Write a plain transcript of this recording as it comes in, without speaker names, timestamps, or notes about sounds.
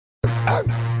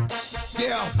Listen.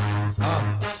 Yeah.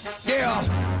 Yeah.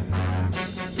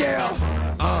 Yeah.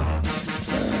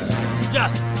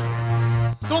 Yes.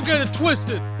 Don't get it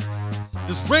twisted.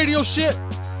 This radio shit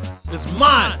is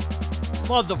mine,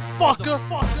 motherfucker.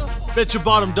 Bet your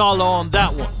bottom dollar on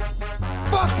that one.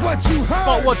 Fuck what you heard.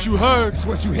 Fuck what you heard. It's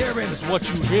what you hearing. It's what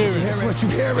you hearing. It's what you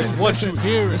hearing. It's what you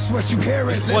hearing. It's what you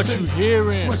hearing. It's what you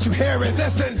hearing. It's what you hearing.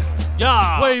 Listen.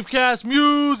 Yeah. Wavecast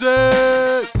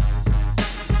music.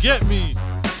 Get me.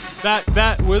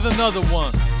 Back with another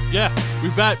one. Yeah. We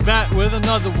back with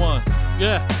another one.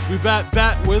 Yeah. We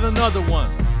back with another one.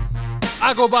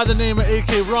 I go by the name of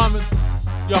A.K. Rahman,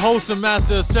 your host and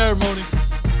master of ceremony,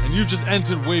 and you just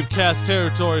entered Wavecast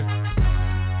territory.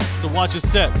 So watch your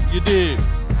step, you dig?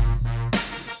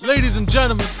 Ladies and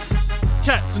gentlemen,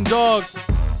 cats and dogs.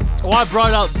 Oh, I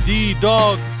brought out the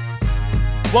dog.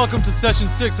 Welcome to session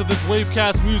 6 of this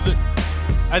Wavecast music.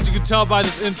 As you can tell by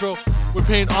this intro, we're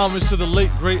paying homage to the late,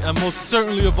 great, and most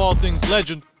certainly of all things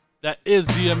legend, that is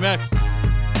DMX,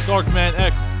 Darkman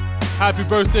X. Happy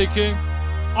birthday, King.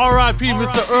 R.I.P.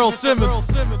 Mr. Earl Simmons.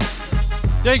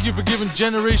 Thank you for giving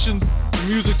generations of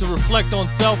music to reflect on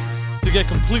self, to get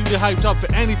completely hyped up for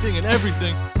anything and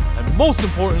everything, and most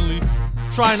importantly,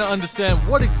 trying to understand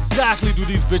what exactly do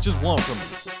these bitches want from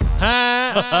us.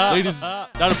 Huh? Ladies,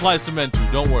 that applies to men too,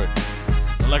 don't worry.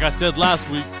 And like I said last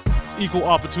week, it's equal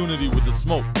opportunity with the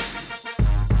smoke.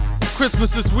 It's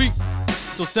Christmas this week,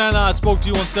 so Santa, I spoke to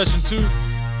you on session 2.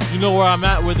 You know where I'm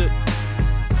at with it.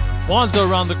 Kwanzaa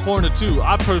around the corner too.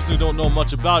 I personally don't know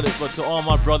much about it, but to all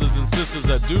my brothers and sisters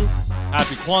that do,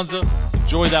 happy Kwanzaa.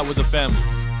 Enjoy that with the family.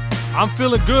 I'm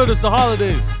feeling good, it's the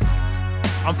holidays.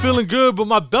 I'm feeling good, but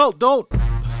my belt don't.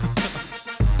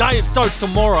 Diet starts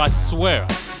tomorrow, I swear.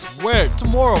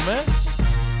 Tomorrow, man.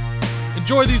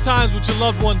 Enjoy these times with your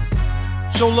loved ones.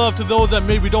 Show love to those that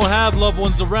maybe don't have loved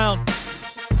ones around.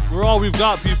 We're all we've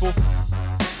got, people.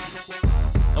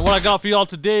 And what I got for y'all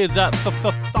today is that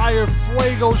fire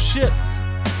fuego shit.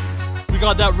 We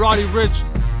got that Roddy Ricch,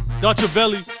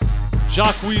 Dutchavelli,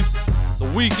 Jacquees, The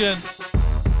Weeknd.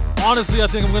 Honestly, I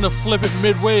think I'm gonna flip it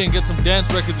midway and get some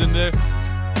dance records in there.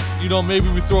 You know, maybe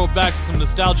we throw it back to some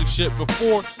nostalgic shit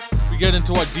before we get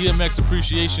into our DMX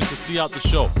appreciation to see out the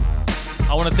show.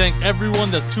 I wanna thank everyone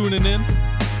that's tuning in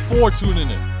for tuning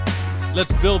in.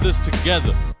 Let's build this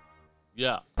together.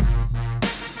 Yeah.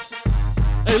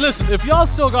 Hey, listen, if y'all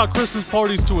still got Christmas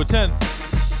parties to attend,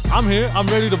 I'm here. I'm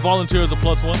ready to volunteer as a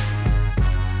 +1.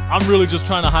 I'm really just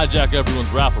trying to hijack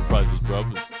everyone's raffle prizes, bro.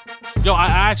 Yo, I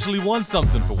actually won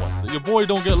something for once. Your boy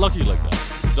don't get lucky like that.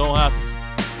 It don't happen.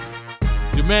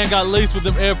 Your man got laced with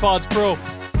them AirPods Pro.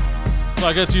 So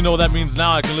I guess you know what that means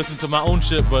now. I can listen to my own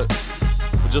shit, but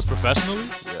just professionally?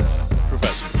 Yeah,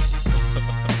 professionally.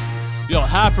 Yo,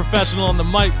 half professional on the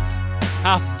mic,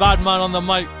 half bad man on the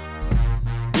mic.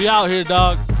 We out here,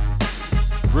 dog.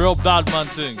 Real bad man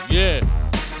thing, yeah.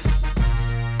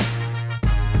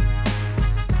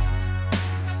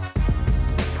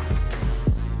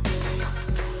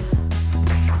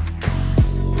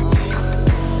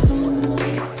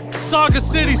 Saga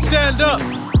City, stand up.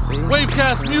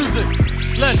 Wavecast music,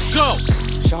 let's go.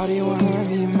 Shawty wanna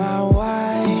be my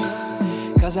wife,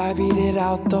 'cause I beat it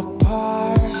out the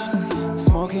park.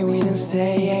 Smoking weed and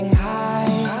staying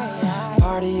high,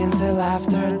 party until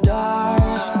after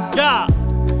dark. Yeah.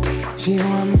 She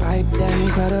want pipe, then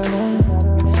cuddling.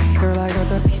 Girl, I got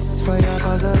the piece for your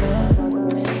puzzling.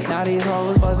 Now these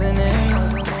hoes buzzing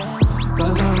in,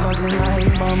 'cause I'm buzzing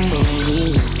like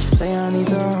bumblebee. Say I need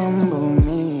to humble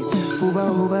me.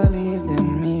 Who believed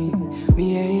in me?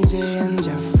 Me, AJ and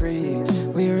Jeffrey.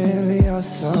 We really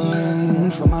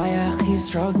hustling for my Aki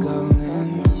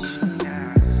struggling.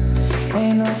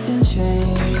 Ain't nothing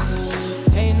changed.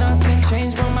 Ain't nothing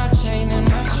changed but my chain and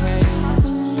my chain.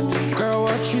 Girl,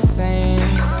 what you saying?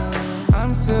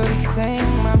 I'm still the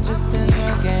same, I'm just in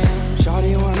the game.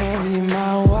 Shawty wanna be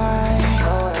my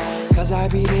wife, 'cause I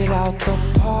beat it out the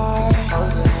park.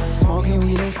 Smoking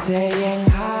weed and staying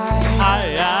high,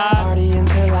 party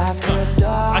until after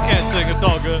dark. I can't sing, it's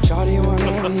all good. Shawty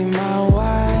wanna be my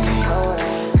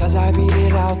wife, 'cause I beat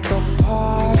it out the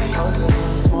park.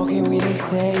 Smoking weed and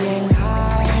staying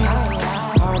high,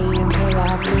 party until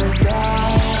after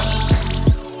dark.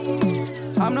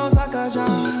 I'm no sucker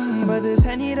John, but this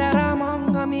Henny that I'm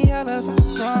on got me ever so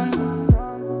run.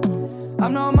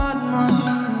 I'm no madman,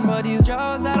 but these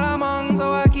drugs that I'm on,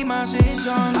 so I keep my shit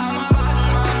on.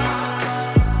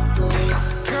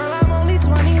 Girl, I'm only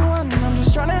 21, I'm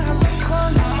just tryna have some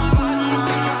fun.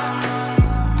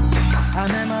 I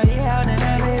remember the out in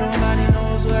LA, nobody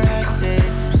knows where I stay.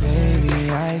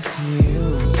 Baby, I see you,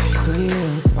 sweet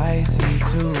and spicy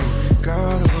too.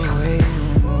 Girl, the way you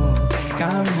move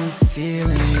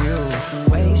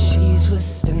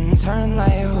turn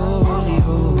like holy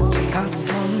hoops. Got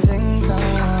some things I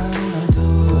wanna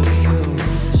do to you.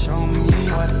 Show me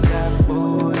what that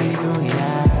booty do,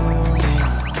 yeah.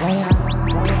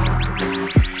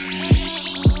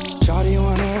 Shawty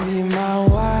wanna be my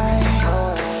wife,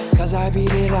 'cause I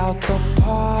beat it out the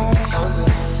park.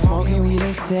 Smoking weed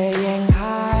and staying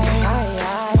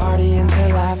high. Party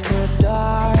until after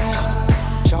dark.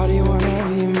 Shawty wanna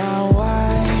be my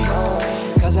wife,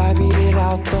 'cause I beat it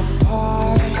out the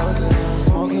park.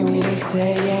 Smoking weed and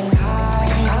staying high.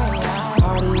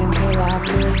 Party until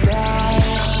after dark.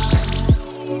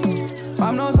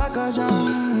 I'm no sucker,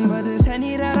 John, but this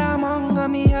Henny that I'm on got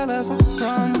me hella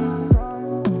run.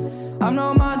 I'm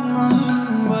no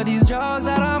madman, but these drugs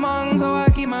that I'm on, so I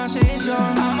keep my shit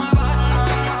on. I'm a bad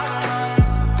man.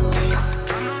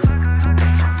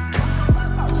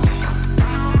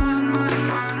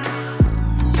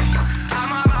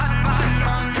 I'm a bad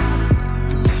man.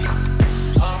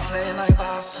 I'm playing like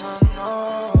Bossa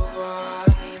Nova. I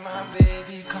need my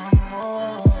baby come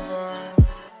over.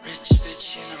 Rich bitch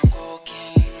in a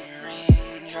cocaine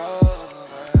Range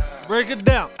Rover. Break it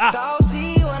down. Salty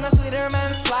when a sweeter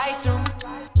man slide through.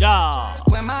 Yeah.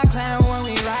 When my clan when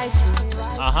we ride through.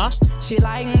 She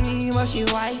like me, but she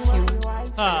like you.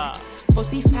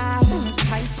 Pussy fat and it's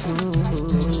tight too.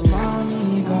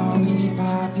 Mommy call me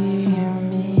papi and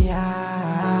me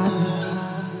out.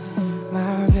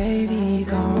 My baby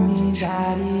call me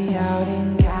daddy out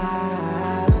in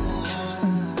Cali.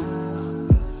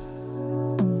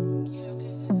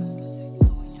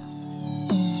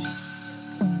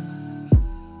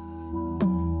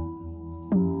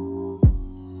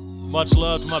 Much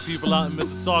love to my people out in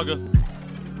Mississauga.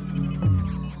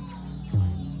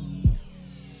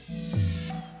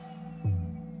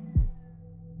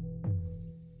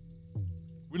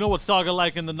 We know what Saga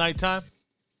like in the nighttime.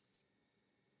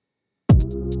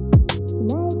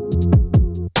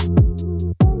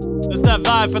 It's that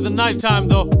vibe for the nighttime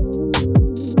though.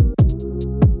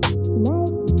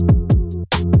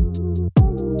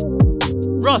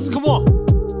 Russ, come on.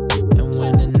 And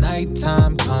when the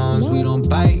nighttime comes, we don't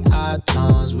bite our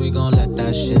tongues. We gon' let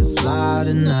that shit fly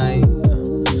tonight.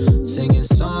 Singing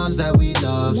songs that we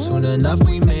love. Soon enough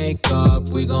we make up.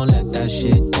 We gon' let that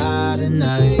shit die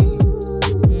tonight.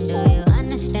 Do you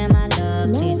understand my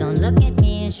love? Please don't look at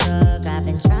me and shrug. I've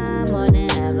been trying more than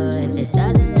ever. If this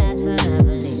doesn't last forever,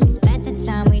 at least we spent the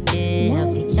time we did.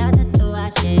 Helped each other through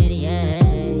our shit, yeah.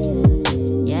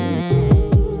 Yeah.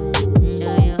 Do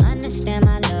you understand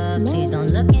my love? Please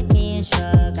don't look at me and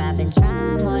shrug. I've been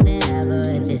trying more than ever.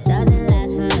 If this doesn't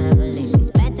last forever, at least we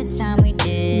spent the time we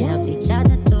did. Helped each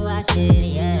other through our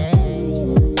shit, yeah.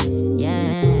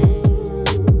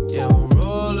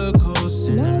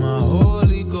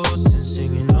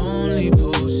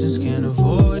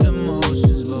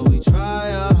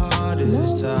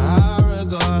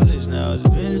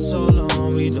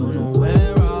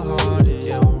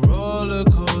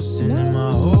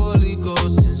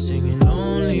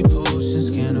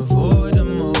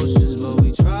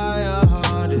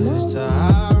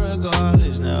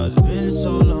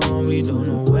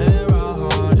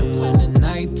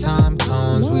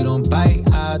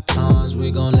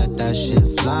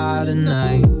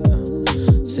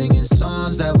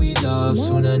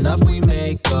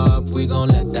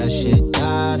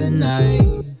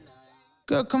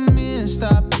 Girl, come here and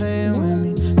stop playing with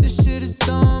me. This shit is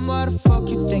dumb, why the fuck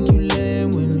you think you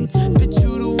laying with me? Bitch,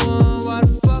 you the one, why the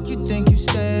fuck you think you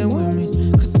staying with me?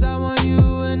 Cause I want you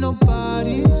and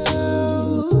nobody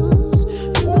else.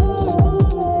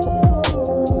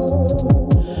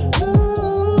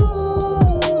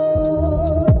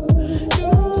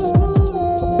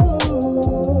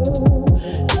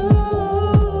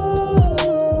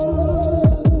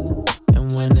 And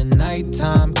when the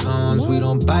nighttime comes, we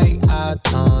don't bite our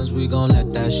tongues, we gon' let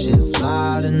that shit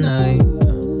fly tonight.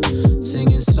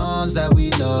 Singing songs that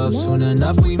we love, soon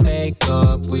enough we make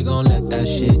up. We gon' let that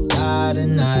shit die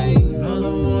tonight.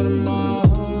 Another one of my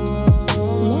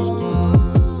hoes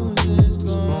gone, it's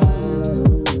gone,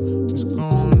 it's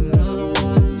gone. Another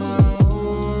one of my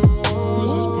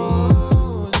hoes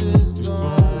gone, it's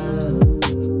gone,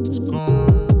 it's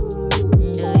gone.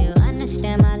 Do you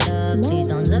understand my love? Please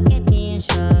don't look at me and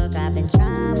shrug. I've been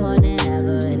trying more than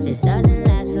ever. If this doesn't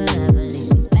last forever, at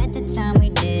least we spent the time we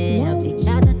did. Helped each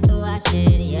other through our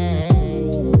shit, yeah.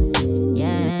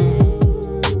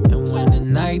 And when the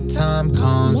nighttime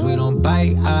comes, we don't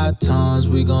bite our tongues.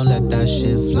 We gon' let that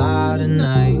shit fly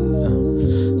tonight.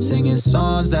 Singing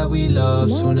songs that we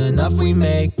love, soon enough we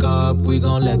make up. We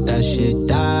gon' let that shit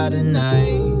die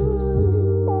tonight.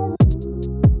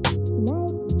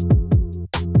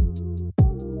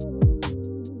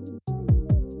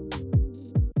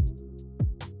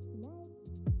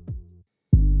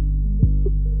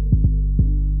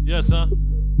 son.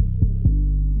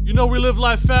 You know we live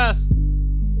life fast.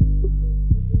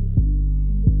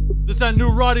 This that new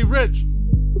Roddy Rich.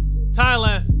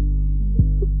 Thailand.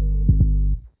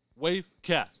 Wave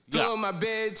cast. Yeah. Flew my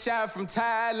bitch out from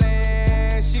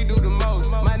Thailand. She do the most.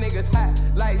 My niggas hot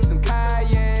like some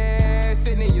cayenne.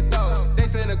 Sitting in your throat. They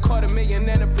spend $250,000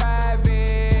 in a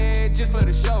private just for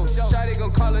the show. Shawty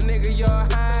gon' call a nigga your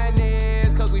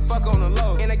highness, cause we fuck on the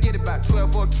low. And I get about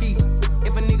 12 for a key.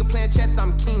 If a nigga playing chess,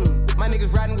 I'm king. My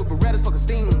niggas riding with Berettas, fucking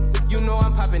steam. You know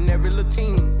I'm popping every little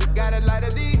team. Got a lot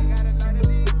of these,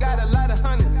 got a lot of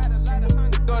hundreds.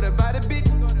 Daughter by the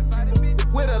bitch,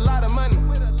 with a lot of money.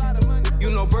 You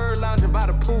know Bird lounging by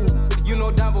the pool. You know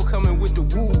Dumbo coming with the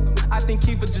woo. I think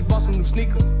Kiefer just bought some new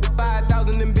sneakers.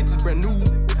 5,000 them bitches brand new.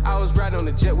 I was riding on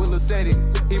the jet with Lil Ceddy.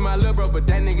 He my lil' bro, but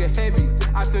that nigga heavy.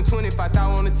 I spent 25,000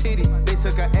 on the titties. They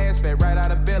took her ass fat right out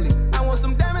of belly. I want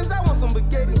some diamonds, I want some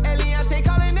spaghetti. Eliante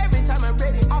calling every time I'm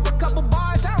ready. Off a couple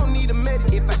bars, I don't need a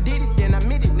medic. If I did it, then I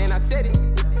admit it, then I said it.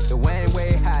 The way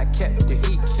how I kept the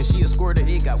heat. And she a squirter,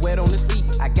 it got wet on the seat.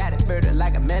 I got it birded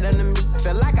like a man on the meat.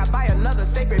 Feel like I buy another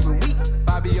safe every week.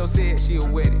 Fabio said she a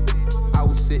wet it. I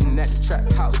was sitting at the trap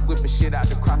house, whipping shit out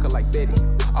the crocker like Betty.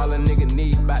 All a nigga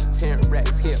need about 10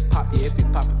 racks. He'll pop you if he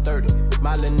pop a 30.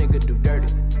 My little nigga do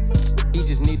dirty. He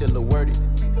just need a little worded.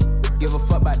 Give a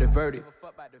fuck about the verdict.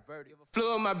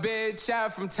 Flew my bitch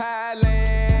out from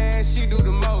Thailand. She do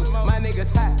the most. My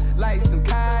niggas hot like some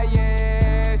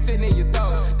cayenne. Sitting in your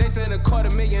throat. They spend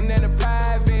 $250,000 in a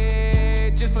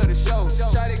private just for the show.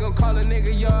 Shawty gon' call a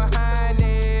nigga your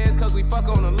highness, cause we fuck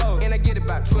on the low. And I get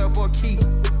about 12 for a key.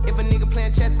 If a nigga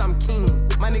playing chess, I'm king.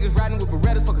 My niggas riding with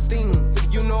Berettas, fucking steam.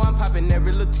 You know I'm popping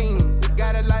every little team.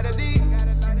 Got a lot of these,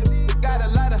 got a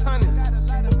lot of hundreds.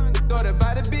 Daughter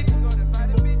by the bitch,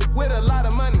 with a lot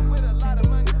of money.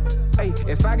 Hey,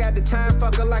 if I got the time,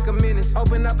 fuck her like a menace.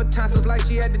 Open up her tonsils like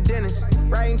she had the dentist.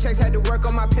 Writing checks, had to work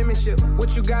on my penmanship.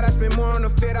 What you got? I spend more on the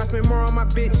fit, I spend more on my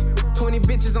bitch. 20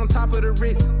 bitches on top of the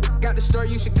Ritz. Got the store,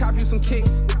 you should cop you some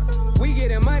kicks. We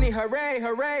getting money, hooray,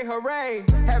 hooray, hooray.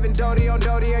 Having Dodie on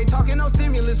Dodie, ain't talking no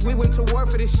stimulus. We went to war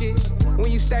for this shit. When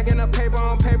you stacking up paper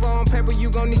on paper on paper, you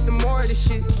gon' need some more of this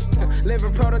shit.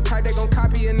 Living prototype, they gon'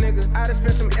 copy a nigga. I done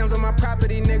spent some M's on my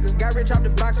property, nigga. Got rich off the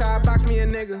box, I box me a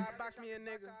nigga.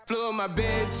 Flew my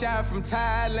bitch out from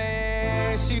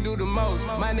Thailand. She do the most.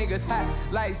 My niggas hot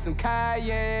like some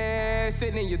cayenne.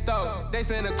 Sitting in your throat. They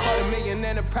spend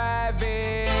 $250,000 in a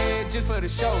private just for the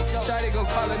show. Shawty gon'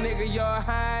 call a nigga your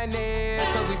highness,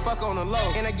 cause we fuck on the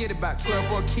low. And I get about 12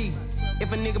 for a key.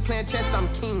 If a nigga playing chess, I'm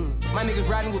king. My niggas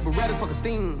riding with Berettas, fucking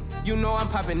steam. You know I'm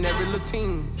popping every little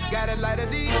team. Got a lot of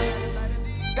these,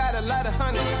 got a lot of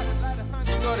hundreds.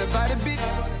 Daughter by the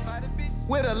bitch,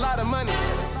 with a lot of money.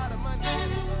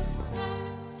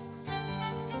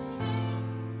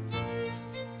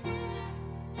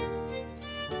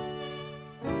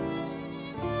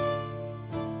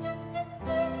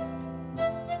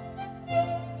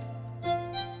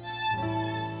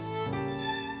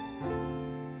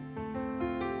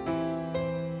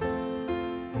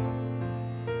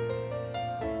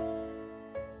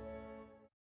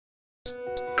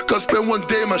 Cause spend one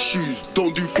day in my shoes.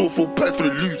 Don't do 4 full pints for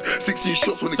the loot. 16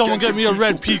 shots when Someone get me a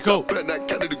red peacoat.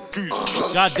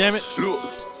 God damn it.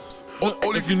 Look,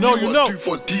 only if you know, you know. Do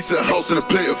for a decent house and a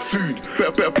plate of food.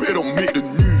 Better pray don't make the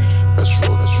news. That's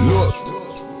real. Look.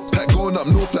 Going up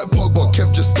north like Pogba.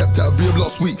 Kev just stepped out of Rehab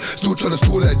last week. Still trying to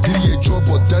score like Didier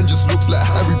Drogba. Dan just looks like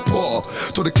Harry Potter.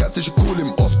 Told the cats they should call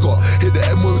him Oscar. Hit the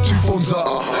M with 2 phones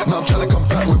out. Now I'm trying to come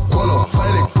back with Guala.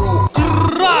 Fight it, bro.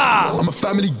 I'm a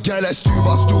family guy like Stu,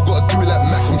 but I still gotta do it like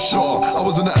Max from Shaw. I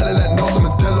was on the island like Nelson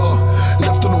Mandela.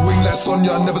 Left on the wing like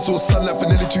Sonia. I never saw sunlight for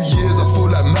nearly 2 years. I feel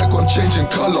like Mac on changing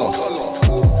colour.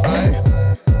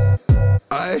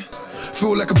 I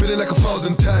feel like I've been in like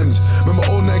 1,000 times. Remember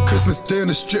all night Christmas day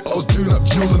on the strip, I was doing up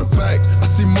jewels on the bike. I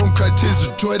see mom cry tears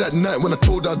of joy that night when I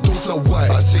told her I don't sell white.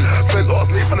 I see friends ask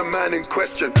me for the man in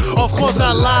question. Of course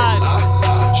I lied.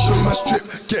 Show you my strip,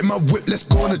 get my whip, let's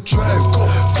go on a drive.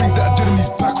 Things that I did in these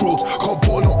back roads, can't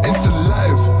put on no Insta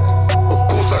live. Of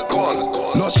course I can't.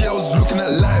 Last year I was looking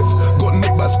at life. Got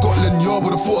nicked by Scotland Yard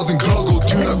with the photos in Glasgow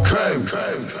doing up crime.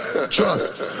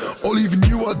 Trust, all even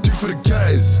you I do for the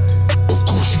guys. Of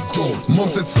course you don't. Mom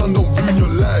said son don't ruin your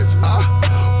life.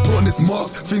 Put on this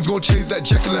mask, things gon' change like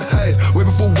Jekyll and Hyde. Way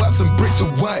before waps and bricks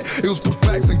of white, it was push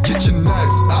bags and kitchen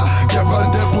knives. Get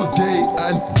round there all day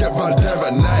and get round there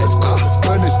at night.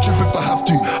 Burn this trip if I have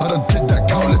to, I done did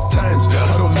that countless times.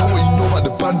 I don't know what you know about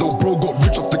the bando, bro got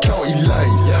rich off the county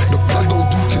line. The band don't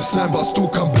do consign, but I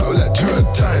still come back like 2 at a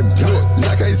time. Look,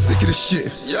 like I ain't sick of this shit.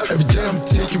 Every day I'm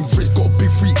taking risks, got a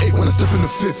big 3-8 when I step in the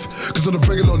 5th. Cause on the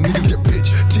regular niggas get bitch.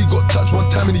 T got touch one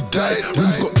time and he died.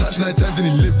 Rims got touched 9 times and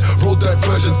he lived. Road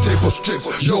diversion, tape or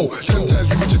strips. Yo, 10 times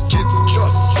we were just kids.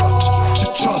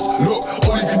 Trust, look,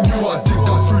 only if you knew how I did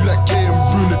come through like K and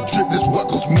ruin the drip. This work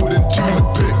costs more than 2 and a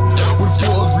bit. Would've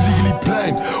thought I was legally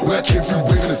blind, where I came through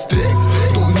waving a stick.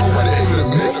 Don't know why they aiming to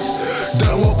miss.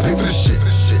 Don't want pay for the shit.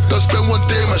 Don't spend one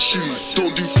day in my shoes.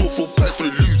 Don't do 4 packs for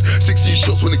the lose. 16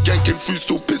 shots when the gang came through.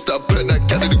 Still pissed that I burnt that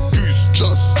cat of the goose.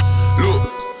 Just look,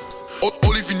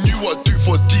 all if you knew what I do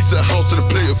for a decent house and a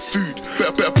plate of food.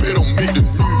 Better pray don't make the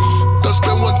news. Don't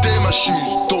spend one day in my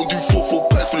shoes. Don't do 4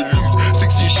 packs for the lose.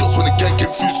 16 shots when the gang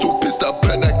came through. Still pissed that I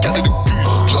burnt that cat of the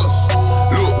goose. Just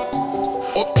look,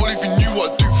 all if you knew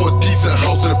what I do for a decent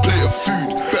house and a plate of food.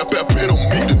 Better pray don't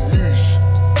make the news.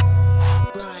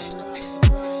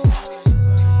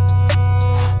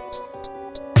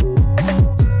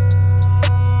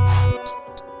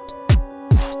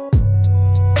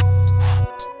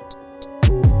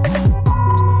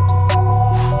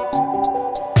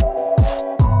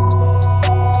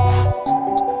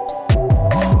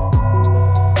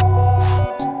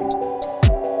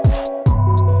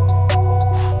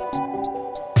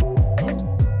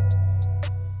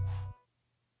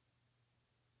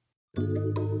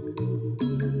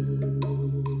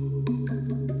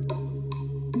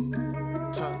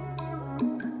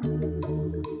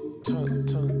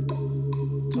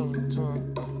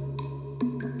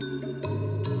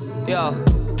 Yo,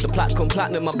 the plaques come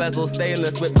platinum, my bezel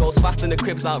stainless. Whip goes fast and the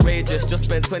crib's outrageous. Just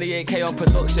spent 28k on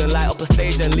production, light up a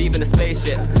stage and leaving a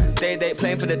spaceship. Day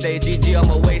playing for the day, GG on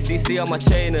my waist, CC on my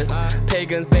chainers.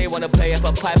 Pagans, they wanna play if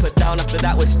I pipe it down, after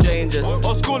that we're strangers.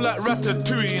 Old school like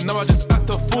Ratatouille, now I just act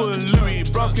a fool in Louis.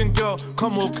 Brown skin girl,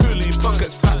 come all coolie,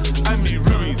 buckets fat, and me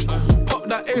Ruiz. Pop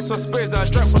that ace of spades I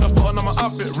drank from the bottom of my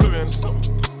outfit ruined.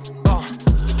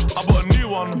 I bought a new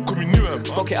one, could be new.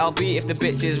 Fuck it, I'll beat if the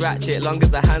bitch is ratchet, long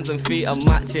as the hands and feet are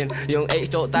matching. Young H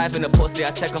don't dive in the pussy,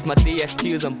 I take off my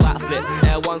DSQs and backflip.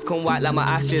 Air ones come white like my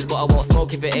ashes, but I won't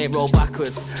smoke if it ain't roll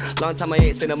backwards. Long time I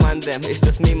ain't seen a man them, it's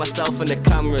just me, myself and the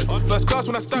cameras. First class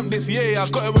when I stamped this year, I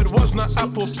got it with was not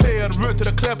Apple Pay and route to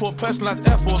the Clayport, personalised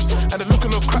Air Force, and the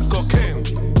looking of crack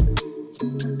cocaine.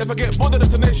 If I get bored of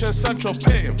destination, Central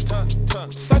pay.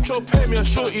 Central pay me a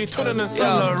shorty, twinning and Saint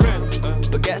Laurent.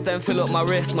 Baguettes then fill up my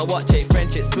wrist, my watch ain't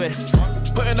French, it's Swiss.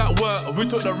 Put in that work, we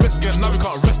took the risk and now we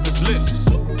can't rest this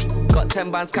lit. Got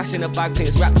 10 bands cash in a bag,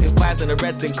 pinks wrapped in 5s and the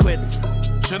reds in quids.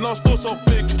 Chanel store so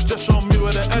big, just show me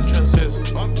where the entrance is.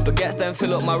 Baguettes then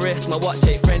fill up my wrist, my watch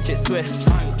ain't French, it's Swiss.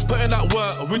 Put in that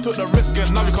work, we took the risk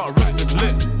and now we can't rest this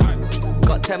lit.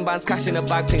 Got 10 bands cash in a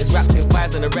bag, pinks wrapped in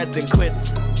 5s and the reds in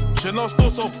quids. Chanel store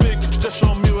so big, just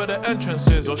show me where the entrance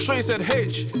is. Your shorty said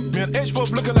H, me and H both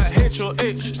looking like H or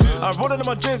H. I rolled in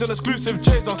my J's and exclusive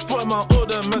J's, I'm sporting my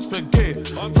order mess brigade.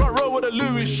 Front row with a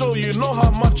Louis show, you know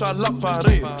how much I love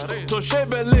Paris. Touché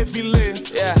belé filet,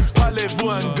 yeah.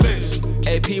 Parlez-vous anglais.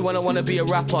 AP when I wanna be a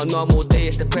rapper, normal day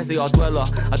it's the Presley or Dweller.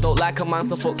 I don't like a man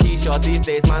so fuck Keisha, these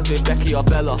days man's with Becky or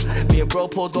Bella. Me and bro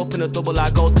pulled up in a double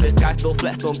like ghost, cause this guy still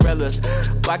flexed umbrellas.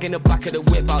 Bag in the back of the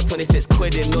whip, about 26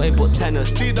 quid in nothing but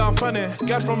tenors. D-down funny,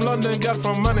 gal from London, gal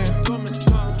from money.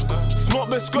 Smoke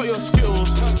bitch got your skills,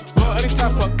 well any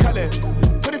type of Cali.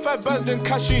 25 bands in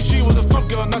cash, she was a good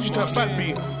girl, now she turned bad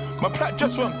beat. My plaque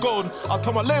just went gold, I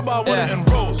told my label I want it in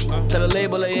rolls. Tell the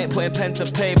label I ain't putting pen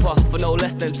to paper for no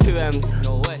less than 2 M's.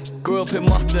 No way. Grew up in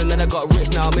Boston, then I got rich,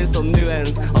 now I'm in some new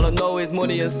ends. All I know is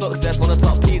money and success, one of the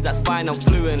top P's, that's fine, I'm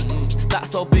fluent. Stats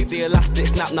so big, the elastic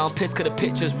snap, now I'm pissed cause the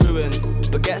picture's ruined.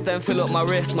 Baguettes then fill up my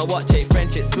wrist, my watch ain't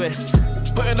French, it's Swiss.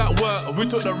 Put in that work, we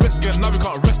took the risk and now we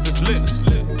can't rest this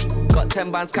lit. Got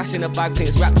 10 bands cash in a bag,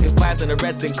 pinks wrapped in 5s and the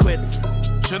reds in quids.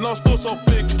 Chanel store so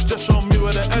big, just show me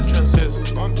where the entrance is.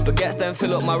 Baguettes then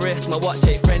fill up my wrist, my watch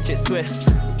ain't French, it's Swiss.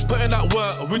 Put in that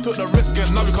work, we took the risk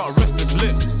and now we can't rest this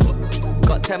lit.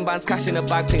 Got 10 bands cash in a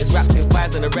bag, pinks wrapped in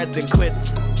 5s and the reds in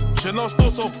quids. Chanel store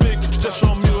so big, just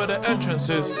show me where the entrance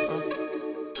is.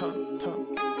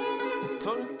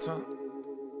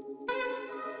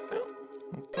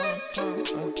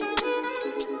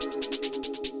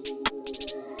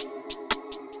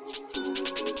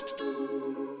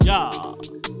 Yeah.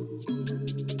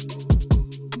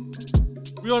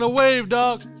 We on a wave,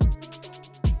 dog.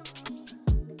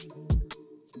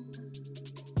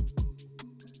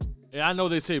 Hey, I know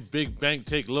they say big bank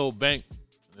take little bank.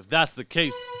 And if that's the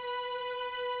case,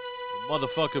 the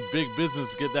motherfucker big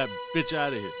business get that bitch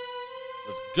out of here.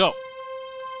 Let's go.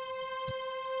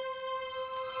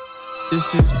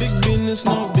 This is big business,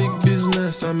 not big business.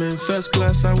 business. I'm in first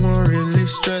class, I won't relieve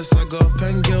stress. I got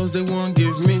pen girls, they won't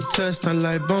give me test. I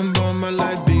like bum bum, I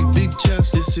like big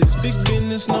chest. This is big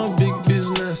business, no big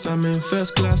business. I'm in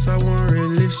first class, I won't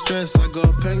relieve stress. I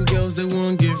got pen girls, they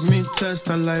won't give me test.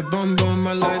 I like bum bum,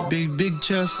 I like big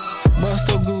chest. Bust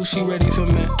a goose, she ready for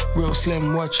me. Real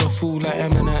slim, watch her fool like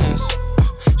M and a S.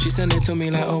 She send it to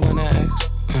me like O and a X.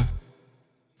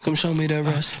 Come show me the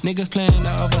rest. Niggas playing the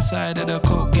other side of the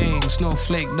coke game.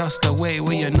 Snowflake, dust away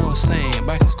where you know saying.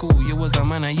 Back in school, you was a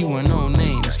man and you were no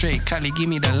name. Straight Cali, give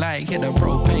me the light, hit the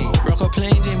propane. Rock a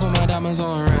plain Jane, put my diamonds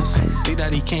on rest. Big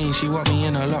Daddy Kane, she want me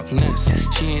in a Loch Ness.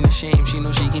 She ain't ashamed, she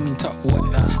know she give me top wet.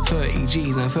 30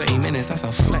 G's in 30 minutes, that's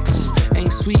a flex.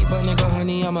 Ain't sweet, but nigga,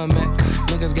 honey, I'm a mech.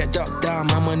 Niggas get dropped down,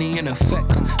 my money in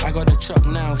effect. I got a truck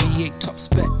now, V8 top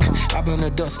spec. I burn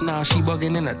the dust now, she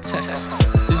bugging in a text.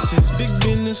 This is big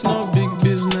business, no big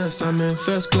business. I'm in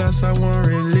first class, I won't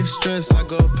relieve stress. I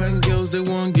got pen girls, they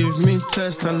won't give me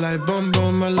test. I like bum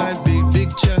bum, I like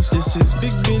big chest. This is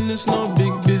big business, no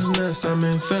big business. I'm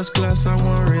in first class, I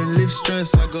won't relieve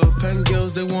stress. I got pen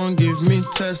girls, they won't give me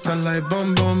test. I like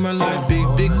bum bum, I like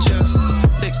big chest.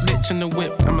 Thick bitch in the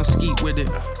whip, I'ma skeet with it.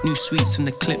 New sweets in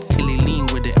the clip, Killy lean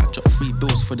with it. I drop 3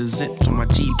 bills for the zip on my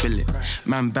G billet.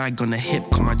 Man bag on the hip,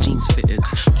 cause my jeans fitted.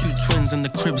 2 twins in the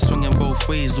crib, swinging both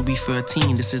ways. Will be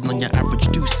 13, this is not your average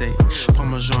douce.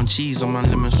 Parmesan cheese on my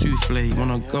lemon souffle.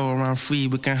 Wanna go around free,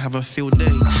 we can have a field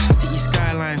day. City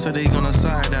skyline, so they gonna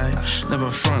side eye. Never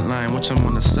front line, watch them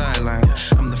on the sideline.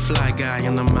 I'm the fly guy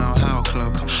in the Mile High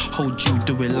Club. Hold you,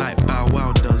 do it like Bow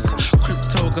Wow does.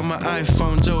 Crypto got my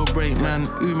iPhone jailbreak, man.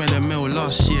 Who made a meal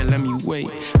last year? Let me wait.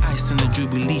 Ice in the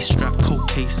Jubilee strap, coat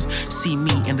case. See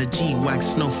me in the G-Wag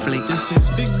snowflake. This is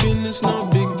big business, no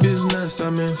big business.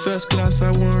 I'm in first class,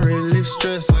 I won't relieve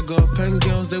stress. I got pen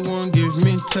girls, they won't give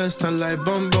me test. I like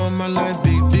bum bum, I like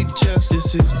big chest.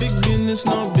 This is big business,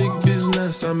 no big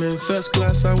business. I'm in first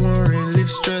class, I won't relieve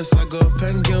stress. I got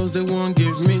pen girls, they won't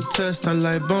give me test. I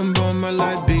like bum bum, I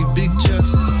like big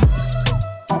chest.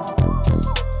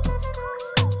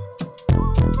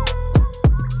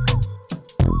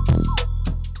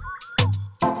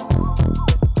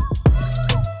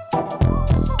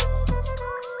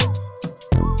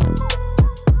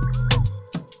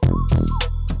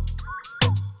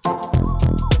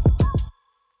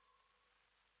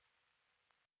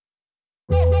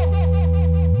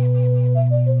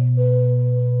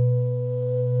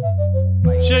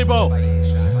 Shabo,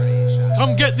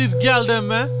 come get this gal then,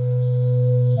 man.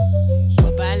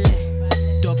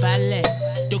 Dobale,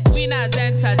 the queen has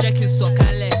entered, Jackie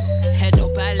Sokale. Head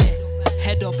up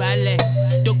ballet.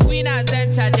 The queen has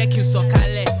entered, Jackie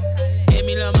Sokale.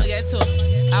 Emilio Maghetto,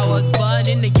 I was born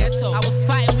in the ghetto. I was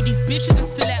fighting with these bitches and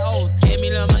stilettos.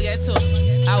 Emilio Maghetto,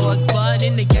 I was born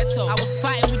in the ghetto. I was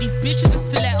fighting with these bitches and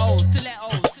stilettos.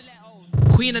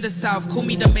 Queen of the South, call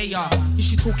me the mayor. You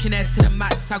should talking head to the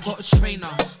max, I got a trainer.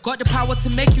 Got the power to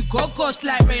make you go ghost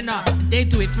like Rainer. And they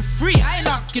do it for free, I ain't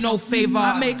asking no favor.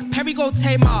 I make Perry go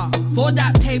tamer, for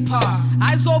that paper.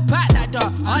 Eyes all back like the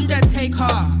Undertaker.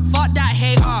 Fuck that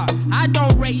hater, I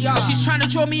don't rate ya. She's trying to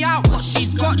draw me out, but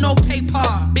she's got no paper.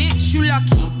 Bitch, you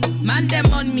lucky, man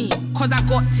them on me, cause I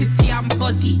got titty and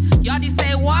body. Y'all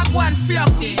say wagwan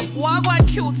fluffy, wagwan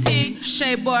cutie.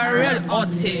 Shabo real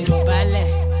hottie.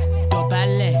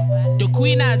 Dobale, the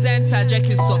queen has entered,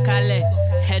 Jackie Sokale.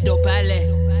 Head up ballet.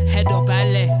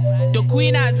 The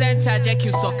queen has entered, Jackie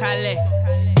Sokale.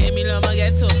 Emilio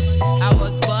Maghetto, I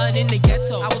was born in the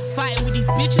ghetto. I was fighting with these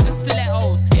bitches and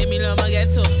stilettos. Emilio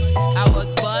Maghetto, I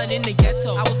was born in the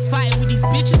ghetto. I was fighting with these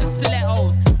bitches and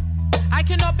stilettos. I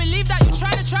cannot believe that you're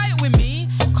trying to try it with me.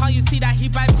 Can't you see that he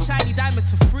buy me shiny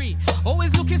diamonds for free?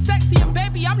 Always looking sexy and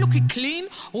baby, I'm looking clean.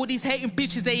 All these hating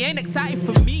bitches, they ain't excited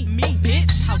for me.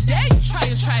 Bitch, how dare you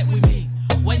try it with me?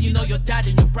 When you know your dad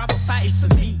and your brother fighting for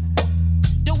me.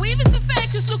 The weave is the fake,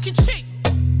 it's looking cheap.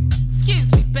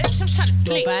 Excuse me, bitch, I'm trying to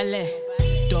sleep.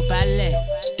 Dobale,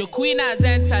 the queen has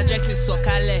entered, Jackie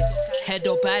Sokale. Head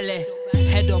up ballet.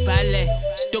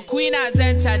 The queen has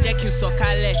entered, Jackie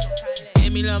Sokale.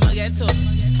 Emilio Maghetto,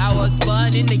 I was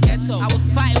born in the ghetto. I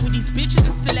was fighting with these bitches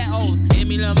and stilettos.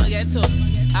 Emilio Maghetto,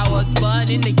 I was born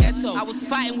in the ghetto. I was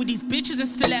fighting with these bitches and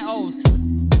stilettos.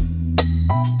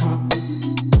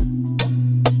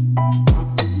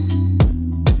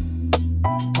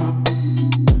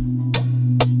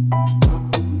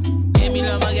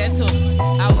 Emilio Maghetto,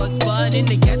 I was born in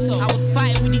the ghetto. I was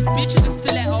fighting with these bitches and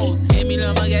stilettos.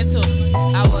 Emilio Maghetto,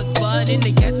 I was born in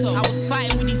the ghetto. I was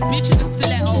fighting with these bitches and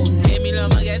stilettos. Emilio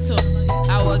Maghetto,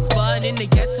 I was born in the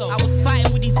ghetto. I was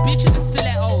fighting with these bitches and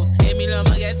stilettos. Emilio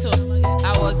Maghetto,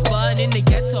 I was born in the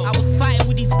ghetto. I was fighting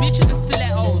with these bitches and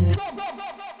stilettos.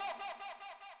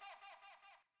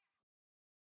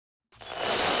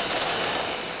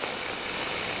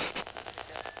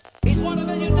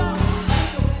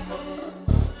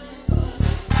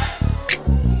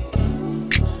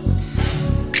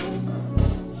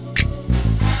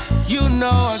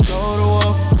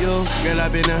 Girl,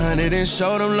 I've been 100 and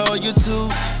showed them loyal too.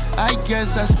 I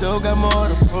guess I still got more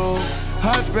to prove.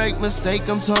 Heartbreak, mistake,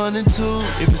 I'm torn in two.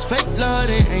 If it's fake love,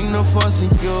 there ain't no forcing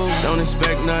you. Don't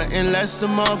expect nothing less or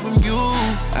more from you.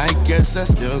 I guess I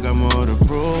still got more to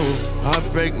prove.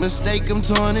 Heartbreak, mistake, I'm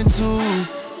torn in two.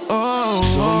 Oh,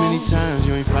 so many times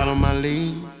you ain't follow my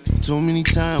lead. Too many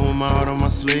times with my heart on my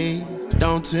sleeve.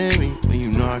 Don't tell me when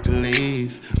you know I can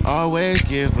leave. Always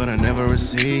give, but I never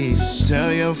receive.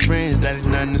 Tell your friends that it's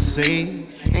nothing to see.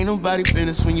 Ain't nobody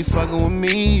business when you fucking with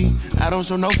me. I don't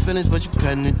show no feelings, but you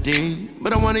cutting it deep.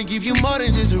 But I wanna give you more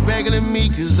than just a regular me.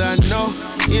 Cause I know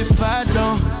if I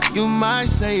don't, you might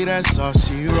say that's all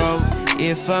she wrote.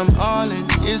 If I'm all in,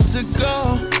 it's a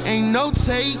go. Ain't no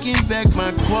taking back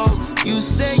my quotes. You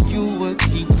said you would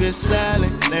keep it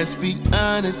silent. Let's be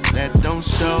honest, that don't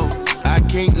show. I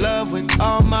can't love with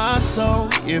all my soul.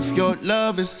 If your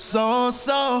love is so,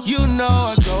 you know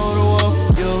I go to war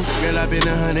for you. Girl, I've been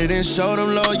 100 and showed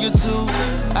them loyal too.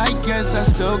 I guess I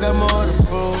still got more to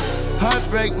prove.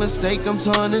 Heartbreak, mistake, I'm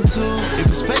torn in two. If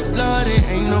it's fake love,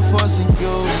 there ain't no forcing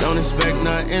you. Don't expect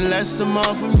nothing less or more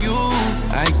from you.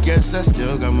 I guess I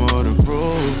still got more to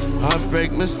prove.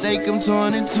 Heartbreak, mistake, I'm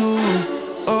torn in two.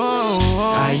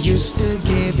 I used to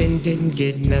give and didn't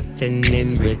get nothing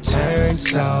in return.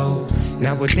 So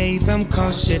nowadays I'm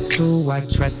cautious who I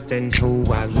trust and who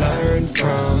I learn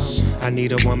from. I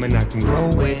need a woman I can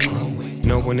grow with.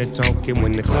 Know when to talk and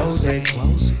when to close it.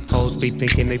 Hoes be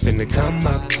thinking they finna come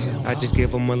up. I just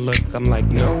give them a look, I'm like,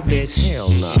 no bitch, hell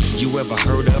no. You ever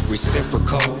heard of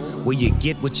reciprocal? Where you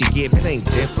get what you give, it ain't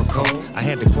difficult. I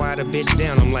had to quiet a bitch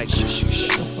down, I'm like, shh.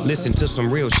 Listen to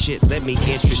some real shit, let me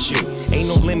interest you. Ain't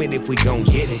no limit if we gon'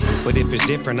 get it. But if it's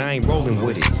different, I ain't rolling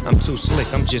with it. I'm too slick,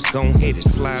 I'm just gon' hit it.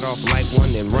 Slide off like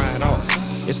one and ride off.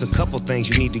 It's a couple things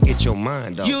you need to get your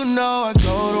mind off. You know I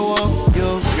go to war for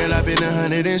you. Girl, I've been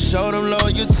 100 and showed them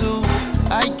loyal too.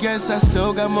 I guess I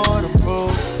still got more to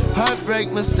prove.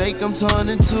 Heartbreak, mistake, I'm torn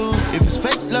in two. If it's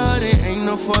fake love, there ain't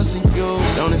no forcing you.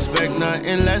 Don't expect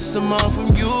nothing less or more from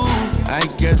you. I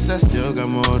guess I still got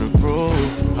more to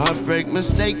prove. Heartbreak,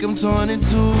 mistake, I'm torn in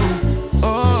two.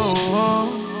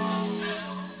 Oh.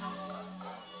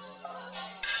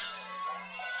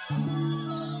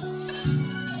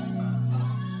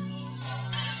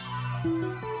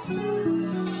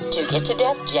 To get to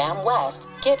Def Jam West,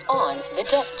 get on the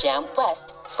Def Jam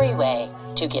West Freeway.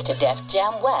 To get to Def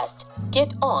Jam West,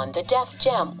 get on the Def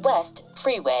Jam West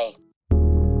Freeway.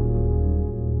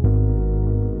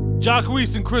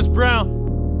 Jacquees and Chris Brown.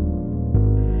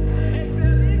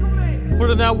 Put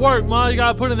in that work, man. You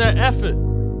gotta put in that effort.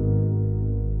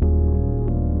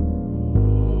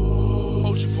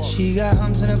 She got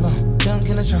humps in her bum, dunk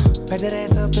in the trunk. Back that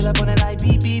ass up, fill up on that light,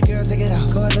 beep, beep. Girl, take it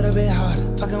out, go a little bit harder.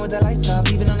 Fucking with the lights off,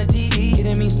 even on the TV.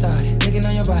 Getting me started, licking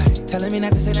on your body. Telling me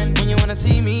not to say nothing when you wanna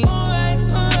see me. Alright.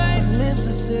 Lips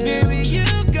are sealed. Baby, you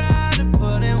gotta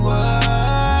put in work.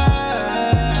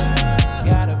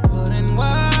 Gotta put in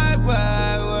work.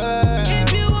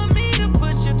 If you want me to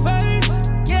put you first,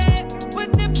 yeah.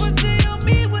 Put that pussy on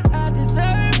me, what I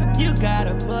deserve. You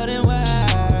gotta put in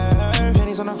work.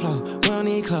 Pennies on the floor, we don't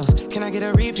need clothes. Can I get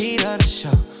a repeat of the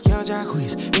show? Young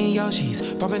Jacquees, me and Yoshi's,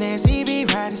 bumping that CB,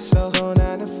 riding slow. Go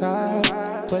 9 to 5,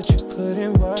 but you put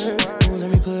in work. Ooh, let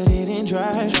me put it in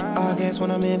drive. All gas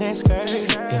when I'm in that skirt.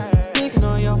 Yeah.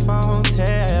 Ignore your phone,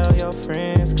 tell your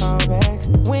friends, call back.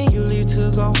 When you leave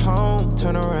to go home,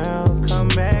 turn around, come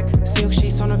back. Silk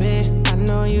sheets on the bed. I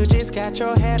know you just got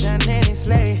your hair done and it's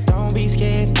late. Don't be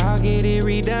scared, I'll get it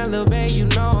redone, little babe. You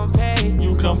know I'm paid.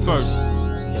 You come first.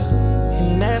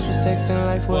 And that's for sex and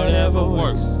life, whatever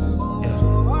works. Yeah.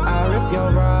 I rip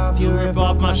your bra off, you rip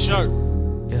off my shirt.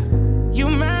 Yeah. You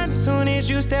mind as soon as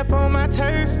you step on my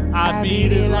turf. I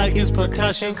beat it like it's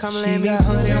percussion. Come let me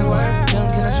put in work.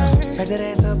 Dunk in the trunk. Back that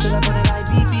ass up, fill up on that light,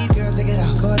 beep, beep. Girl, take it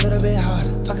out, go a little bit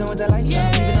harder. Fucking with the lights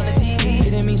off, even on the TV.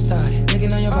 Getting me started,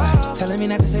 licking on your body. Telling me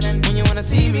not to say nothing when you wanna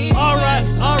see me. Alright,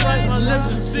 my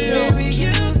lips are sealed. Baby,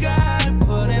 you gotta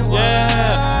put in work.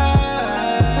 Yeah.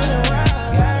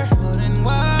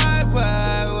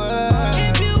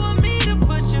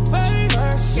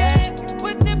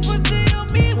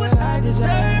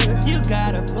 You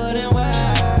gotta put in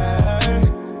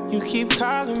work. You keep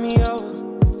calling me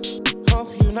over.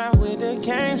 Hope you not with the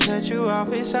games that you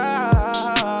off. It's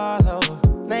all over.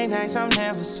 Late nights, I'm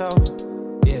never sober.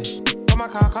 Yeah. Put my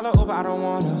car, call her Uber. I don't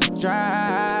wanna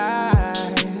drive.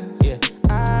 Yeah.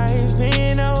 I've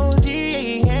been OD.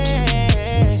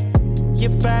 Yeah.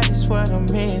 Your body's what I'm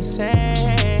missing.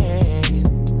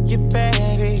 You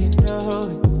better you know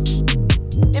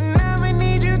it. And I'ma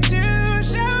need you to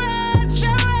show it.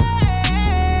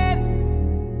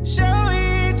 Show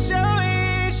it,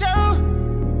 show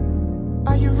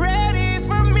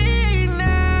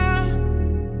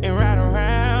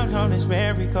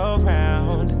we go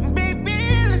round. Baby,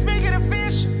 let's make it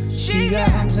official. She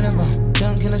got humps in the bum,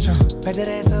 dunk in the trunk. Back that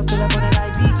ass up, pull up on it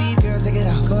like beep beep. Girl, take it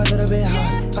out, go a little bit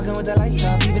hard. Fucking with the lights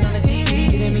off, even on the TV.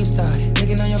 Getting me started,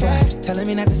 looking on your body, telling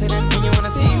me not to say that when you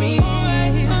wanna see me.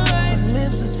 My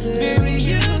lips are sealed. Baby,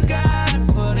 you gotta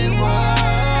put it wide.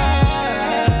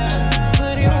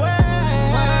 Put it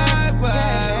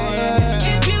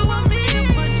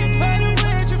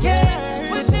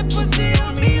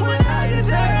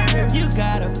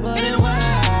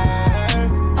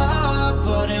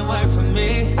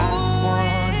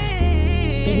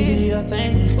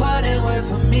work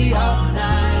for me all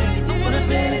night. Wanna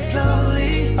feel it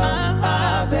slowly,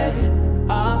 baby.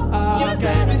 You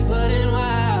gotta put it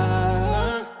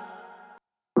wild.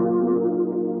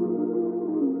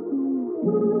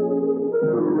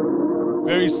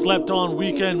 Very slept on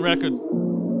weekend record.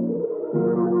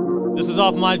 This is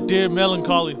off my Dear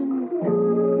Melancholy.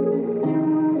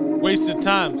 Wasted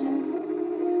Times.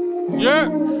 Yeah.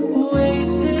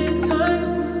 Wasted times.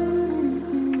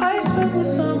 I slept with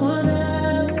someone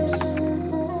else.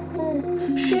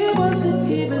 She wasn't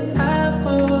even half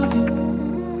of you.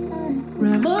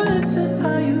 Reminiscent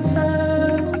how you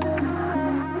felt.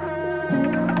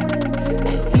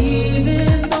 And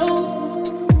even though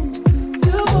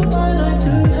you put my life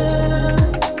through hell,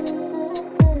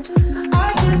 I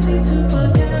can't seem to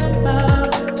forget about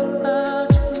you.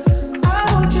 I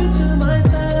want you to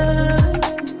myself.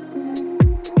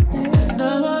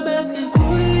 Now I'm asking,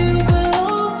 who do you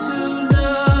belong to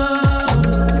now?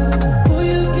 Who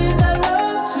you give that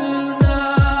love to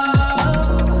now?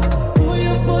 Who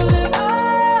you pulling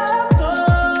up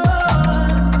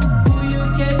on? Who you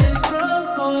getting strong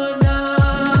for now?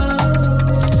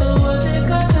 The one that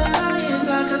got that I ain't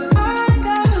got, 'cause I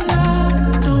got a lot.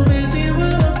 Don't make me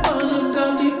run up on them,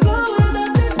 got me blowing up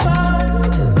this spot.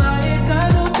 'Cause I ain't got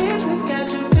no business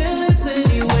catching feelings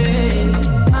anyway.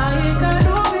 I ain't got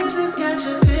no business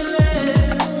catching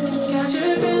feelings.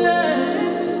 Catching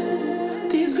feelings.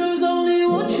 These girls only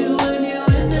want you when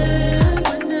you're in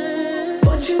it.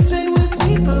 But you've been with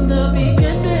me from the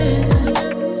beginning.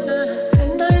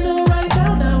 And I know right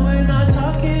now that we're not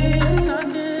talking.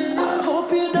 I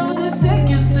hope you know this dick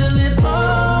is still an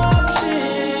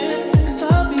option. 'Cause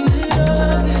I'll be it.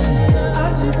 I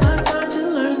took my time to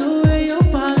learn the way your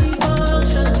body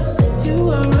functions. You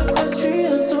are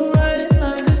equestrian, so ride it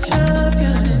like a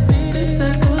champion. This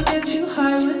sex will get you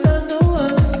high without no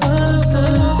other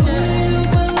substance. Who you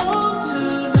belong to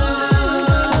now?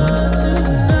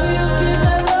 Who you give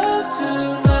that love to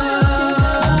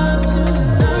now?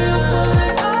 Who you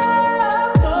pulling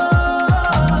up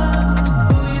on?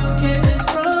 Who you getting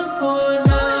strong for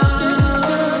now?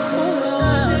 The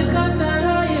one that got that I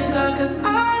ain't got, 'cause I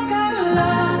got a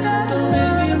lot. Don't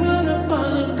make me run up on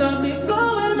them, got me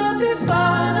blowing up this spot.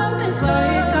 I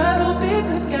ain't got no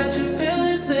business catching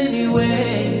feelings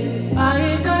anyway. I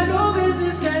ain't got no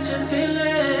business catching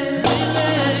feelings.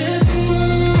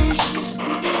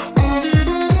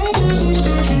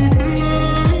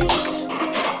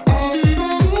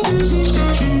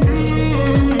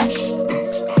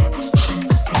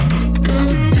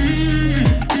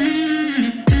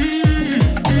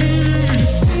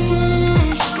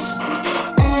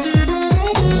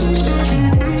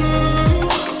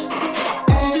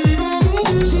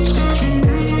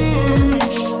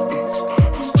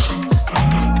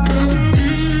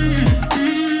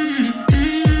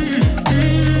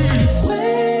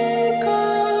 Wake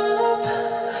up,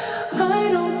 I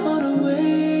don't wanna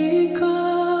wake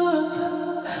up.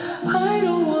 I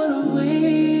don't wanna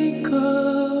wake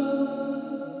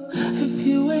up. If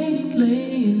you ain't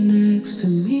laying next to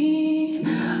me,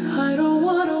 I don't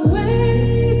wanna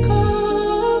wake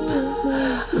up.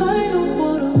 I don't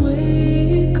wanna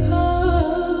wake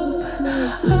up.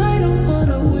 I don't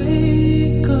wanna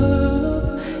wake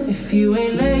up. If you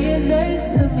ain't laying next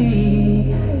to me.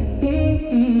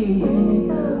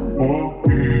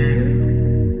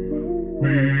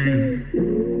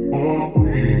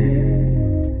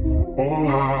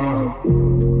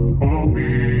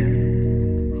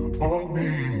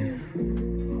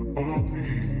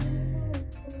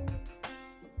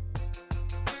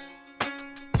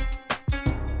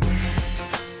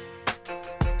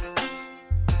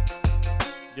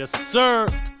 Yes, sir.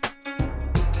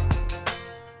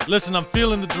 Listen, I'm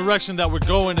feeling the direction that we're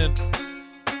going in.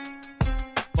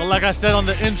 But like I said on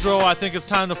the intro, I think it's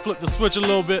time to flip the switch a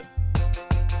little bit.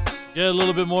 Get a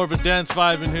little bit more of a dance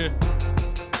vibe in here.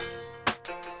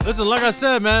 Listen, like I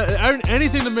said, man,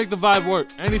 anything to make the vibe work.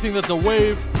 Anything that's a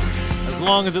wave, as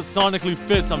long as it sonically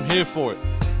fits, I'm here for it.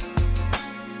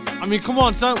 I mean, come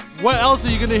on, son. What else are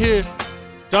you gonna hear?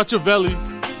 Dutch Avelli,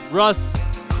 Russ,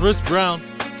 Chris Brown,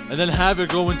 and then have it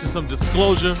go into some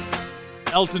Disclosure,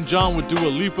 Elton John with Dua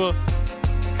Lipa.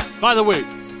 By the way,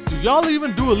 do y'all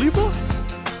even Dua Lipa?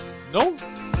 No?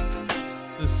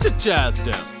 Then sit your ass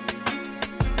down.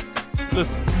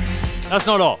 Listen, that's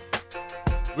not all.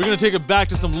 We're gonna take it back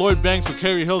to some Lloyd Banks with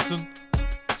Carrie Hilson,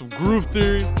 some Groove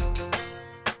Theory,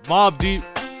 Mobb Deep,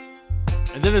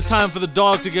 and then it's time for the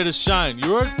dog to get his shine.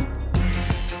 You heard?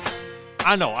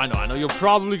 I know. You're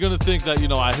probably gonna think that,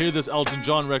 I hear this Elton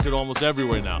John record almost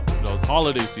everywhere now. It's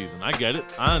holiday season. I get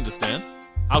it. I understand.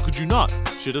 How could you not?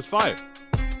 Shit is fire.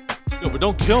 Yo, but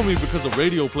don't kill me because the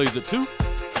radio plays it too.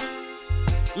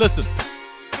 Listen,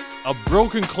 a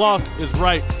broken clock is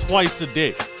right twice a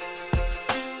day.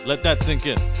 Let that sink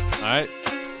in, all right?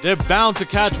 They're bound to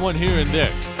catch one here and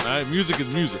there, all right? Music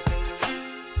is music.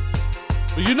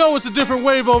 But it's a different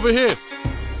wave over here.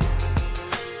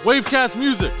 Wavecast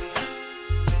music.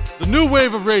 The new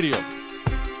wave of radio.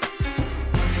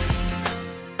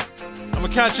 I'm gonna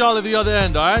catch y'all at the other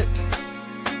end, all right?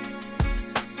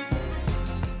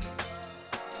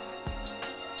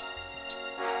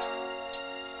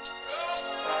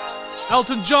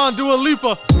 Elton John, Dua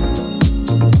Lipa.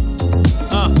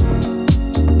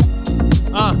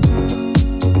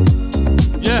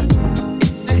 Yeah.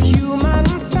 It's a human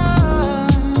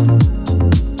sign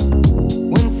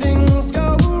when things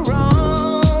go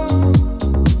wrong.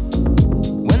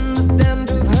 When the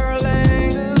scent of her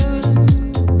lingers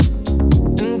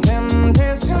and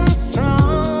temptation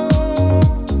strong.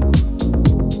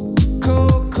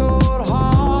 Cold, cold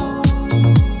heart,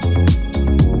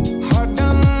 hard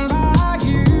done by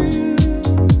you.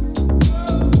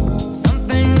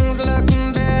 Something's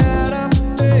looking better,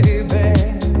 baby.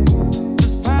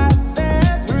 Just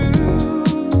passing through.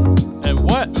 And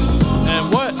what?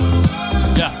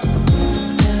 Yeah.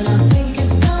 And I think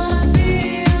it's gonna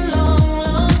be a long,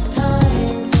 long time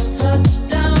till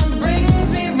touchdown brings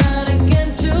me round again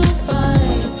to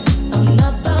find I'm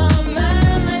not the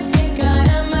man they think I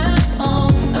am at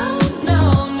home. Oh no,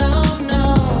 no, no.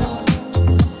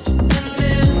 And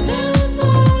this is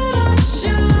what I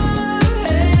should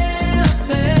have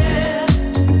said.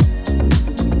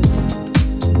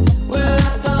 Well, I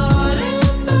thought it,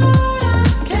 but I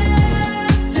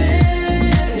kept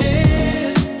it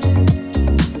hid.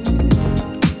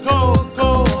 Cold,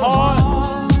 cold heart.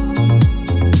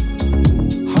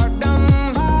 Hard done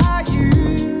by you.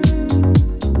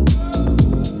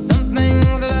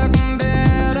 Something's looking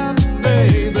better,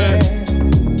 baby.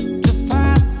 Just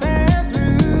passing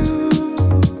through.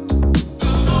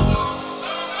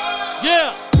 Yeah.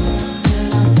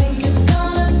 And I think it's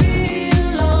gonna be a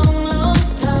long, long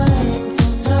time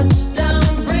till touchdown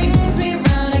brings me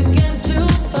round again to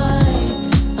find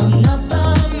I'm not the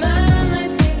man they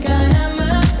think I am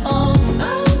at home.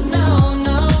 Oh no,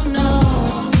 no, no.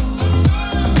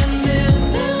 And this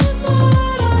is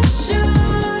what I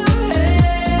should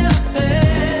have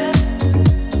said.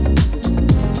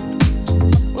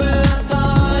 Well, I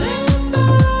thought it,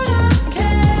 but I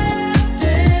kept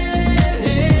it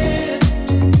hid.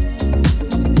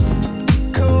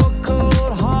 Cold,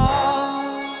 cold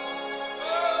heart,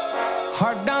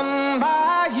 hard done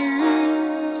by you.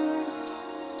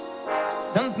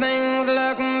 Something's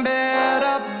looking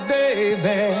better,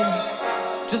 baby.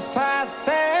 Just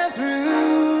passing through.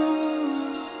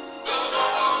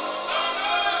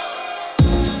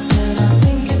 And I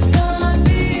think it's gonna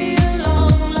be a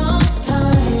long, long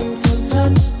time till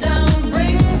touchdown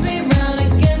brings me round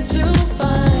again to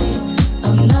find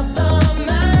I'm not the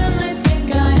man they think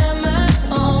I am at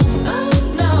home. Oh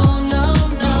no, no,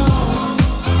 no.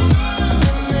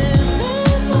 And this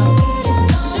is what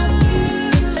I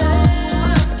should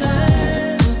have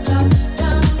said.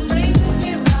 Touchdown brings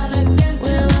me round again.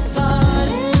 Well, I thought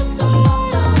it,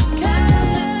 but I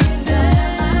kept it.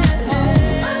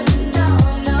 No,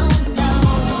 no, no.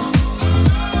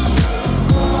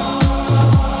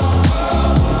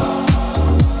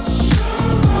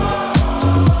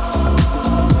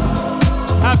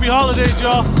 Happy holidays,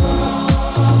 y'all.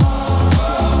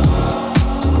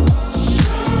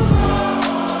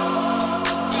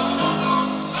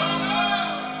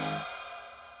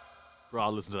 Bro,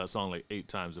 I'll listen to that song like 8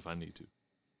 times if I need to.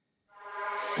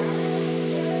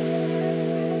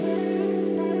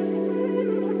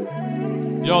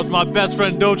 Yo, it's my best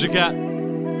friend Doja Cat.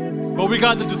 But we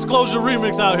got the Disclosure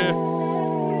remix out here.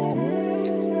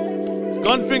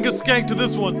 Gunfinger skank to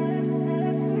this one.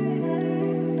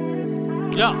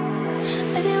 Yeah.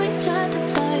 Baby, we tried to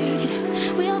fight it.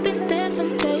 We all been there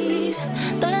some days.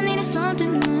 Thought I needed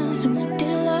something else and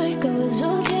acted like I was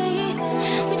okay.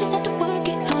 We just had to work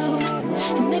it out.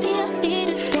 And maybe I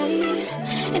needed space.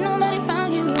 Ain't nobody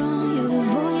wrong, you're wrong. You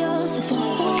live all yourself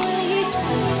away.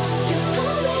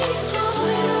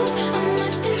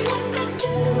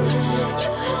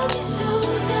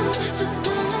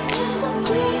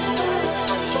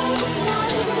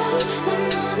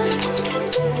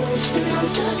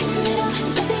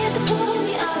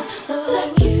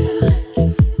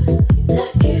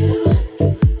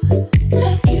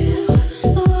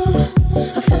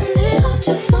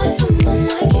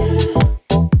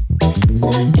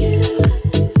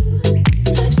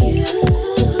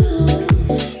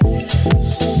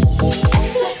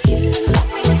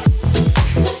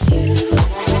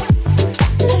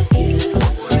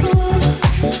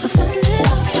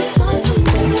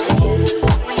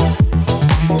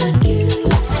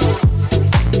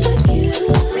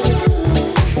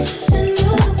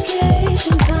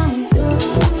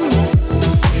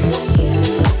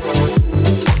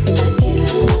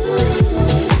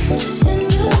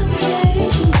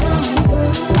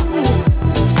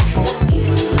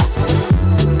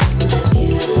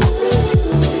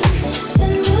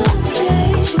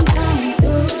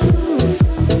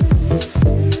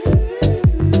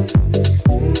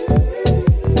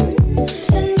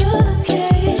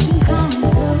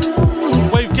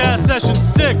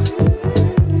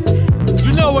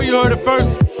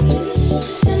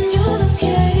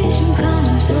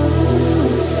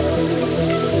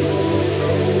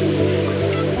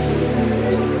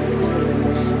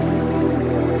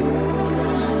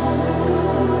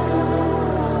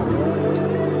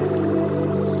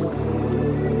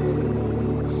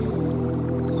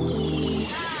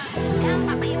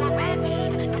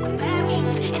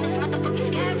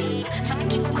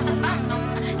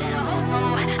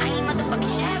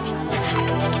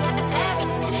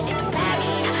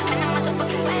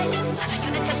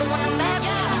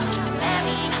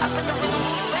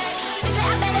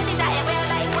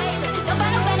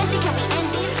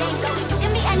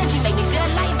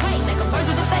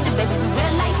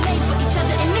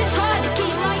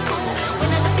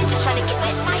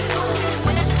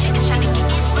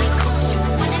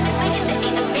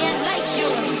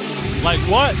 Like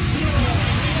what?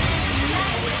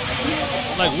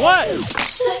 Like what?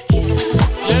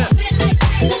 Yeah.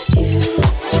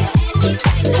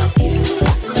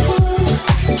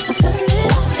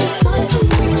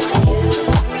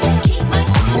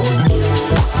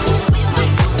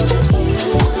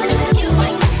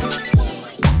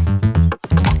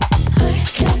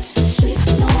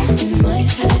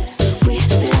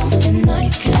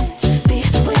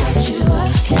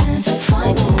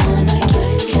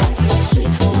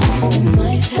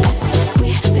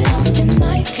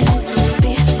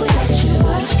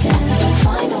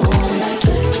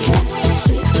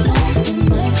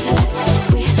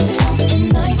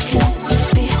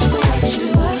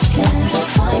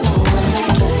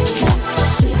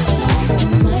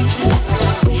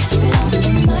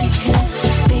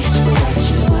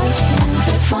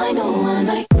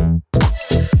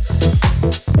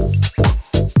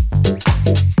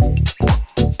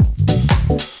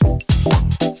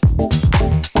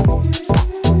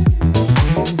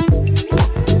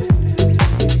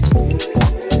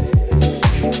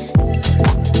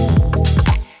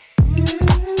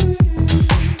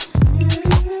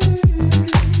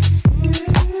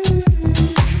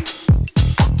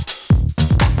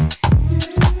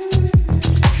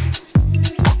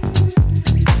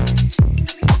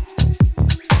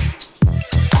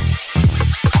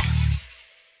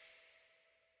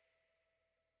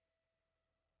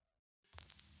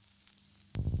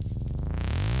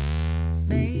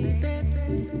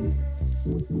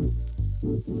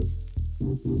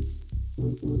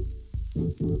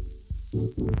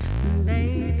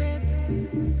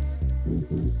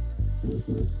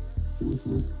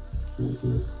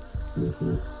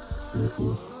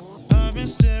 I've been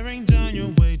staring down your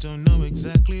way, don't know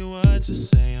exactly what to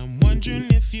say. I'm wondering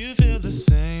if you feel the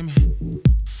same.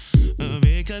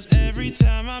 Because every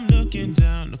time I'm looking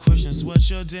down, the question's what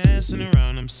you're dancing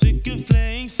around. I'm sick of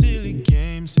playing silly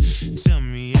games. Tell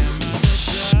me, am I the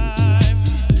type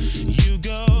you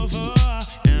go for?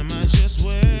 Am I just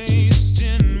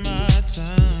wasting my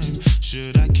time?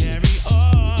 Should I carry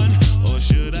on, or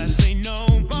should I say no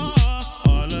more?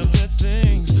 All of the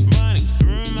things running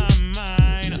through my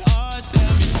mind. Oh,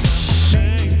 tell me,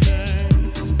 baby.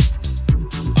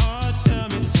 Oh, tell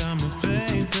me,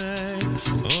 baby.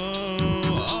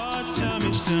 Oh, tell me,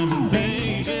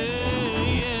 baby.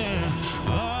 Yeah.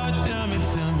 Oh, tell me,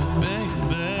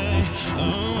 baby. Oh,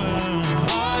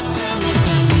 tell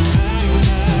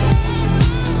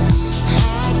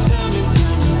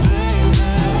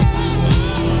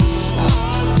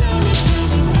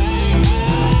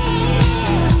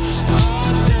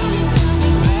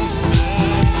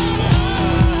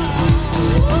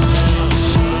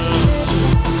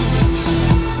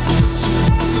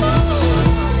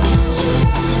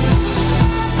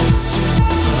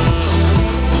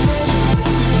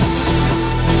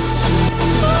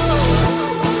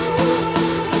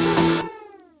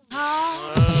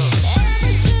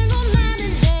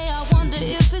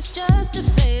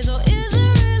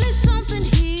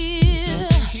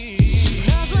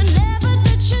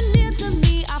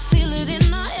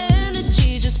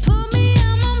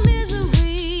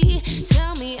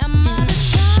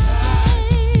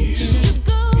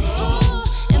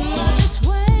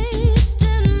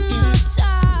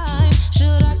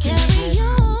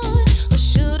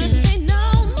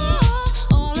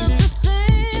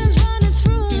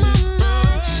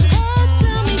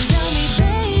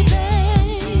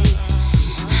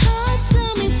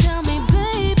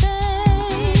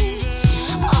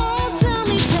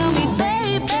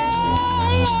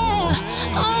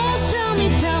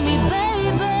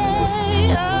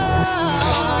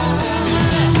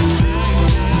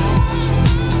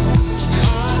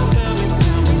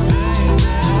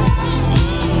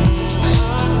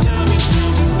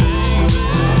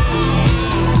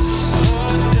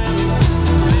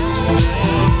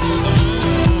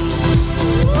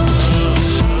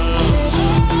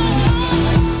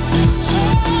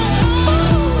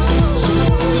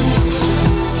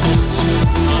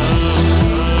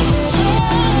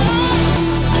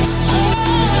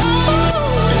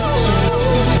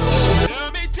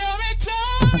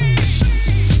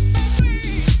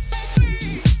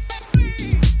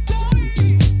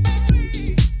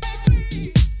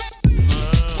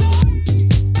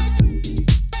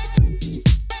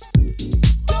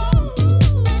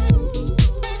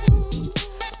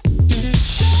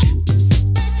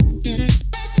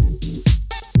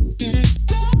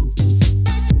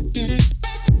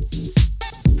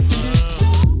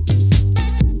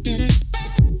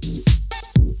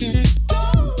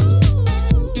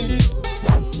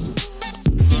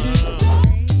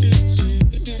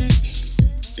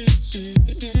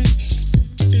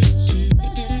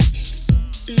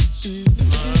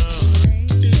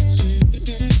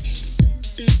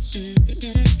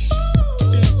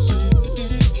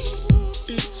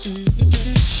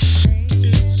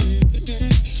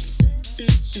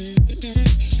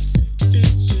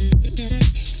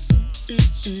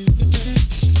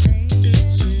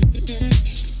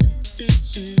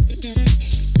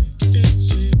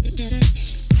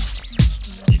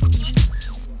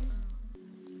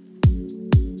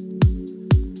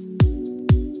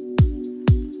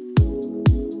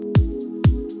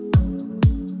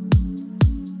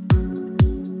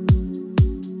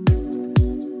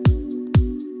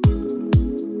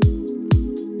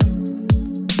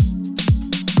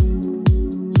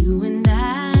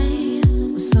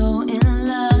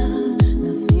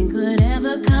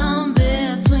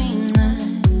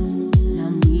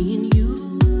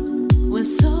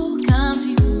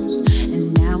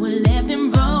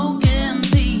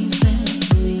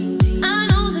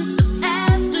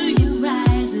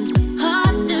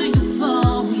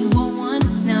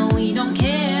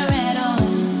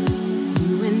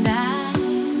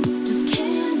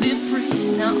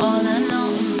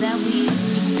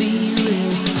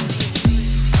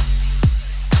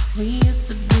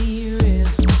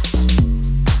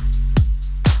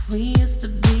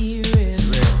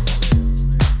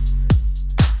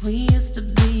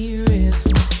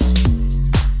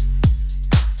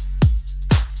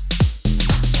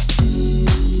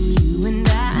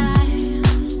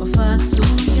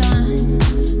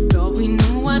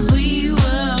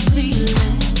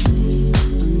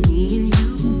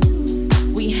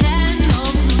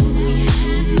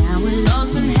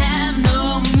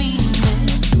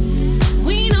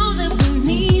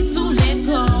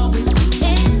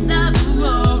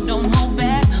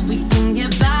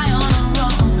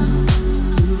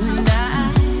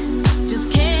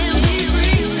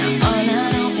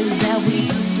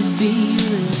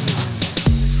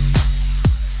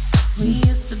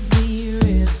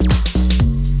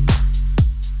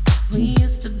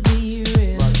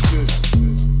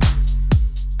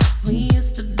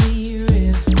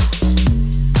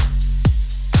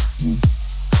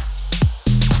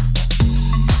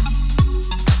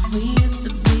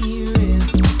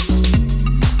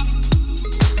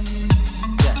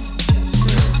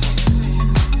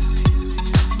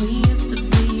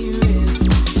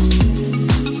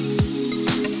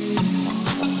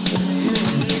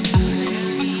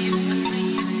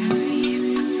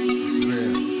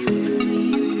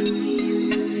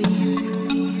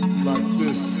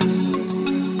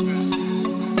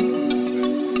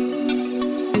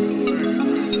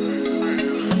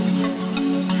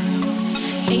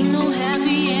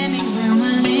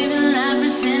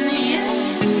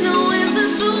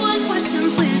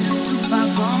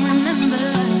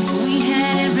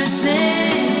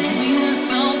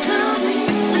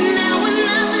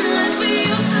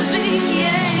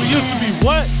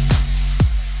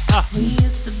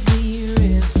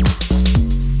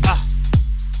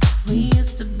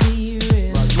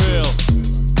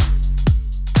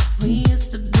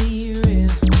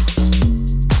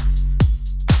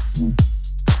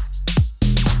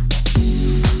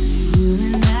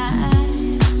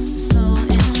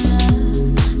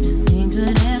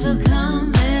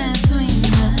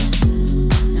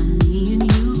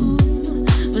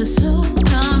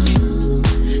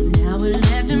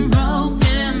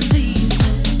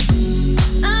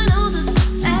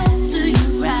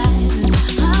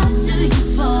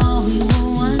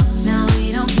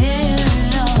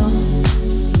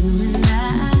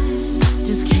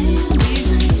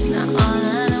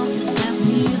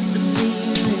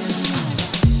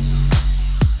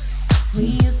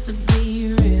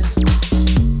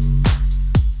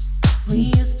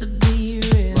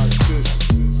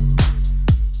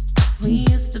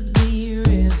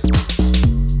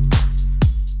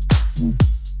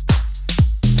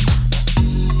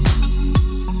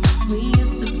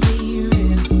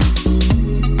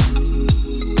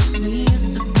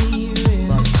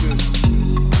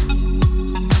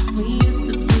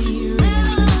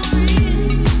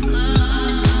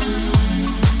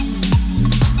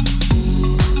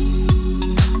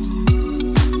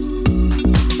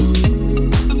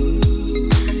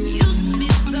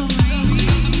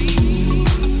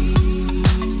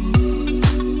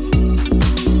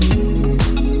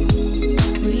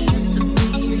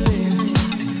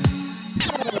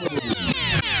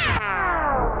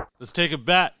Let's take it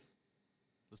back.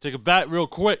 Let's take it back real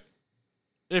quick.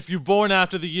 If you're born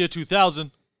after the year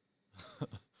 2000,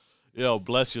 yo,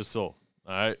 bless your soul.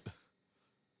 All right.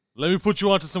 Let me put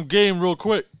you onto some game real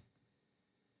quick.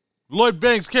 Lloyd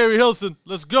Banks, Carrie Hilson,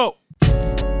 let's go.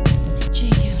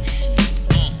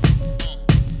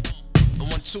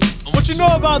 What you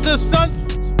know about this, son?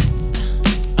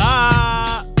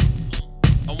 Ah.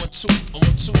 I want two. Yeah.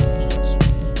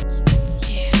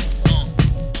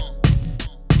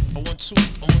 I want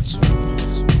two.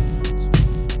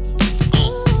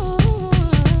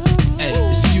 Hey,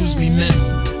 excuse me,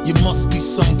 miss. You must be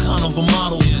some kind of a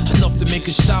model. Enough to make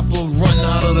a shopper run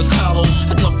out of the collar.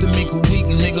 Enough to make a weak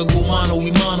nigga go mano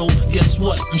y mano. Guess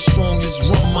what? I'm strong as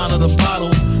rum out of the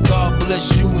bottle. God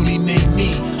bless you when he made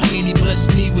me. I mean, he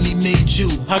blessed me when he made you.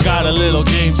 I got a little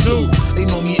game too. They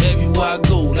know me everywhere I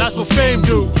go. That's what fame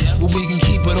do. But we can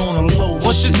keep it on the low.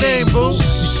 What's your name, boo?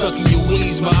 You stuck in your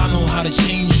ways, but I know how to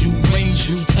change you, range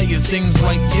you. Tell you things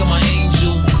like you're my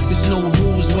angel. There's no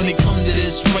rules when it come to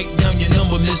this. Write down your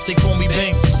number, miss. They call me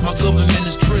Banks. My government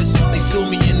is Chris. They fill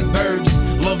me in the burbs,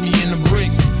 love me in the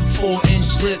bricks.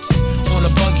 4-inch lips on a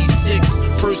buggy 6.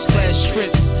 First class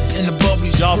trips in the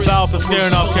bubblies. Y'all foul for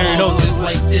scaring off Carrie Hilson.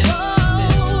 Like this.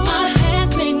 My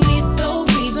hands make me so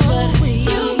weak, but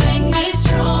you make me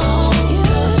strong.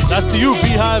 That's to you,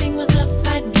 Beehive. Everything was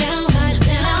upside down.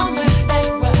 We're back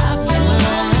where I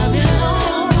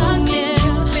belong.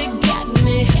 Cupid got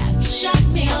me, shot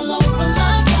me all over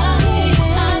my body.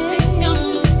 I think I'm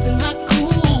losing my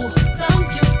cool. Some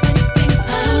different things I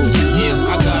do.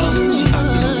 Yeah, I got her. She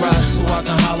hopped in the ride so I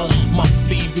can holler. My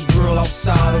favorite girl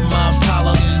outside of my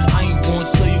Impala. I ain't gonna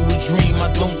sell you a dream, I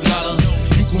don't got her.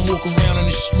 You can walk around on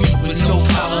the street with no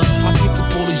collar. I pick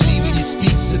up all the G when you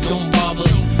speak, so don't bother.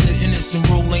 The innocent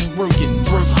role ain't working,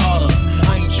 work harder.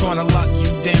 I ain't tryna lock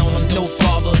you down, I'm no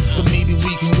father. But maybe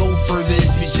we can go further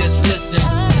if you just listen.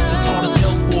 It's hard as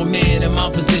hell for a man in my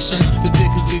position to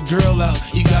pick a good girl out,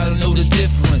 you gotta know the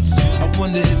difference. I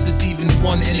wonder if there's even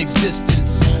one in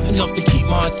existence, enough to keep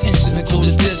my attention and go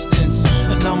the distance.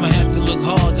 And I'ma have to look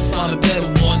hard to find a better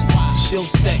one. Chill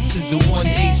sex is the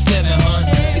 187, hun.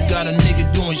 It got a nigga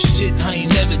doing shit I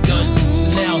ain't never done. So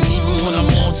now even when I'm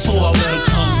on tour, I let her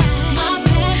come. My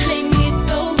past made me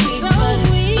so weak, but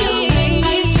you make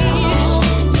me strong.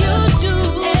 You do.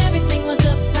 Everything was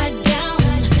upside down.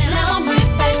 Now I'm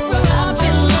right back where I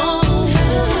belong.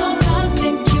 I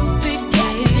think Cupid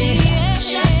got me,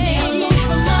 shot me all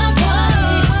over my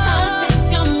body. I think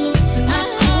I'm losing my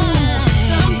cool.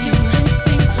 Some different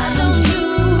things I don't do,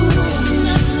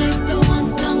 not like the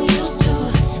ones I'm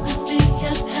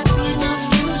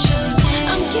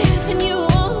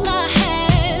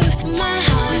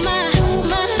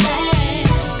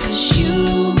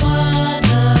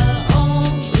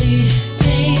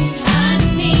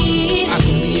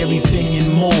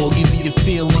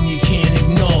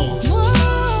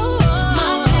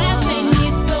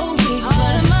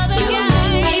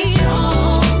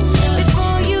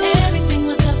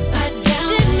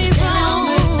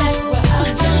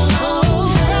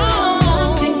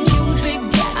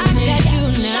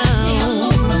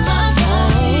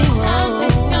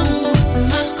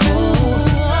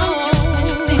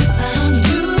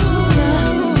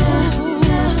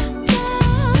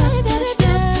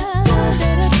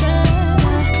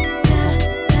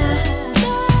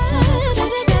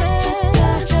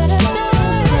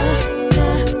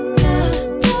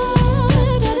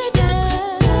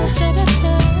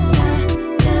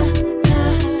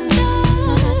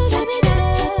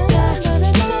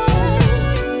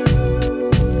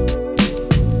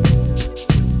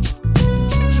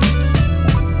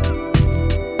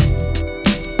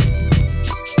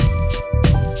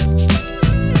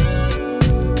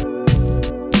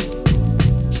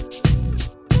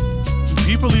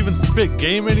people even spit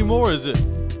game anymore? Or is it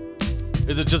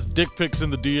just dick pics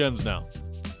in the DMs now?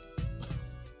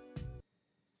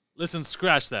 Listen,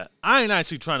 scratch that. I ain't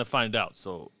actually trying to find out,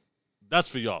 so that's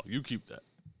for y'all. You keep that.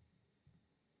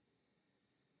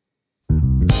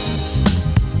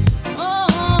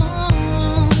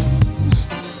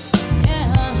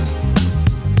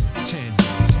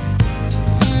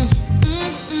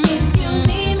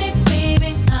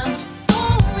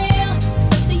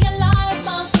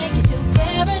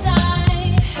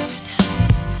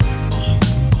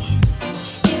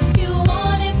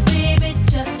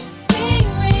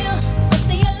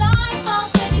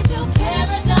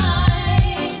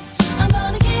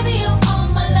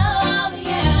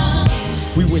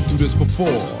 This before,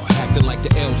 acting like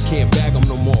the elves can't bag them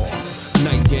no more.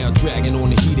 Nightgown dragging on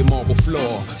the heated marble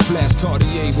floor. Flash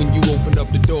Cartier when you open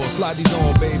up the door. Slide these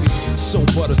on, baby. So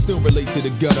butter, still relate to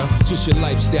the gutter. Just your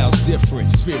lifestyle's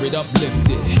different, spirit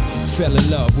uplifted. Fell in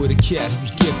love with a cat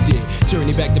who's gifted.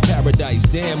 Journey back to paradise,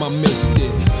 damn I missed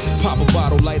it. Pop a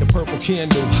bottle, light a purple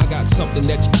candle. I got something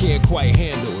that you can't quite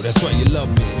handle. That's why you love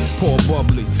me. Pour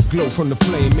bubbly, glow from the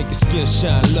flame, make your skin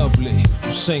shine lovely.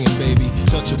 I'm singing, baby.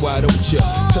 Touch it, why don't ya?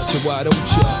 Touch it, why don't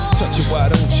ya? Touch it, why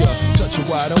don't ya? Touch it,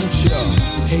 why don't ya?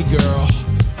 Hey girl,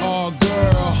 oh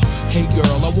girl, hey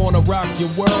girl, I wanna rock your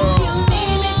world. If you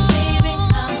need me, baby,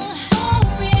 I'm for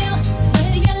real. Let's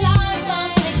see your life,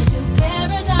 I'll take you to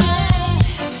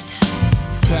paradise.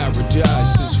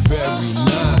 Paradise is very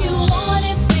nice. If you want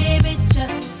it, baby,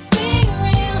 just be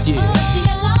real. Yeah. Let's see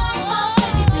your life, I'll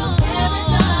take you to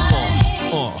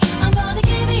paradise. I'm gonna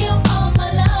give you all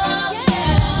my love,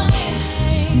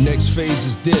 yeah. Next phase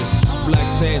is this. Black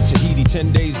sand, Tahiti,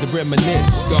 10 days to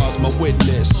reminisce. God's my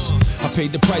witness. I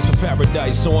paid the price for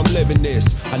paradise, so I'm living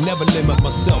this. I never limit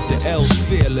myself, the L's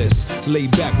fearless. Lay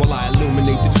back while I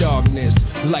illuminate the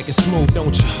darkness. Like it smooth,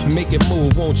 don't you? Make it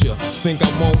move, won't you? Think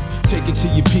I won't? Take it to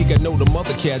your peak, I know the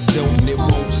mother cats don't, and it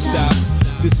won't stop.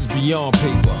 This is beyond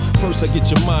paper. First I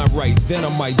get your mind right, then I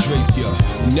might drape ya.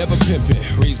 Never pimpin',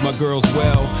 raise my girls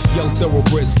well. Young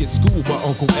thoroughbreds get schooled by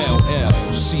Uncle LL.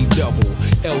 C double,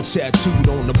 L tattooed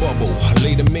on the bubble.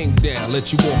 Lay the mink down,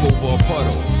 let you walk over a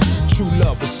puddle. True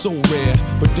love is so rare,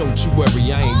 but don't you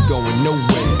worry, I ain't going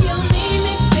nowhere. If you need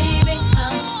me, baby,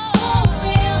 I'm for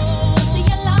real. See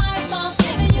your life, I'll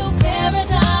take you to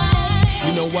paradise.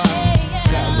 You know why?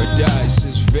 Paradise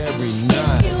is very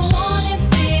nice. If you want it,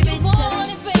 baby, just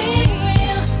be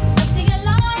real. See your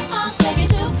life, I'll take you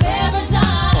to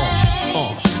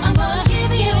paradise. I'm gonna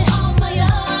give you all my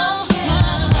love.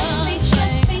 Trust me,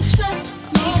 trust me, trust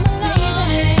me,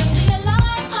 baby. See your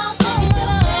life, I'll take you to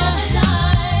paradise.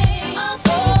 I'll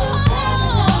take you to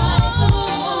paradise. So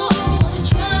won't you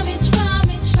try me,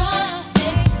 try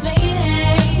this, lady?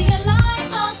 See your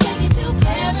life, I'll take you to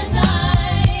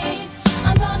paradise.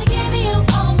 I'm gonna give you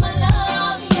all my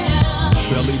love, yeah.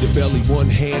 Belly to belly, one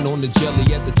hand on the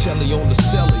jelly, at the telly on the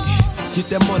celly. Get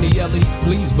that money, Ellie,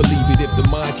 please believe it. If the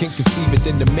mind can conceive it,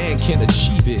 then the man can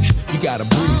achieve it. You gotta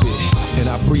breathe it, and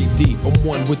I breathe deep. I'm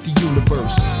one with the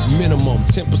universe. Minimum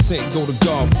 10% go to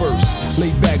God first.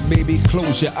 Lay back, baby,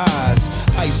 close your eyes.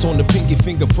 Ice on the pinky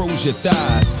finger, froze your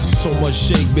thighs. So much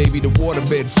shake, baby, the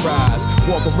waterbed fries.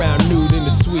 Walk around nude in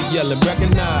the suite, yelling,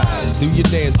 recognize. Do your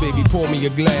dance, baby, pour me a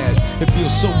glass. It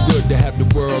feels so good to have the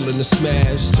world in the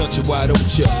smash. Touch it, why don't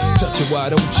ya? Touch it, why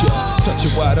don't ya? Touch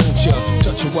it, why don't ya?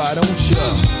 Touch it, why don't ya?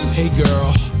 Hey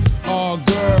girl, oh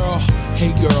girl,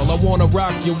 hey girl, I wanna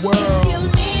rock your world. If you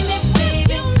need me,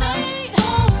 baby, I'm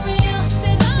for real.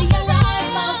 See your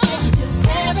life, I'll take you to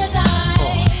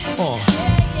paradise.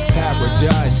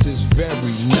 Paradise is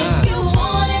very nice. If you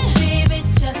want it, baby,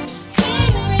 just be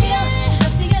real.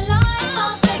 See your life,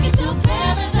 I'll take you to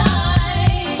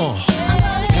paradise. I'm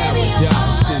gonna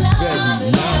paradise is very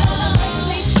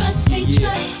nice. Trust me,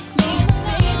 trust me,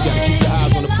 baby. Gotta keep your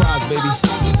eyes on the prize, baby.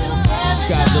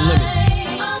 Sky's the limit.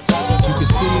 You can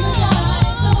see it,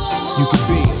 you can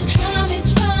be it.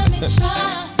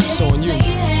 It's on you.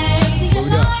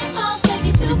 Word up.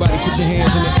 Everybody put your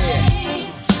hands in the air.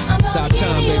 It's our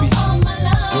time, baby.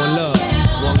 One love,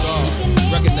 one God.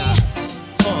 Recognize.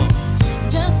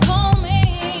 Just call me.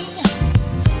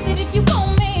 Said if you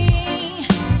want me,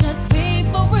 just be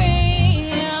for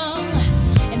real.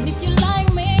 And if you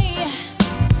like me,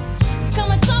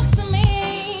 come and talk to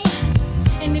me.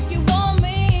 And if you want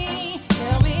me,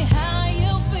 tell me how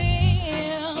you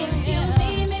feel. If you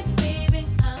need me, baby,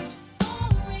 I'm for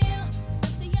real.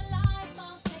 See your life,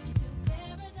 I'll take you to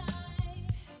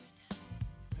paradise.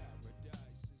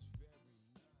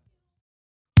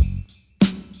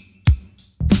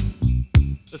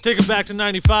 Let's take it back to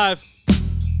 95.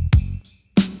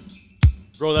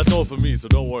 Bro, that's all for me, so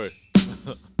don't worry.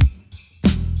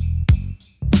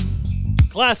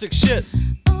 Classic shit.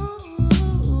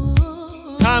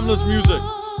 Timeless music.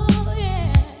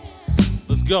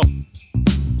 Let's go.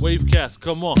 Wavecast,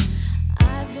 come on.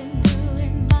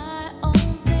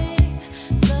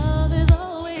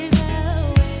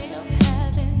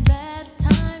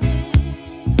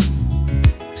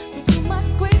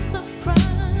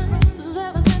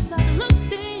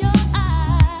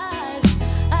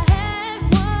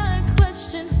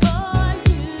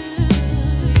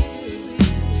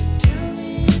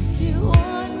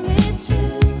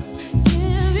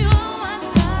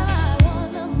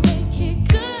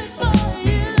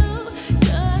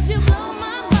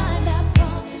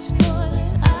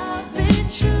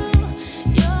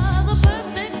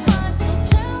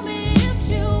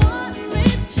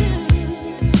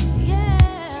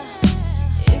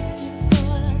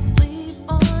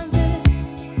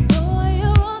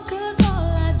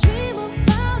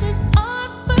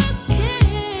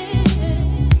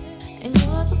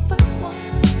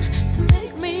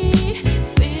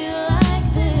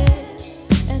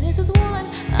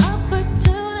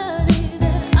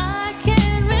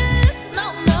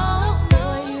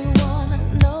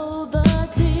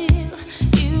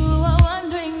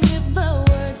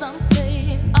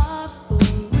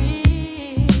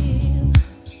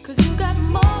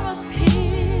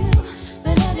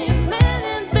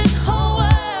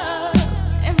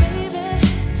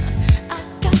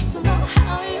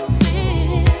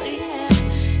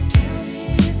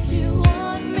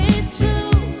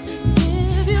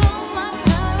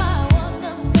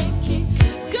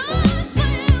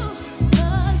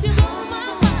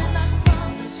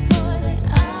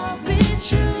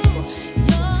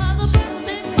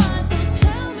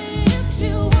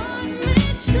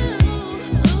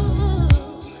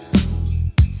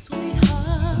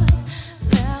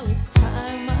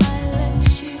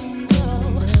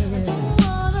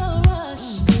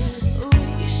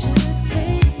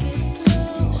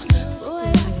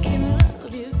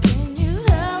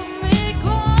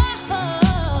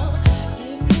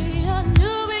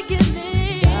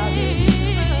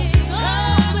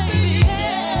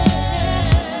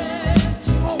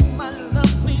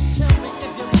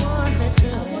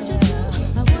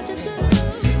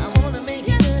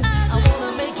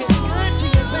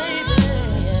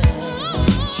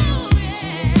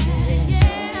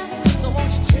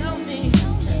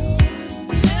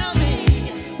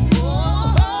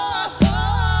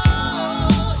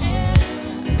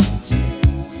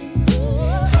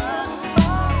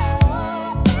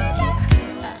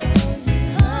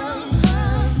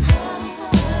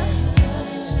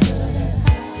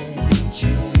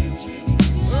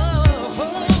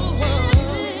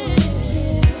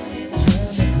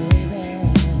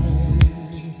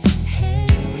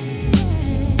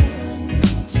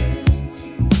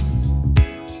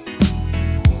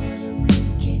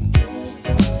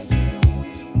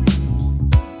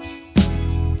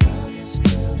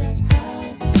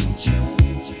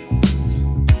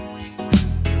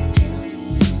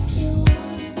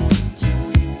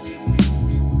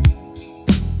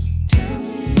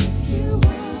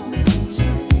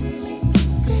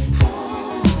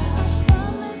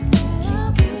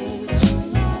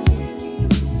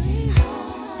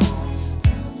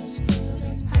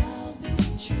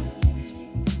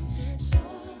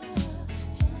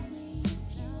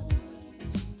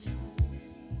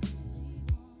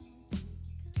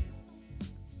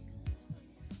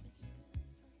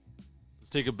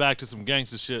 Take it back to some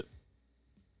gangster shit.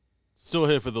 Still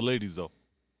here for the ladies though.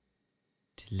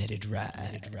 Let it ride,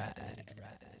 let it ride, let it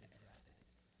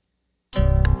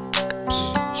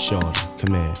ride. Shorty,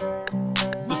 come here.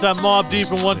 This that Mob Deep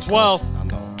in 112. I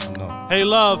know. Hey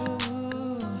love.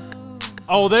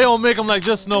 Oh, they don't make them like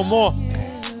this no more.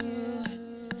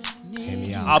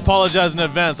 I apologize in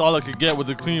advance. All I could get was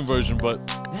the clean version, but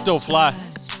still fly.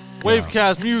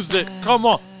 Wavecast music, come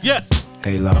on, yeah.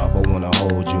 Hey love, I wanna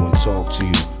hold you and talk to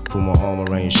you. Put my arm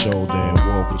around your shoulder and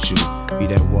walk with you. Be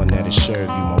that one that'll serve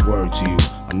you, my word to you.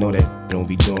 I know that don't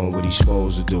be doing what he's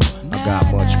supposed to do. I got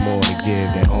much more to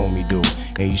give than homie do.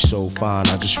 And you so fine,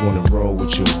 I just wanna roll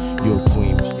with you. You're a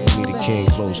queen, you need a king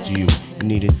close to you. You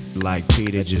need it like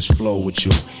Peter, just flow with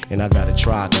you. And I gotta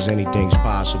try, cause anything's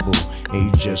possible. And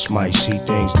you just might see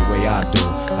things the way I do.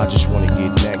 I just wanna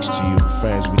get next to you,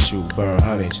 friends with you, burn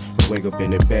hundreds, and wake up in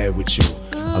the bed with you.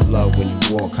 I love when you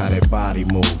walk, how that body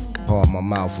move. Pardon my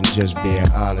mouth, I'm just being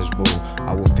honest, boo.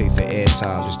 I will pay for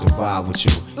airtime just to vibe with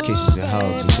you. Kisses and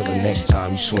hugs until the next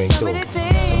time you swing through. So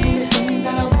many things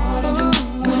that I wanna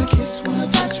do. Wanna kiss, wanna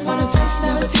touch,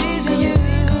 never teasing you.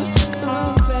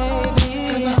 Oh,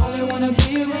 baby. Cause I only wanna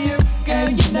be with you. Girl,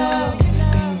 you know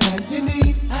anything that you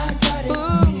need, I got it.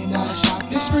 $1 million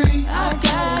shopping spree, I got it.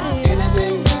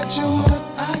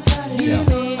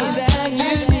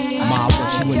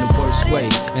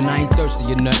 And I ain't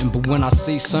thirsty or nothing, but when I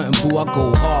see something, boo, I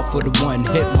go hard for the one,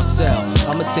 hit myself.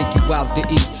 I'ma take you out to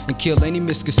eat and kill any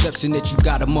misconception that you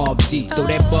got a mob deep. Throw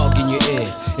that bug in your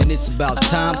ear, and it's about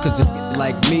time, cause a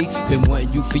like me been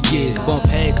wanting you for years. Bump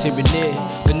heads here and there,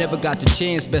 but never got the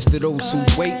chance. Best of those who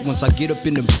wait. Once I get up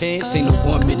in them pants, ain't no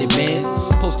 1 minute man.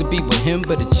 Supposed to be with him,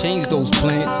 but it changed those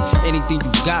plans. Anything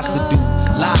you got to do,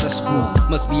 lie to screw.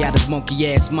 Must be out his monkey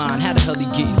ass mind. How the hell he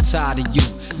getting tired of you?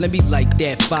 Let me light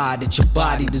that fire that your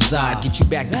body desire. Get you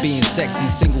back to being sexy,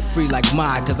 single free like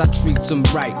mine. Cause I treat them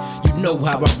right. You know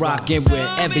how I rock, and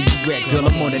wherever you at, girl,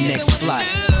 I'm on the next flight.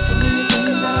 So many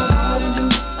things that I wanna do.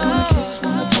 Wanna kiss,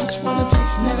 wanna touch, wanna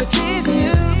taste. Never teasing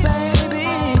you,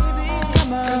 baby.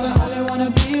 Come on. Cause I only wanna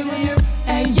be with you.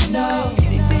 And you know,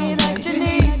 anything that you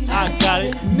need. I got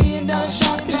it. $1 million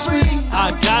shopping spree.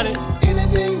 I got it.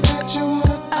 Anything that you want,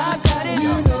 I got it.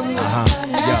 You know,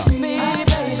 ask me,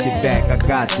 baby. Sit back, I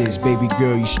got this, baby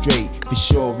girl, you straight. For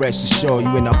sure, rest assured,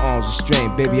 you in the arms of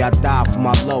strength. Baby, I die for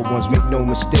my loved ones, make no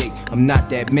mistake. I'm not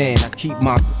that man, I keep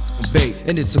my bait.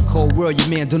 And it's a cold world, your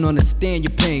man don't understand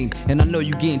your pain. And I know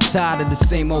you getting tired of the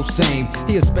same old same.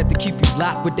 He expect to keep you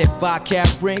locked with that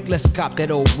 5-carat ring. Let's cop that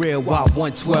old real while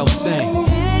 112 sing.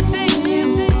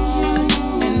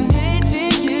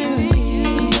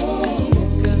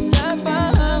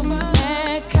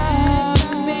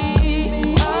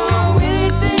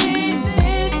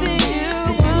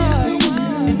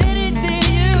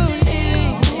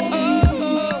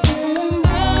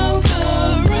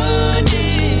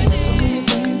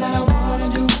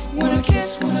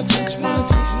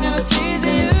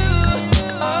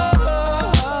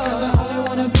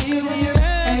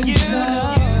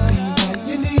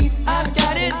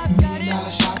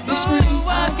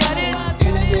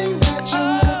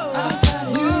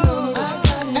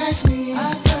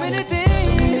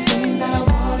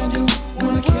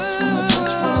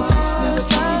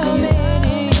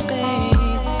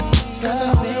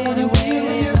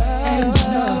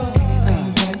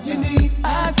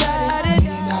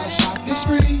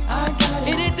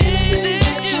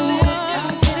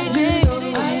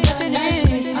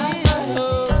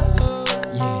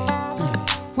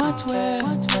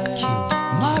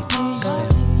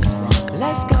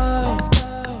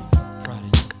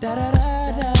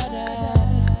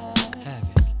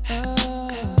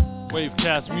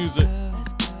 Wavecast Music,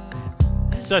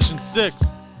 Session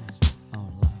 6.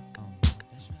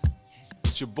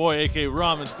 It's your boy, A.K.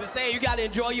 Rahman. Just saying, you gotta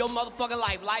enjoy your motherfucking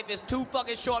life. Life is too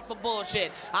fucking short for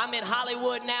bullshit. I'm in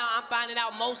Hollywood now. I'm finding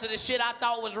out most of the shit I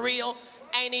thought was real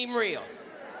ain't even real.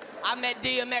 I met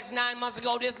DMX 9 months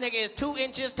ago. This nigga is 2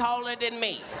 inches taller than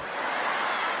me.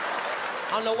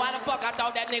 I don't know why the fuck I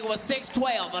thought that nigga was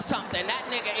 6'12" or something. That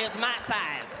nigga is my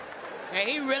size. And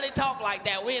he really talk like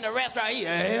that. We in a restaurant, he,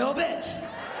 hell bitch.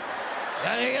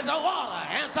 Here's some water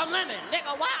and some lemon.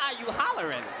 Nigga, why are you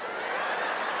hollering?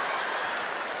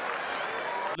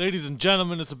 Ladies and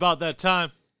gentlemen, it's about that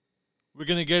time. We're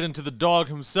gonna get into the dog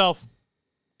himself,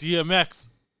 DMX.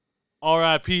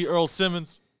 R.I.P. Earl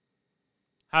Simmons.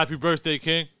 Happy birthday,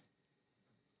 King.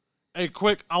 Hey,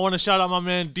 quick, I want to shout out my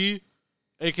man D,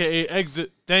 a.k.a.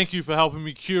 Exit. Thank you for helping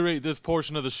me curate this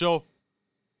portion of the show.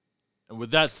 And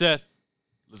with that said,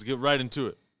 let's get right into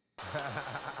it.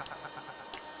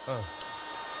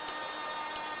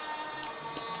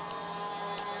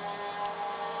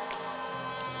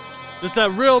 It's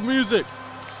that real music.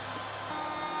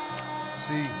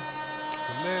 See,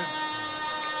 to live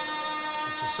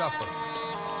is to suffer.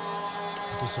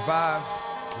 And to survive,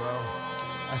 well,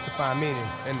 that's to find meaning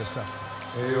in the suffering.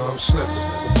 Hey yo, I'm slipping,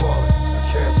 I'm falling, I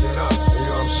can't get up. Hey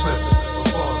yo, I'm slipping, I'm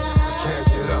falling, I can't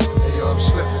get up. Hey yo, I'm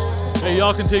slipping. Hey,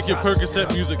 y'all can take your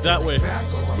Percocet music that way.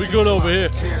 We good over here.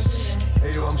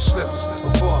 Hey yo, I'm slipping,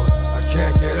 I'm falling, I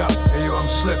can't get up. Hey yo, I'm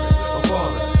slipping, I'm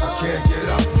falling, I can't get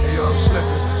up. Hey yo, I'm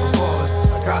slipping, I'm falling,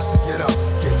 I got to get up.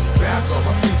 Get back on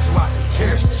my feet so I can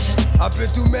tear. I've been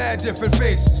through mad different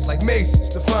phases, like mazes,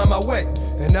 to find my way.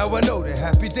 And now I know that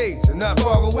happy days are not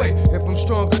far away. If I'm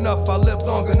strong enough, I'll live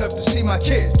long enough to see my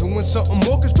kids doing something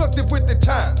more constructive with the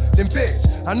time than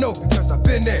bids. I know because I've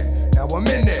been there, now I'm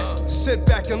in there. Sit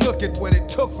back and look at what it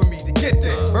took for me to get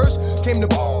there. First came the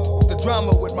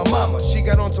drama with my mama. She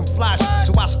got on some fly shit,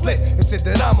 so I split and said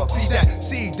that I'ma be that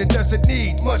seed that doesn't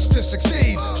need much to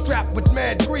succeed. Strapped with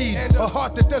mad greed, a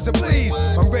heart that doesn't bleed.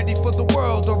 I'm ready for the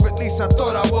world, or at least I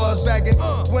thought I was. Bagging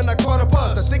when I caught a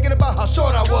buzz, I'm thinking about how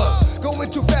short I was. Going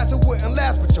too fast, it wouldn't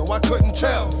last, but yo, I couldn't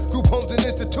tell. Group homes and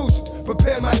institutions,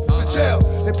 prepare my for jail.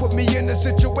 They put me in a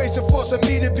situation forcing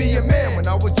me to be a man when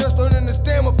I was just learning to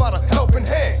stand without a helping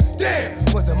hand. Damn,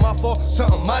 was it my fault?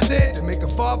 Something I did to make a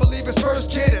father leave his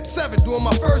first kid at 7 doing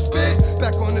my first bid.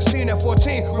 Back on the scene at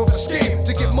 14 with a scheme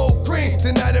to get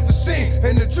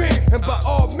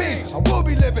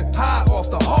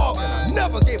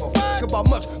hard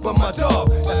much, but my dog,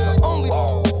 that's the only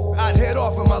I'd head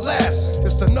off in my last.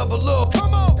 Just another little,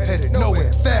 come on, headed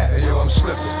nowhere fast. Hey yo, I'm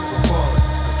slipping, I'm falling,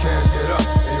 I can't get up.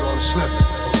 Hey yo, I'm slipping,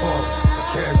 I'm falling, I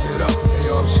can't get up. Hey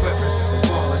yo, I'm slipping, I'm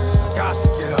falling, I got to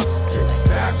get up. Get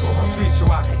back on my feet so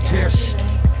I can tear shit.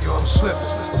 Yo, I'm slipping,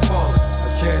 I'm falling, I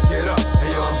can't get up.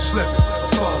 Hey yo, I'm slipping,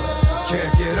 I'm falling, I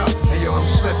can't get up. Hey yo, I'm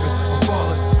slipping, I'm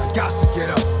falling, I got to get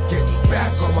up. Get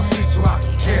back on my feet so I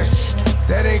can tear shit.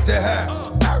 That ain't the half.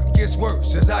 It gets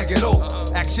worse as I get older.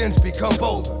 Actions become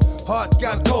bolder. Heart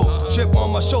got cold. Chip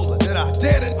on my shoulder that I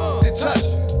didn't touch.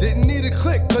 Didn't need a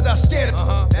click cause I scared it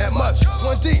that much.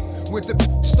 One deep with the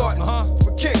starting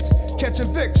for kicks.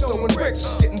 Catching Vicks, throwing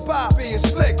bricks. Getting by, being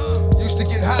slick. Used to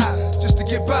get high just to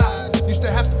get by. Used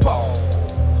to have to pop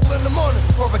in the morning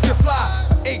before I could fly.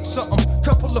 I ate something.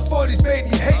 Couple of 40s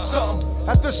made me hate something.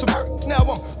 After some now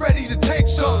I'm ready to take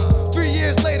something. 3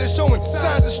 years later showing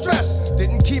signs of stress.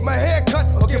 Didn't keep my hair cut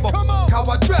or give a how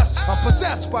I dress. I'm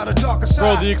possessed by the darker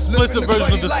side. Bro, the explicit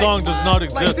version of the song does not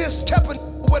exist. I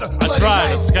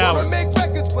tried, it's scoured. Make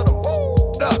records, but I'm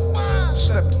up. I'm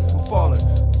slipping, I'm falling,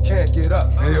 can't get up.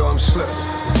 Hey yo, I'm slipping,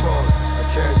 I'm falling, I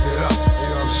can't get up. Hey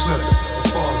yo, I'm slipping, I'm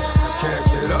falling, I can't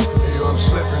get up. Hey yo, I'm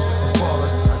slipping, I'm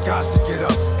falling, I got to get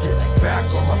up. Get back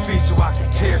on my feet so I can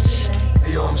tear shit.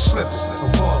 Hey yo, I'm slipping,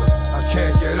 I'm falling, I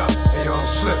can't get up. Hey yo, I'm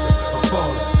slipping, I'm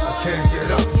falling, I can't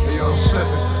get up. Hey yo, I'm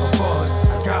slipping, I'm falling,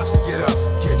 I got to get up.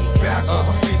 Get back on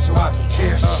my feet so I can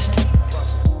tear shit.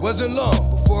 Wasn't long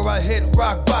before I hit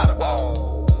rock bottom.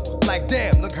 Like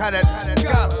damn, look how that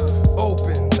got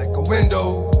open like a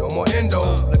window. No more endo.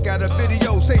 Look at a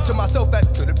video, say to myself that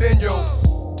could have been yo.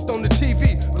 On the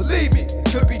TV, believe me, it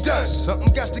could be done.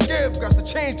 Something got to give, got to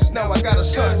change. Cause now I got a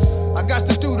son. I got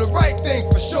to do the right thing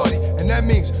for shorty, and that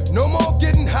means no more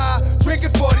getting high,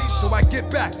 drinking 40. So I get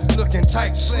back, looking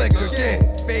tight, slick again.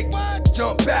 Fake,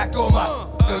 jump back on my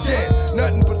again.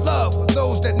 Nothing but love for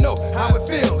those that know how it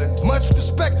feel, and much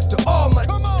respect to all my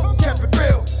kept it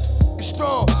real. It's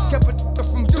strong, kept it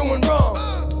from doing wrong.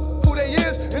 Who they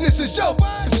is, and this is your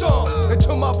song. And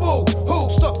to my boo, who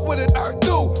stuck with it, I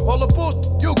do. All the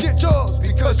bullshit, you'll get yours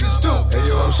because it's due. Hey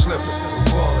yo, I'm slipping, I'm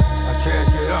falling, I can't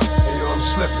get up. Hey yo, I'm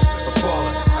slipping, I'm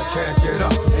falling, I can't get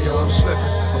up. Hey yo, I'm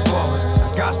slipping, I'm falling, I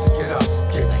got to get up.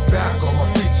 Get back on my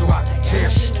feet so I can tear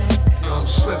shit. Yo, I'm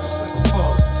slipping, I'm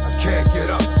falling, I can't get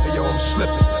up. Hey yo, I'm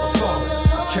slipping, I'm falling,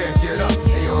 I can't get up.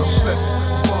 Hey yo, I'm slipping,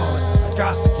 I'm falling, I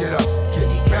got to get up. Get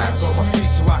back on my feet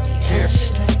so I can tear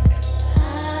shit.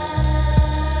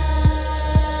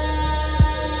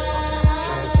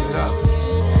 Can't get up.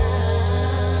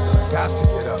 I got to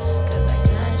get up.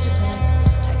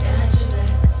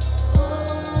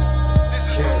 This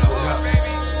is from the hood,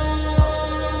 baby.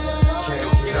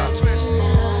 Can't get up.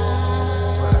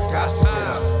 But I got to get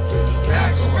up. Get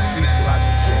back on my feet so I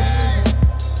can tear shit.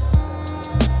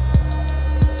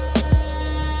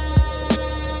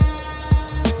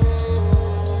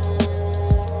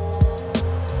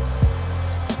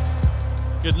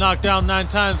 Get knocked down 9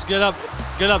 times, get up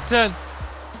 10.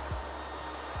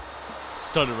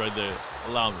 Started right there.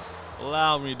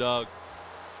 Allow me, dog.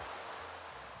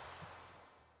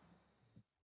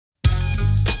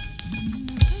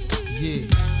 Yeah,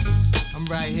 I'm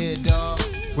right here, dog.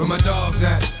 Where my dogs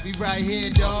at? We right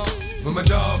here, dog. Where my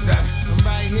dogs at? I'm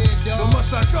right here, dog. What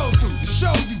must I go through to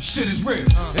show you shit is real?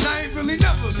 And I ain't really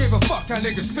never gave a fuck how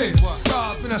niggas feel.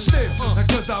 Rob and I steal, not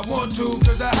cause I want to,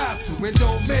 cause I have to. And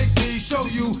don't make me show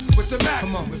you with the Mac.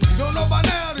 Come on. If you don't know by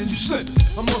now, then you slip.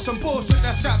 I'm on some bullshit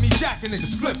that's got me jacking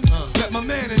niggas flipping. Let my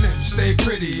man in them stay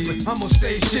pretty, I'ma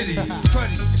stay shitty.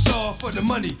 Cruddy, it's all for the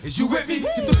money. Is you with me?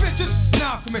 Get the bitches,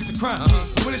 now I'll commit the crime.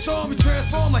 And when it's on, we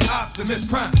transform like Optimus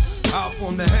Prime. Out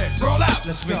from the head, roll out,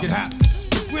 let's make it happen.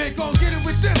 If we ain't gon' get it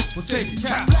with this, we'll take it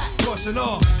cap. Bustin'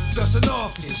 off, dustin'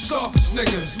 off, it's the softest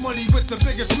niggas. Money with the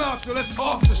biggest mouth, yo, let's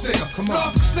off this nigga. Come on.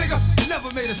 Off this nigga,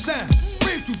 never made a sound.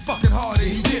 Breathe too fucking hard and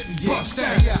he getting bust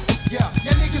down. Yeah,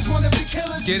 y'all niggas wanna be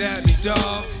killers. Get at me,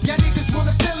 dog. Y'all niggas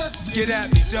wanna fill us. Get at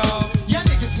me, dog. Y'all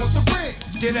niggas want the brick.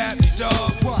 Get at me,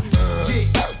 dog. What?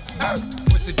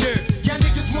 With the dirt. Y'all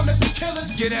niggas wanna be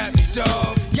killers. Get at me,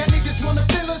 dog. Y'all niggas wanna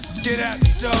fill us. Get at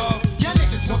me, dog. Y'all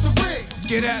niggas want the brick.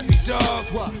 Get at me, dog.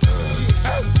 What?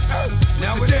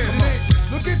 Nowadays it ain't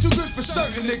looking too good for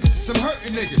certain niggas. Some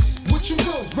hurting niggas. What you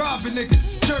do? Robbing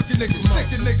niggas, jerking niggas,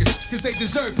 sticking niggas, cause they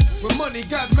deserve it. When money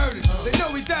got murdered, they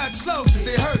know he died slow cause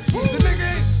they hurt it. The nigga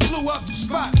ain't blew up the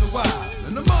spot in a while,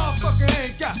 and the motherfucker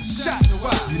ain't got shot in a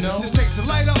while. You know? Just takes a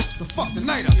light up to fuck the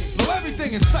night up. Blow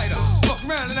everything in sight up. Fuck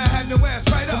around and I had no ass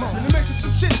right up. And it makes it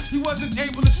some shit he wasn't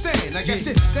able to stand. I got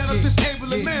shit that'll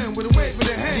disable a man with a wave of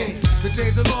their hand. The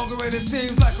days are longer and it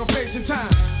seems like I'm facing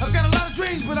time. I've got a lot of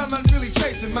dreams, but I'm not really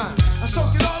chasing chance in mind. I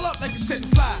soak it all up like a sitting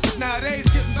fly. Nowadays,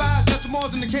 getting by is nothing more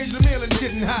than occasional meal and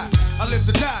getting high. I live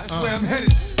to die, that's where I'm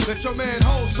headed. Let your man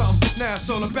hold something. Now it's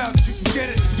all about it, you can get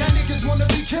it. Y'all niggas wanna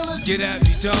be killers? Get at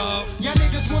me, dog. Y'all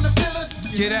niggas wanna fill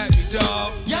us? Get at me,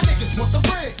 dog. Y'all niggas want the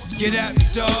bread? Get at me,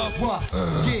 dog. What?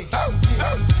 Yeah.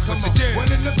 Come on.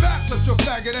 One in the back, lift your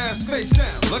faggot ass face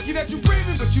down. Lucky that you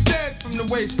breathing, but you dead from the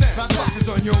waist down. Fuck is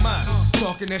on your mind.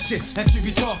 Talking that shit that you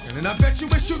be talking. And I bet you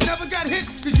wish you never got hit,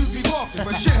 cause you be walking.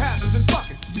 But shit happens and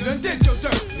fucking, you done did your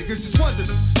dirt. Niggas just wondering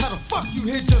how the fuck you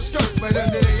hid your skirt right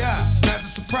under their eyes. Not a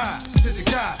surprise to the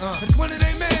guy. And one of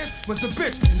they man was a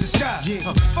bitch in disguise.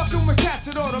 Fucking with cats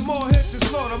that order more hits and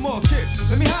slaughter more kids.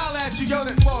 Let me holler at you, yo,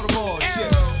 that Baltimore shit.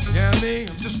 Yeah, I mean,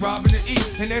 I'm just robbing to eat.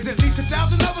 And there's at least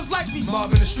 1,000 of us like me,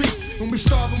 mobbing the street. When we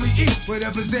starve and we eat,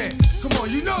 whatever's there. Come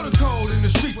on, you know the code in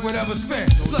the street, whatever's fair.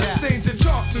 Blood stains and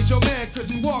chalk means your man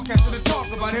couldn't walk after the talk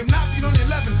about him not being on the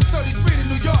 1133 to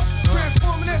New York.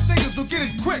 Transforming ass niggas will get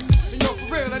it quick. And yo, for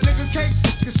real, that nigga Cake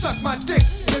can suck my dick.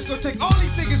 And it's gonna take all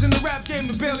these niggas in the rap game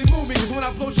to barely move me. Cause when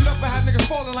I blow shit up, I have niggas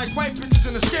falling like white bitches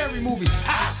in a scary movie.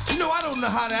 You know I don't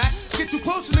know how to act. Get too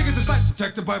close to niggas, it's like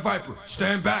protected by Viper.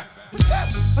 Stand back. What's that?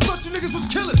 I thought you niggas was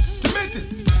killers,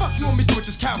 demented. Fuck you want me to do with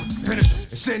this coward? Finish him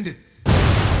and send it.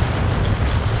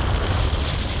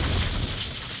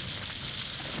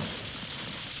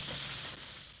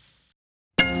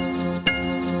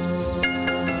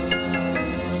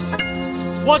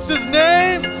 What's his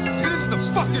name? This is the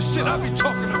fucking shit I be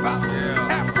talking about.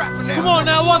 Half rapping ass. Come on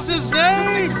now, what's his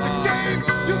name? You think it's a game?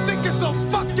 You think it's a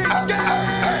fucking game?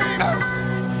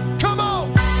 Come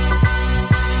on.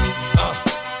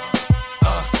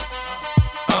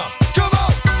 Come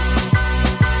on.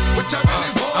 What y'all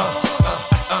really want?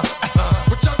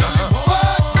 What y'all really want?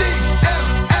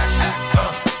 DMX.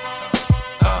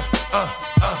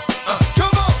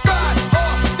 Come on, ride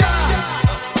or die.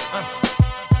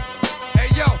 Hey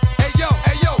yo,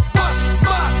 what's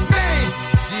my name?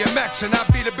 DMX and I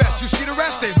be the best. You see the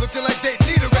rest? They looking like they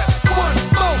need a rest. One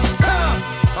more time.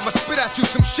 I'ma spit at you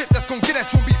some shit that's gonna get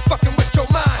at you and be fucking with your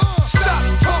mind. Stop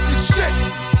talking shit,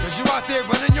 cause you out there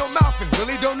running your mouth and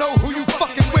really don't know who you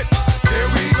fucking with. Here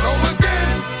we go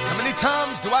again. How many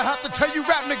times do I have to tell you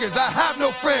rap niggas I have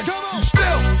no friends? You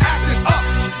still acting up,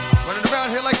 running around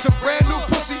here like some brand new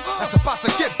pussy that's about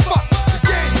to get fucked. The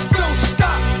game don't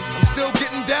stop. I'm still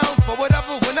getting down for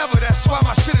whatever, whenever. That's why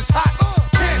my shit is hot.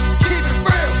 Can't keep it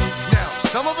real. Now,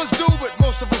 some of us do, but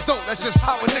most of us don't. That's just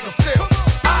how a nigga feel.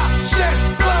 I shed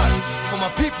blood for my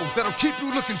people that'll keep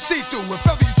you looking see-through if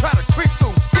ever you try to creep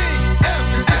through.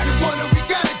 DMX, one that we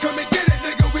got it, come and get it,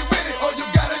 nigga. We with it. All you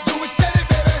gotta do is set it,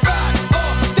 baby. Ride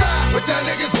or die. What y'all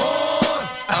niggas want?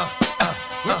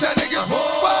 What y'all niggas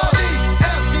want?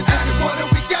 DMX, one that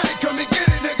we got it, come and get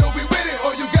it, nigga. We with it.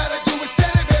 All you gotta do is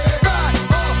set it, baby. Ride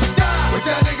or die. What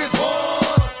y'all niggas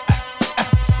want?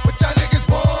 What y'all niggas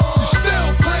want? You still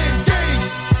playing games.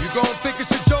 You gon' think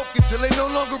it's a joke until they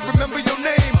no longer remember your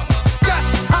name. That's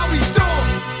how we do it.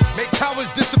 Make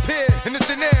cowards disappear in the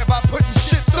thin air by putting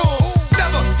shit through 'em.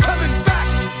 Never coming back.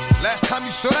 Last time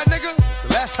you saw that nigga, it's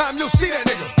the last time you'll see that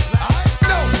nigga.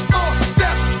 No more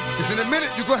deaths, cause in a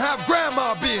minute you gon' have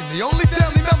grandma being the only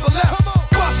family member left.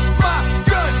 Bust my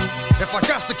gun if I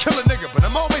got to kill a nigga, but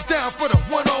I'm always down for the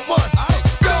one-on-one.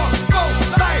 Dog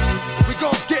for life. We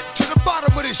gon' get to the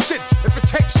bottom of this shit if it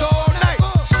takes all night.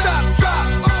 Stop, drop,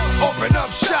 open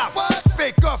up shop.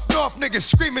 Fake up north niggas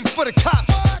screaming for the cops.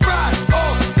 Ride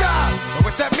or die. And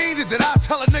what that means is that I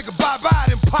tell a nigga bye-bye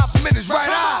and pop him in his right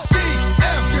eye.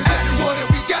 DMX, one that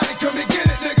we got it, come and get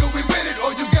it, nigga. We with it.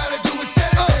 All you gotta do is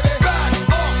set it, baby. Ride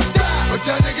or die. What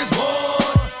y'all niggas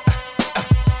want?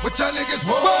 What y'all niggas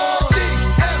want?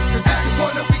 DMX,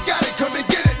 one that we got it, come and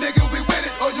get it, nigga. We with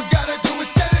it. All you gotta do is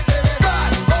set it, baby.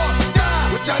 Ride or die.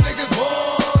 What y'all niggas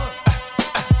want?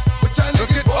 What y'all niggas want?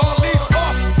 Look at all these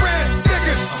off-brand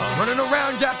niggas running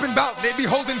around yapping about they be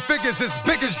holding figures as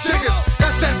big as jiggers.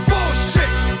 That's that bullshit.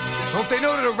 Don't they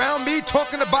know that around me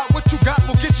talking about what you got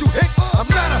will get you hit? I'm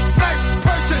not a nice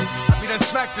person. I be done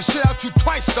smacked the shit out you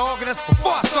twice, dog, and that's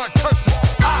before I start cursing.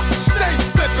 I stay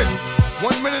flipping.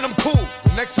 1 minute I'm cool,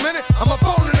 the next minute I'm a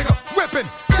bone nigga whipping.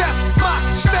 That's my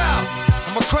style.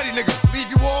 I'm a cruddy nigga, leave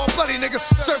you all bloody nigga.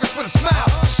 Service with a smile.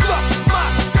 Suck my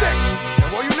dick. And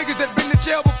all you niggas that been to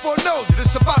jail before know that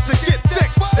it's about to get thick.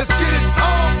 Let's get it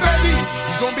on, baby.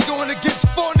 You gon' be going against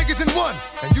 4 niggas in 1,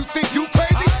 and you think you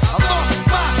crazy? I lost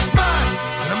my mind,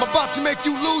 and I'm about to make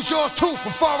you lose yours too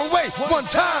from far away. One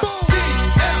time.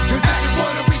 DMX,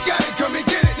 one that we got it, come and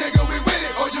get it, nigga. We with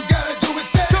it. All you gotta do is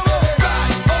set it.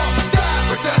 Ride or die.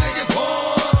 What y'all niggas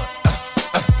want?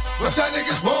 What y'all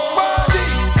niggas want?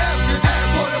 DMX,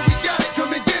 one that we got it,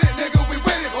 come and get it, nigga. We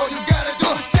with it. All you gotta do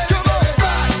is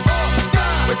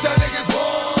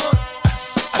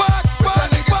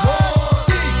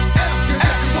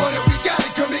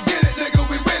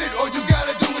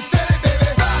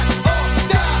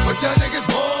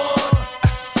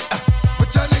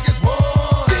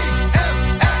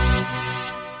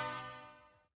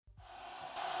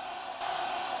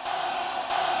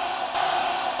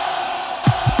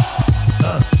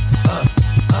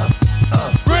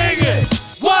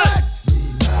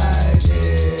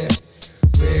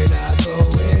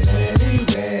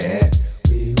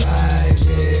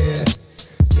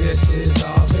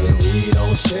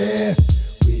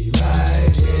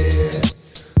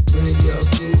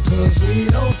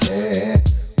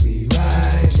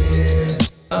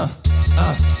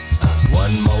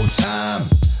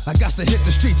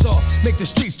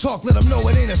talk, let them know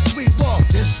it ain't a sweet walk.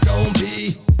 This gon'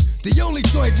 be the only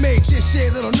joint made this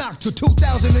year that'll knock till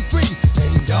 2003.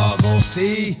 And y'all gon'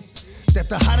 see that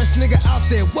the hottest nigga out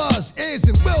there was, is,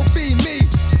 and will be me.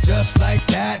 Just like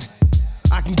that,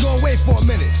 I can go away for a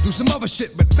minute, do some other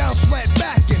shit, but bounce right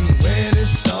back and wear this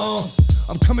song.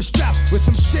 I'm coming strapped with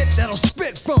some shit that'll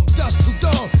spit from dusk to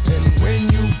dawn. And when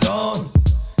you gone,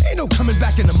 ain't no coming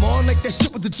back in the morning. Like that shit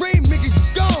was a dream, nigga, you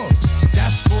gone.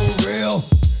 That's for real.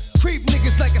 Creep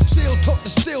niggas like a seal, talk to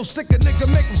steel, stick a nigga,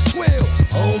 make him squeal.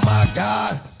 Oh my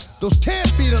God, those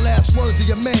can't be the last words of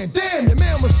your man. Damn, your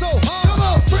man was so hard. Come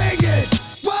on, bring it.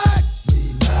 What?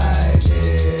 We right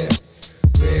here.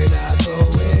 We're not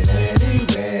going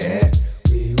anywhere.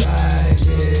 We right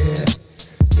here.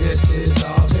 This is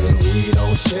all that we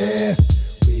don't share.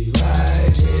 We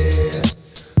right here.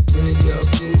 Bring your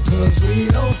crew, cause we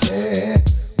don't care.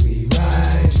 We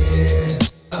right here.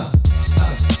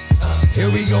 Here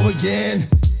we go again.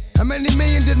 How many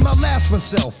million did my last one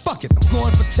sell? Fuck it, I'm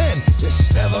going for 10.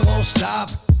 It's never gonna stop.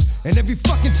 And every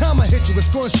fucking time I hit you, it's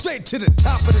going straight to the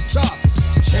top of the chart.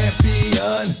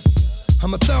 Champion,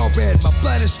 I'm a thoroughbred, my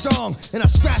blood is strong, and I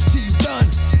scratch till you done.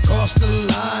 Cross the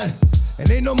line,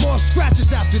 and ain't no more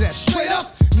scratches after that. Straight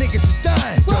up, niggas is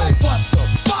dying. Yo, what the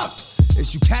fuck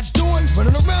is you cats doing?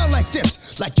 Running around like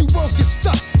this, like you won't get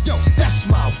stuck. Yo, that's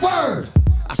my word.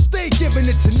 I stay giving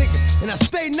it to niggas, and I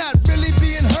stay not really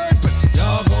being heard, but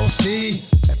y'all gon' see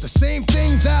that the same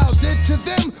things thou did to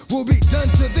them will be done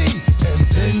to thee. And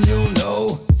then you'll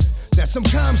know that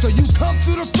sometimes though you come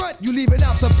through the front, you leave it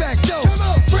out the back door. Come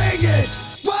on, bring it!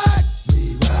 What?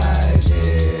 We right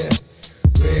here.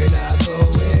 We're not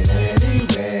going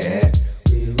anywhere.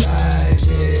 We right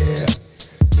here.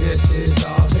 This is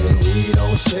all that we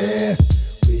don't share.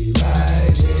 We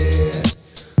right here.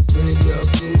 Bring your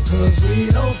crew, cause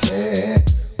we don't care.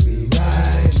 We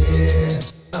right here.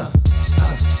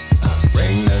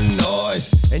 Bring the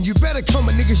noise. And you better come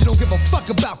with niggas you don't give a fuck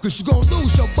about, cause you gon'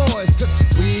 lose your boys. Cause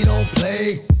we don't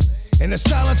play. In the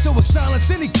silence, it was silence.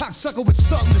 Any cocksucker with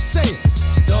something to say.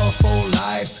 Dog for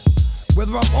life.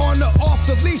 Whether I'm on or off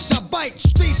the leash, I bite.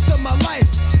 Streets of my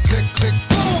life. Click, click,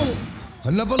 boom.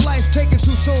 Another life taken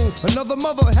too soon. Another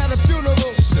mother had a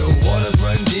funeral. Still waters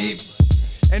run deep.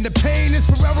 And the pain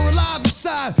is forever alive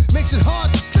inside. Makes it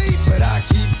hard to sleep, but I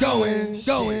keep going.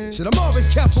 Shit, I'm always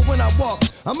careful when I walk.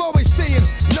 I'm always seeing,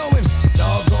 knowing,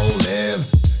 dog gon' live.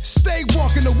 Stay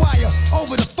walking the wire,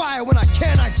 over the fire when I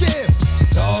cannot give.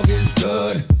 Dog is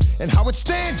good. And how it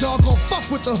stand, dog gon'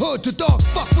 fuck with the hood. The dog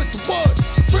fuck with the wood.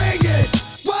 Bring it!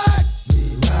 What?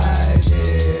 We right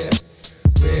here.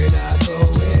 We're not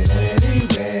going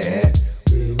anywhere.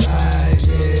 We right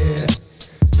here.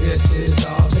 This is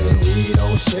all that we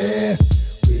don't share.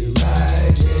 We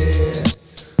right here.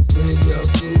 Bring your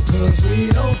crew, cause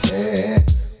we don't care.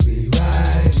 We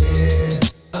right here.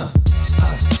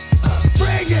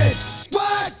 Bring it!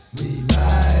 What? We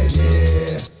right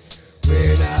here.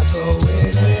 We're not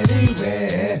going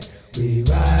anywhere. We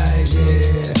right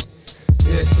here.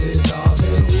 This is all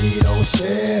that we don't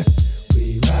share.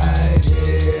 We right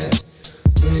here.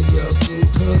 Bring your crew,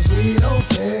 cause we don't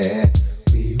care.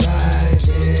 We right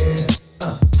here.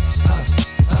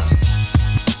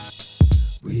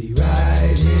 We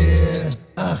right here.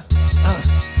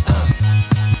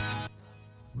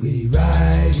 We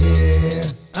right here.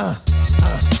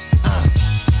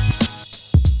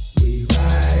 We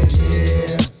right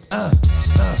here.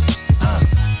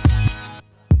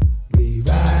 We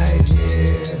right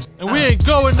here. And we ain't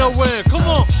going nowhere. Come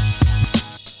on.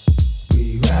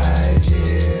 We right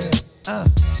here.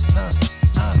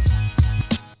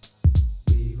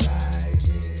 We right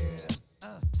here.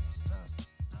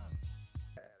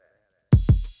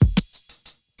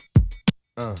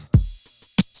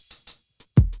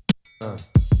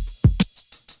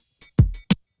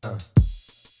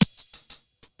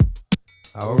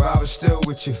 I will ride still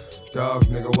with you, dog,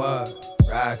 nigga, what?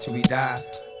 Ride till we die,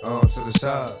 on to the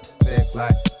sub. Thick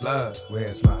like blood,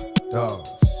 where's my dogs?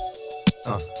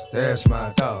 There's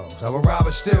my dogs. I will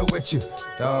rob still with you,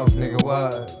 dog, nigga,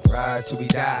 what? Ride till we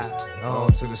die,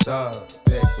 on to the sub.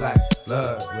 Thick like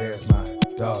blood, where's my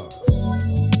dogs?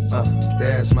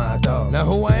 There's my dog. Now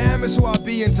who I am is who I'll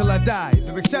be until I die.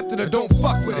 If you accept it or don't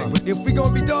fuck with it. If we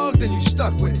gon' be dogs, then you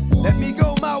stuck with it. Let me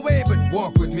go my way, but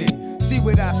walk with me. See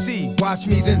what I see, watch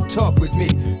me, then talk with me.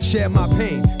 Share my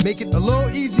pain, make it a little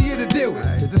easier to deal with.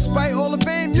 Cause despite all the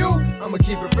fame, I'ma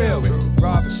keep it real with.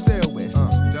 Rob it still with.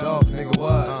 Dog, nigga,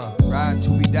 what? Ride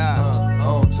till we die,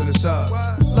 on to the sub.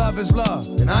 Love is love,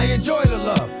 and I enjoy the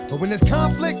love. But when there's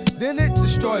conflict, then it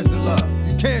destroys the love.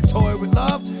 You can't toy with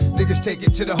love. Niggas take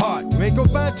it to the heart. You ain't gon'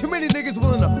 find too many niggas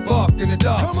willing to bark in the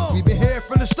dark. Come on. We been here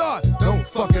from the start. Don't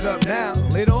fuck it up now.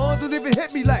 Later on, don't even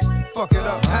hit me like, fuck it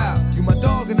up how? You my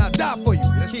dog and I'll die for you.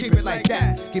 Let's keep it like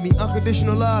that. Give me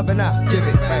unconditional love and I'll give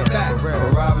it right back.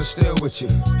 I'm robbing still with you.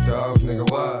 Dog, nigga,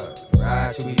 what?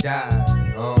 Ride till we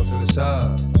die. On to the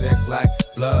sub. Thick like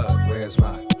blood. Where's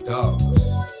my dogs?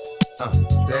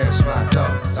 There's my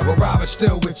dogs. I'm a robber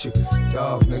still with you.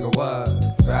 Dog, nigga, what?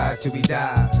 Ride till we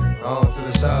die. On to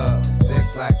the sub.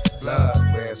 Thick like blood.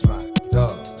 Where's my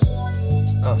dogs?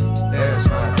 There's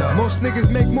my dog. Most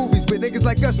niggas make movies, but niggas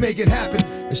like us make it happen.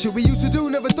 The shit we used to do,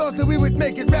 never thought that we would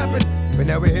make it rapping. But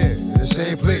now we're here, in the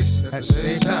same place, at the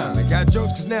same time. I got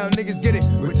jokes cause now niggas get it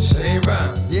with the same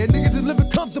rhyme. Yeah, niggas is living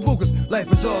comfortable cause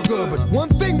life is all good. But one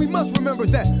thing we must remember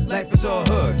is that life is all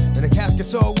hood. And the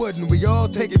casket's all wood and we all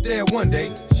take it there one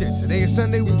day. Shit, today is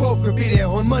Sunday, we both could be there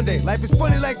on Monday. Life is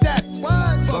funny like that.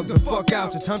 What? Bug the fuck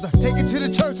out. Sometimes I take it to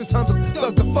the church, sometimes I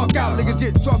thug the fuck out. Niggas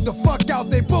get drunk the fuck out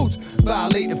they boots.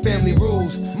 Violating family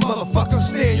rules. Motherfucker,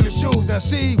 stay in your shoes. Now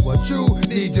see, what you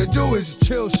need to do is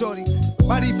chill, shorty.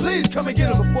 Buddy, please come and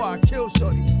get him before I kill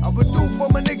shorty. I would do for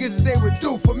my niggas as they would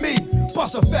do for me.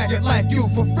 Bust a faggot like you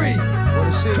for free.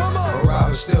 Wanna see? Come on. I'm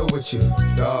robbing still with you.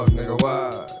 Dog, nigga,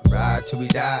 what? Ride till we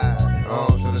die.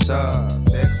 On to the sub.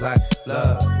 Thick like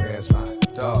blood. Where's my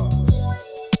dogs?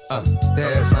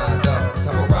 There's my dogs.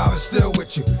 I'm a robber still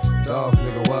with you. Dog,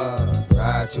 nigga, what?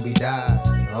 Ride till we die.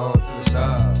 On to the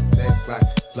sub. Thick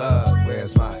like blood.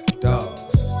 Where's my dogs?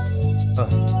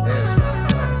 There's my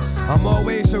dogs. I'm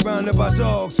always surrounded by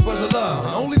dogs for the love.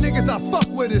 Only niggas I fuck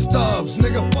with is thugs.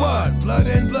 Nigga, what? Blood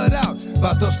in, blood out.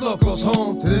 Vatos locos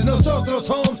home. To the nosotros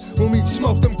homes. When we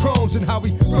smoke them chromes and how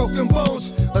we broke them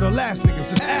bones. Or the last niggas,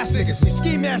 just ass niggas. They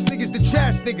scheme ass niggas, the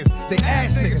trash niggas. They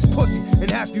ass niggas, pussy.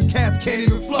 And half you cats can't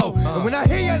even flow. And when I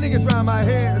hear y'all niggas round my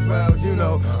head, well, you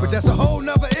know. But that's a whole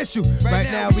nother issue. Right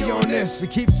now we on this. We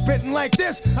keep spitting like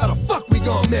this. How the fuck we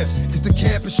gon' miss? Cause the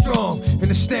camp is strong and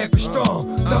the stamp is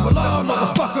strong. Double R,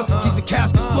 motherfucker. Keep the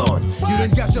caskets flowing. You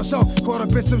done got yourself caught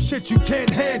up in some shit you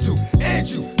can't handle. And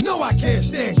you know I can't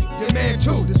stand you. Your man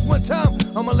too. This one time,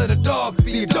 I'ma let a dog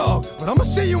be a dog. But I'ma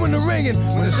see you in the ring and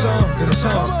when the song, get a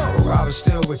song. I'm a robber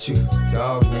still with you.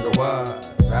 Dog, nigga, what?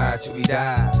 Ride till we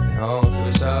die. On to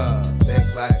the sub.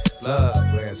 Thick like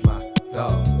blood. Where's my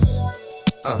dogs?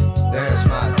 There's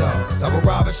my dogs. I'm a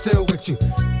robber still with you.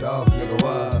 Dog, nigga,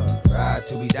 what? Ride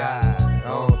till we die.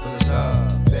 On to the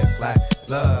sub. Thick like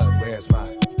blood. Where's my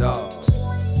dogs?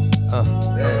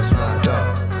 There's my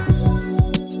dogs.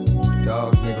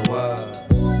 Dog, nigga, what?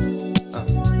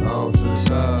 On to the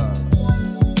sub.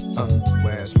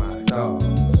 Where's my dogs?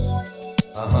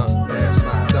 There's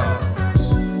my dogs.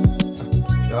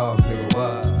 Dog, nigga,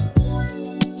 what?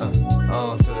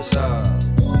 On to the sub.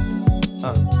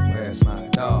 Where's my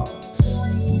dogs?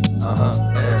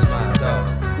 There's my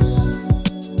dogs.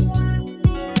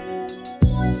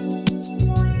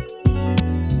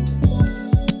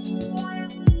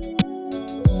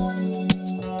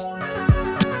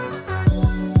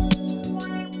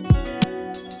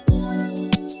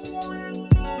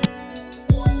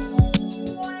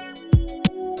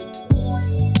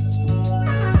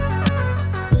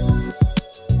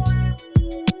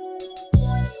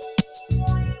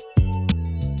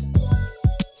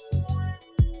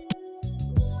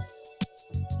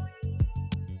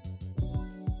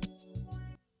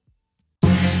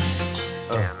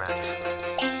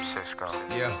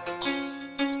 Yeah.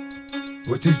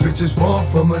 What these bitches want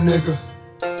from a nigga?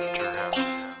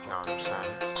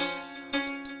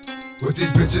 What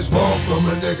these bitches want from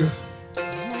a nigga?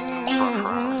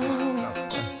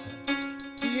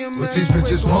 What these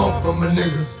bitches want from a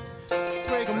nigga?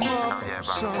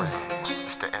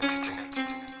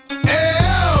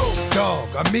 Dog,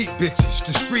 I meet bitches,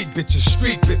 the street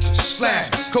bitches, slash,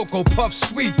 Cocoa Puff,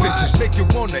 sweet bitches, make you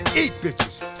wanna eat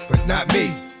bitches, but not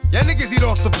me. Y'all niggas eat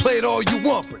off the plate all you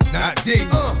want, but not D.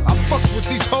 I fucks with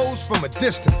these hoes from a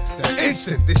distance. The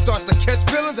instant they start to catch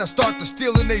feelings, I start to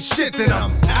stealing they shit. Then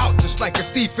I'm out just like a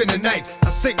thief in the night. I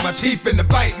sink my teeth in the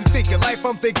bite. You thinking life,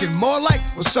 I'm thinking more like,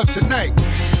 what's up tonight?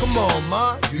 Come on,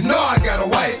 ma, you know I got a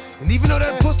wife. And even though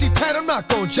that pussy tight, I'm not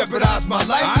gonna jeopardize my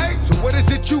life. So what is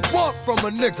it you want from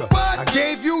a nigga? I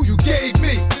gave you, you gave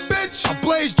me. Bitch, I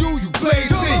blazed you, you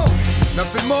blazed me.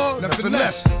 Nothing more, nothing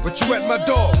less. But you at my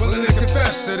door, willing to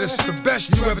confess that it's the best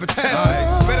you ever test.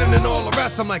 Better than all the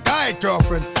rest. I'm like, alright,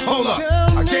 girlfriend, hold up.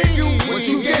 I gave you what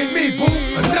you gave me, boo.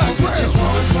 Enough. What you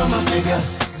want from a nigga?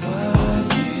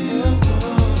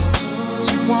 What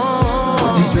you want?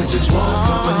 What these bitches want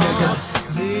from a nigga?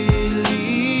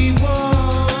 Really want?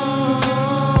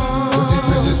 What these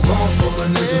bitches want from a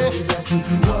nigga? That keep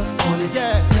you up on it.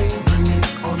 Yeah. Bring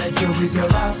it on that jewelry,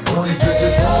 girl, I want it.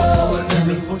 Bitches want from it. Tell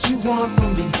me what you want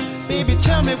from me. Baby,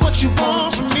 tell me what you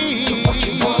want from me.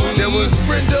 There was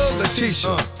Brenda,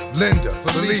 Letitia, Linda,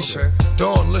 Felicia,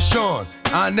 Dawn, LaShawn,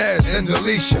 Inez, and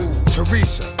Alicia,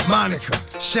 Teresa, Monica,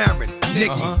 Sharon,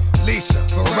 Nikki, Lisa,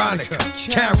 Veronica,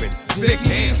 Karen,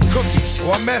 Vicky, Cookies.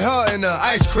 Oh, I met her in the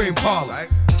ice cream parlor.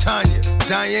 Tanya,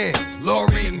 Diane,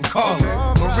 Lori, and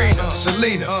Carla, Marina,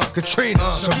 Selena,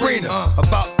 Katrina, Sabrina.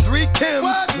 About 3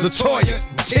 Kims, LaToya,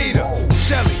 and Tina,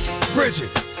 Shelly, Bridget,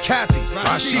 Kathy,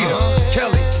 Rashida,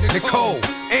 Kelly, Nicole,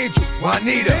 Angel,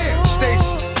 Juanita,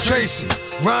 Stacy, Tracy,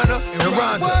 Rana, and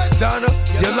Rhonda, Donna,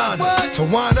 Yolanda,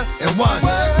 Tawana, and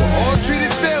Wanda. We're all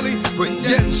treated fairly, but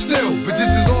yet still,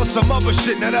 bitches is on some other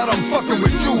shit now that I'm fucking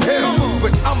with you here.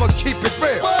 But I'ma keep it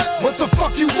real. What the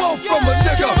fuck you want from a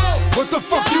nigga? What the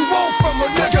fuck you want from a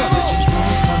nigga?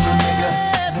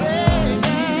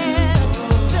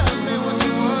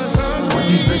 What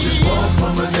these bitches want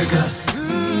from a nigga?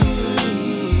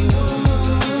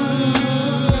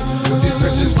 What these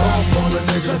bitches want from a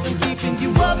nigga? Been keeping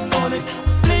you up on it,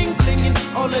 bling blinging,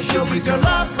 all that jewelry, girl,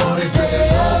 I want it. What these bitches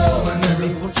want from a nigga? Tell me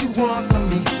what you want from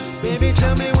me, baby.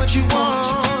 Tell me what you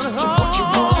want. What you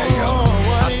want? Hey yo,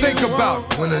 I think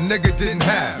about when a nigga didn't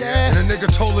have, and a nigga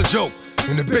told a joke,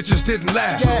 and the bitches didn't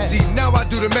laugh. See, now I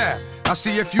do the math. I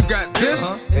see if you got this,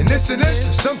 and this, and this.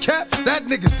 To some cats, that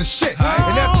nigga's the shit.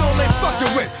 And that's all they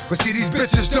fucking with. But see, these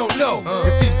bitches don't know.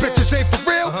 If these bitches ain't for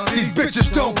real, these bitches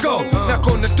don't go. Knock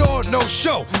on the door, no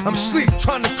show. I'm asleep,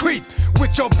 trying to creep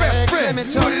with your best friend.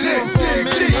 Put it in, dig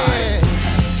deep.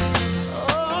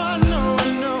 Oh, I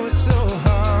know it's so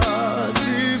hard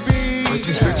to be. What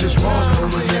these bitches want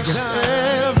from a nigga?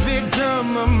 A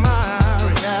victim of my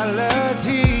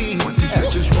reality. What these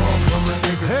bitches want from a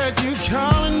nigga? Heard you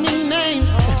calling me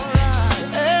names,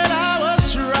 said I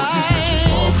was right.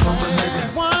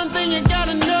 One thing you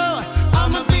gotta know,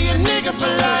 I'ma be a nigga for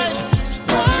life.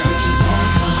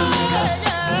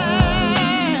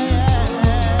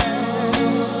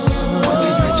 What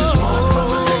these bitches want from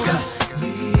a nigga?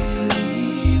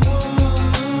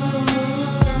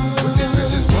 What these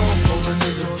bitches want from a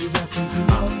nigga? You got to be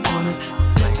up on it,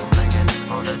 banging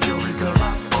on the jewelry, girl.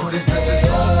 What these bitches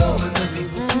want from a nigga?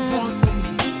 What you want from me?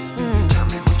 Tell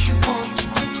me what you want.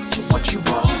 What you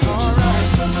want? All right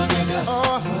from a nigga.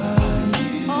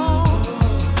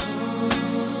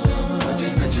 What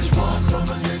these bitches want from a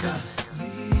nigga?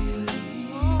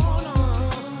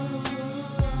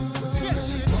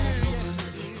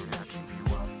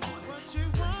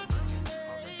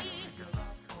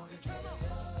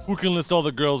 Who can list all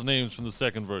the girls' names from the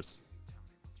second verse?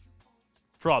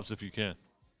 Props if you can.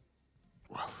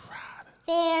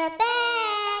 They're back.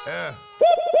 Yeah.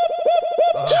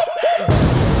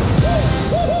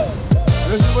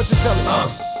 This is what you're telling me.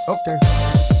 Okay.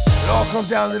 It all comes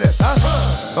down to this, huh?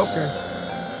 Okay.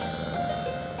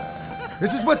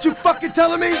 This is what you fucking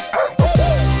telling me?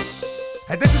 Okay.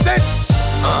 And this is it?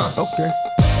 Okay.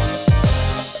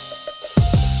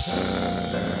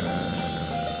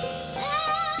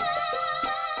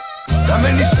 How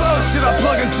many slugs did I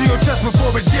plug into your chest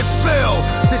before it gets spilled?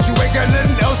 Since you ain't got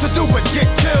nothing else to do but get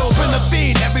killed. Been a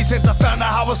fiend ever since I found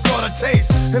out how a starter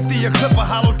tastes. Empty a clip of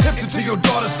hollow tips into your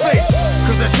daughter's face.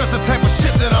 Cause that's just the type of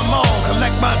shit that I'm on.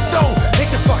 Collect my dough, hit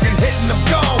the fucking hit and I'm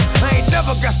gone. I ain't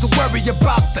never got to worry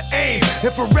about the aim.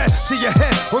 Infrared to your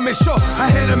head, we'll make sure I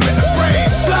hit him in the brain.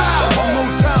 Blah! One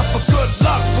more time for good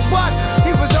luck. For what?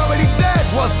 He was already dead.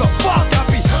 What the fuck? I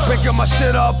be breaking my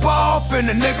shit up off in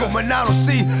the nigga when I don't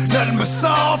see nothing but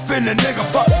soft in the nigga.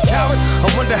 Fucking coward. I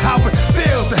wonder how it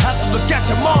feels to have to look at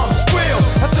your mom squeal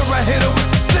after I hit her with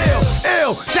the steel.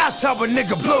 Ill, that's how a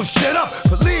nigga blow shit up.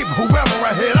 Believe whoever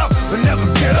I hit up will never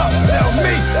get up. Tell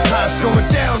me how it's going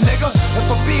down, nigga. If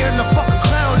I'm being a fucking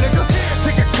clown, nigga,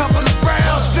 take a couple of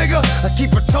rounds, nigga. I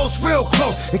keep a toast real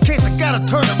close in case I gotta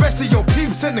turn the rest of your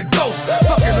peeps into ghosts.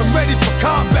 Fucking I'm ready for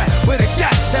combat with a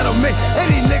gat that'll make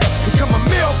any nigga become a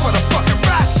meal for the fucking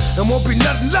rats. And won't be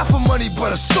nothing left for money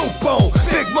but a soup bone.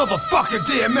 Big motherfucking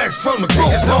DMX from the group.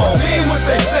 Niggas don't mean what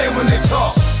they say when they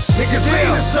talk. Niggas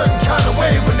lean a certain kind of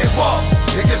way when they walk.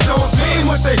 Niggas don't mean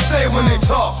what they say when they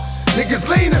talk. Niggas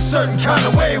lean a certain kind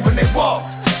of way when they walk.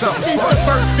 Since the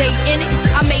first day in it,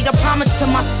 I made a promise to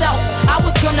myself. I was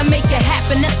gonna make it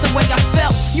happen, that's the way I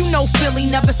felt. You know Philly,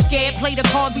 never scared, play the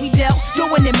cards we dealt.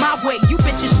 Doing it my way, you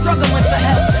bitches struggling for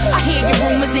help. I hear your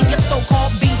rumors and your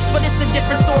so-called beefs. but it's a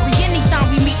different story. Anytime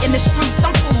we meet in the streets,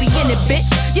 I'm fully in it,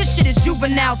 bitch. Your shit is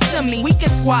juvenile to me. We can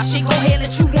squash it, go ahead,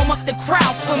 let you warm up the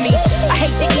crowd for me. I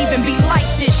hate to even be like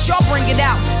this, y'all bring it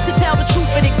out. To tell the truth,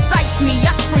 it excites me.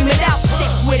 I scream it out,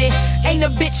 sick with it. Ain't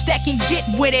a bitch that can get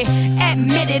with it.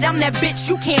 Admit it, I'm that bitch,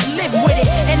 you can't live with it.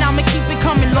 And I'ma keep it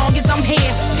coming long as I'm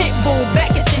here. Pitbull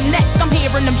back at your neck, I'm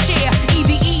here in them chair.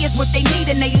 EVE is what they need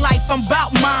in their life, I'm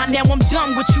bout mine. Now I'm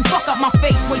done with you, fuck up my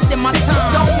face, wasting my time. Bitches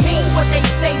don't mean what they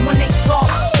say when they talk.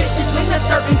 Bitches lean a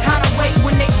certain kind of way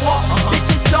when they walk.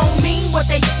 Bitches don't mean what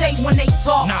they say when they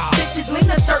talk. Bitches lean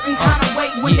a certain kind of way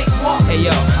when they walk. Hey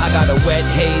yo, I got a wet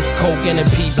haze, coke and a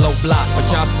P-blow block, but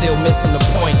y'all still missing the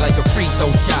point like a free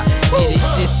throw shot. Get it?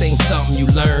 This ain't something you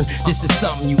learn, this is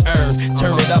something you earn.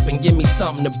 Turn it up and give me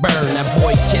something to burn. That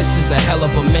boy Kiss is a hell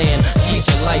of a man. Treat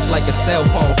your life like a cell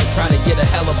phone, so try to get a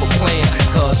hell of a plan.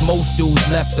 Cause most dudes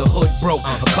left the hood broke.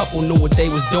 A couple knew what they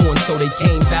was doing, so they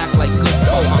came back like good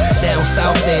coke. Down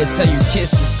south they tell you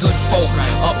Kiss is good folk.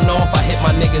 Up north I hit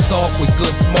my niggas off with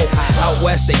good smoke. Out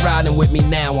west they riding with me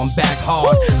now, I'm back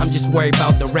hard. I'm just worried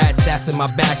about the rats that's in my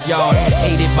backyard.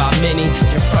 Hated by many,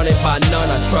 confronted by none.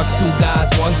 I trust two guys,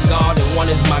 one's God and one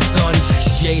is my gun.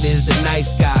 Jada is the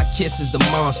nice guy, Kiss is the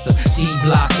monster.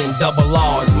 D-Block and Double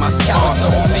R is my star. Cowards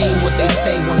don't mean what they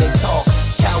say when they talk.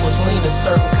 Cowards lean a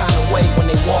certain kind of way when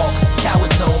they walk.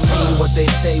 Cowards don't mean what they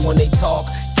say when they talk.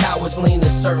 Cowards lean a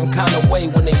certain kind of way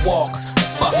when they walk.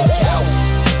 Fucking cowards.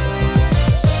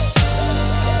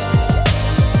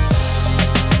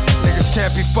 Niggas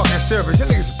can't be fucking serious. You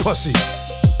niggas pussy.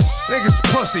 Niggas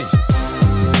pussy.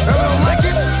 Ever don't like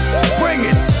it? Bring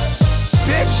it,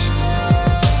 bitch.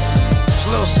 It's a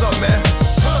little something, man.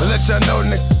 To let y'all know,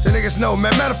 the niggas know,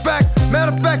 man. Matter of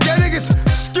fact, y'all niggas,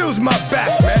 excuse my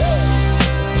back, man.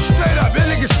 Straight up, y'all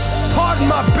niggas, pardon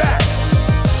my back.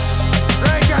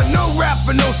 I ain't got no rap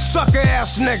for no sucker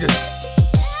ass niggas.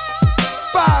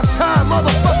 5-time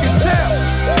motherfucking jail.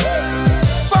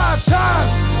 5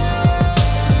 times.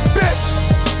 Bitch.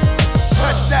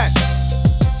 Touch that.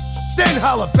 Then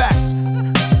holler back,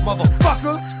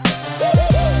 motherfucker.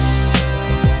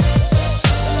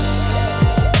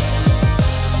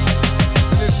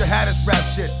 This is the hottest rap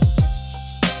shit.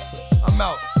 I'm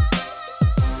out.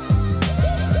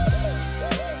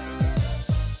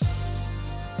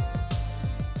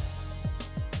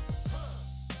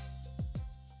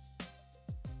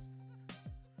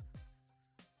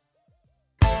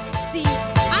 See,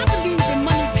 I believe in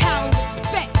money, power, and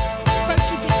respect.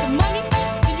 First you get the money,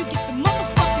 then you get the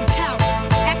motherfucking power.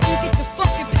 After you get the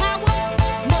fucking power,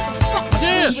 motherfuckers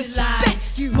will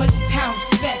respect you. Money, power,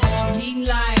 respect. What you need in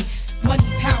life. Money,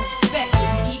 power, respect.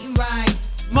 What you eating right.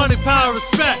 Money, power,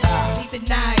 respect. Sleep at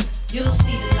night, you'll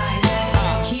see the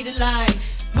light. Key to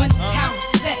life. Money, power,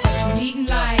 respect. What you need in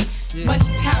life. Money,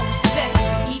 power, respect.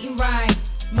 What you eating right.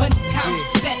 Money, power,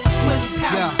 respect. Money,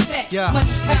 power, respect.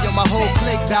 Money, power, hey, yo, my whole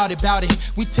clique bout it.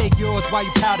 We take yours while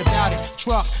you pout about it.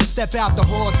 Truck, step out the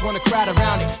horse, wanna crowd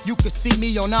around it. You can see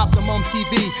me on Optimum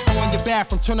TV. On your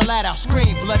bathroom, turn the light out,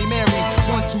 scream, Bloody Mary.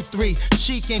 1, 2, 3.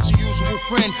 Chic ain't your usual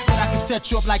friend, but I can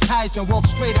set you up like Heisen and walk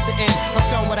straight at the end.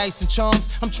 I'm done with ice and charms.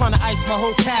 I'm trying to ice my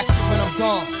whole casket when I'm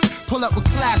gone. Pull up with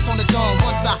class on the dawn.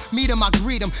 Once I meet him, I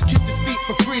greet him. Kiss his feet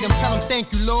for freedom. Tell him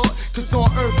thank you, Lord. Cause on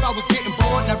earth I was getting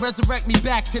bored. Now resurrect me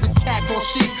back to this cat called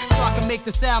Sheep. So I can make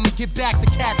this album and get back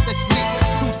the cats that's weak.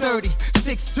 230,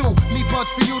 6'2". Me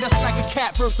bugs for you, that's like a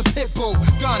cat versus a pit bull.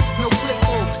 Gun, no flip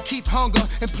bull. Keep hunger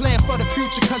and plan for the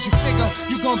future. Cause you figure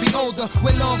you gon' be older.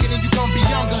 Way longer than you gon' be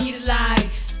younger. Key to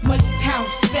life. Money, power,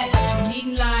 respect. What you need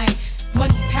in life.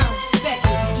 Money, power, respect.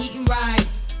 What you eating right.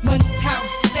 Money, power,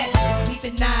 respect. Sleep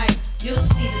at night. You'll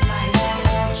see the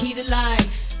light. Key to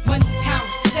life. Money, power,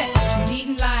 respect. What you need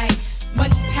in life.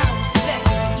 Money, power, respect.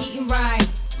 What you eating right.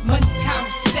 Money, power,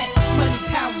 respect. Money,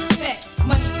 power, respect.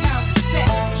 Money, power,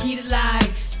 respect. Key to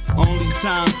life. Only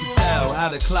time can tell how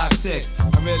the clock tick.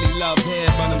 I really love hair,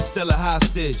 but I'm still a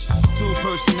hostage. 2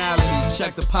 personalities,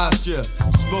 check the posture.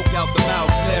 Smoke out the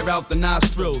mouth, flare out the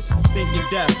nostrils. Thinking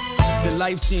death, the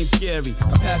life seems scary.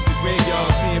 I pass the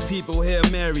graveyard, seeing people Hail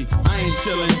Mary. I ain't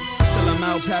chillin' till I'm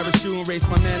out parachuting. Race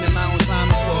my man in mountain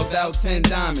climbing for about 10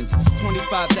 diamonds.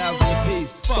 25,000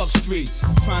 apiece, fuck streets.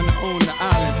 Trying to own the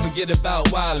island, forget about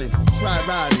wildin'. Try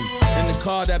riding in the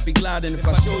car that be gliding. If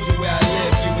I showed you where I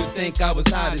live, you would think I was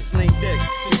hiding. Sling dick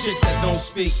to chicks that don't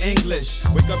speak English.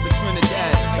 Wake up in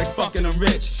Trinidad, like fucking I'm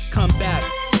rich. Come back,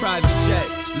 private jet,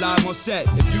 live on set.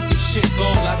 If you can shit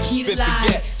gold, I can spit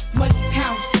baguettes. Money,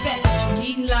 power, respect. What you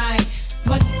need in life.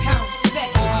 Money, power,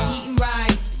 respect. What you eating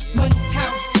right. Money,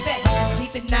 power, respect.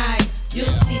 Sleep at night.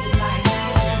 You'll see the light.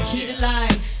 Key to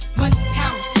life. Money,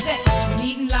 power, respect. What you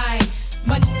need in life.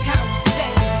 Money, power,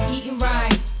 respect. What you eating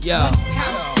right.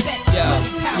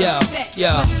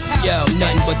 Yo,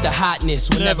 nothing but the hotness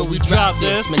whenever we drop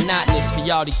this. Monotonous for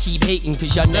y'all to keep hating,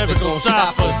 cause y'all never gon'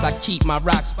 stop us. I keep my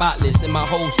rock spotless and my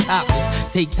hoes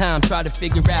topless. Take time, try to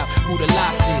figure out who the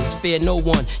locks is. Fear no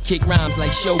one, kick rhymes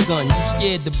like Shogun. You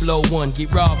scared to blow one,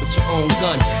 get robbed with your own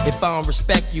gun. If I don't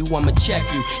respect you, I'ma check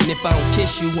you. And if I don't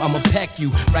kiss you, I'ma peck you.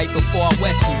 Right before I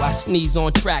wet you, I sneeze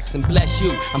on tracks and bless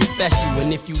you. I'm special,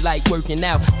 and if you like working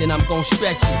out, then I'm gon'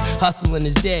 stretch you. Hustling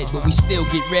is dead, but we still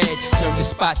get red. Serving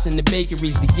spots in the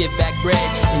bakeries to give back bread.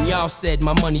 And y'all said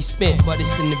my money spent, but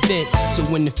it's an event. So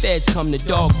when the feds come, the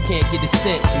dogs can't get a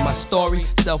cent. And my story,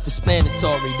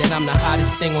 self-explanatory, that I'm the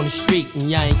hottest thing on the street, and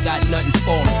y'all ain't got nothing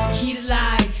for me. Key to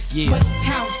life. Yeah. Money,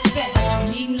 power, respect. What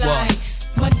you need in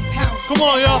life. Money, power, respect. Come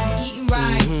on, y'all. Eating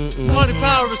right. Money,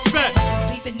 power, respect.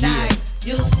 Sleep at night.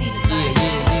 You'll see the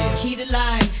light. Key to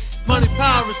life. Money,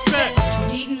 power, respect.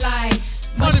 What you need in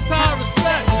life. Money, power,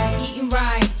 respect. Eating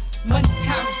right. Money,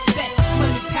 power, respect.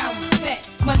 Money, power, respect.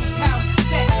 Money, power,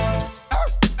 respect.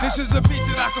 This is a beat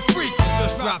that I can freak and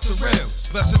just drop the rails.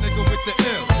 Bless a nigga with the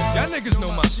ill. Y'all niggas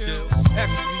know my skill. X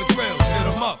from the grills, get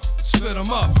 'em up, split 'em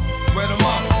up, wet 'em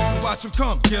up, and watch 'em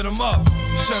come, get 'em up,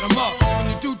 shut 'em up. When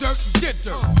you do dirt, you get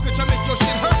dirt. Bitch, I make your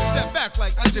shit hurt. Step back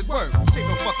like I did work. This ain't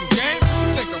no fucking game.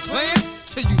 You think I'm playing?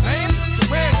 Till you lame? So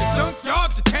where in the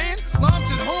junkyard decaying?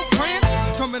 Mom's at home praying.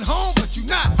 You're coming home, but you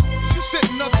not. You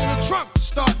sitting up in the trunk,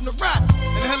 starting to rot.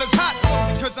 And hell is hot, though,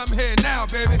 because I'm here now,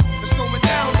 baby. It's going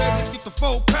down, baby. Get the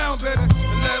 4 pound, baby,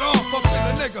 and let off up in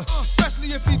a nigga.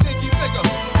 Especially if he think he bigger.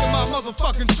 Get my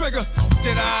motherfucking trigger.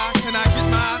 Did I? Can I get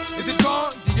mine? Is it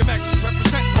gone? DMX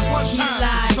represent one time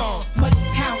with the song. Money,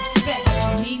 power, respect.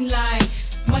 What you need in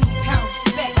life. Money, power,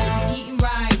 respect. What you eating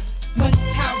right. Money,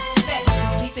 power, respect.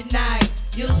 Sleep at night.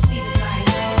 You'll see the light.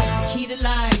 That's the key to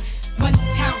life. Money,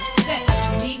 power, respect. What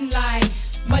you need in life.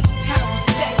 Money, power,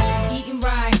 respect. What you eating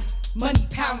right. Money,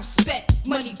 power, respect.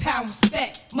 Money, power,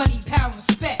 respect. Money, power,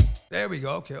 respect. There we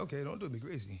go. Okay. Don't do me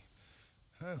crazy.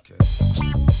 Okay.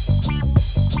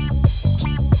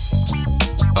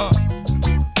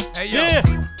 Hey, yo. Yeah.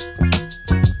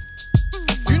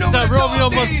 You know that what Romeo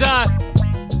Must Die.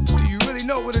 Do you really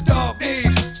know what a dog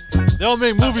needs? They don't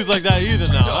make movies like that either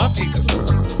now, huh?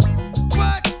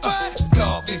 What?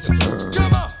 Dog needs a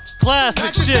come on.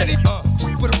 Classic shit.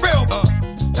 With a real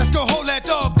let's go hold that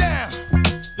dog down.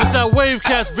 It's that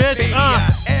Wavecast, bitch. Baby, I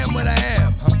am what I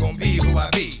am. I'm gonna be who I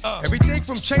be. Everything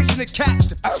from chasing the cat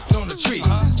to on the tree.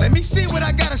 Let me see what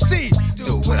I gotta see.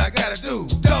 Do what I gotta do.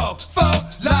 Dog for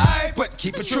life, but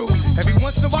keep it true. Every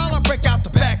once in a while I break out the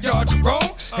backyard to roam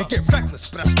and get reckless,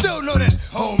 but I still know that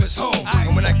home is home.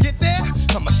 And when I get there,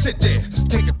 I'ma sit there,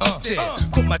 take it there,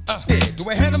 put my there. Do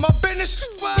I handle my business?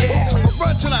 Yeah, I'ma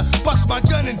run till I bust my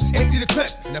gun and empty the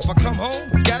clip. And if I come home,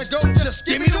 you gotta go, just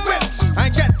give me the whip. I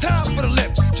ain't got time for the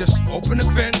lip, just open the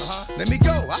fence. Let me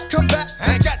go, I'll come back.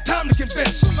 I ain't got time to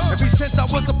convince. Ever since I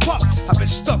was a pup, I've been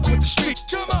stuck with the street.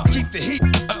 Keep the heat,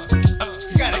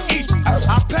 you gotta eat.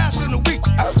 I'll pass in a week.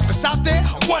 If it's out there,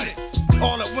 I want it.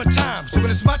 All at one time. So when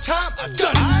it's my time, I've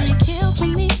done it. You kill for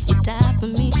me, you die for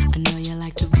me. I know you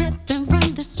like to rip and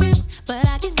run the streets, but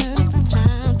I get nervous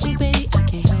sometimes. Too, baby, I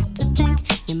can't help to think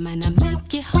you might not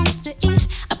make it home to eat.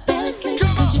 I barely sleep.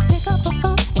 Could you pick up a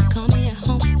phone and call me at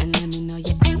home and let me know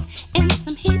you ain't in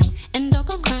some heat? And don't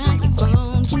go crying, you're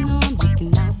grown. You know I'm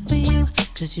looking out for you,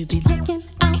 cause you be looking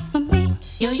out for me.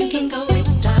 Yo, you can go with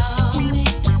the dog. You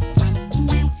make this promise to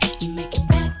me. You make it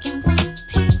back in one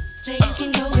piece. Say you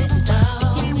can go with the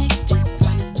dog. You make this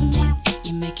promise to me.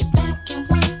 You make it back in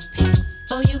one piece.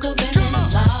 Oh, you go better than the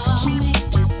law. You make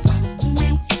this promise to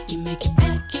me. You make it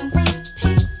back in one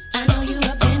piece. I know you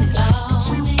up in it all.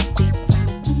 But you make this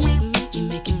promise to me. You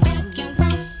make it back in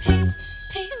one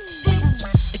piece.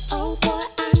 Piece. Oh boy,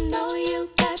 I know you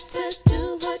got to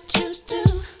do what you do.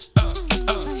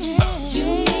 You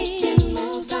making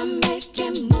moves, I'm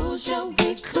making moves. You're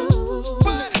way cool.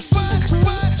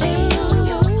 Stay on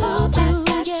your paws, I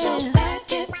got your back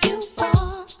if you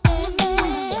fall.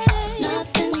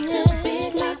 Nothing's too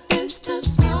big, nothing's too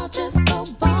small. Just go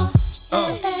ball.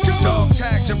 Dog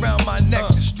tags around my neck,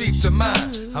 the streets are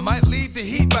mine. I might leave the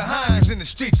heat behind, cause in the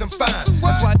streets I'm fine.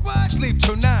 That's why I sleep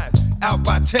till 9, out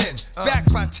by 10,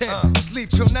 back by 10, sleep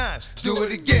till 9, do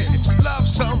it again. If you love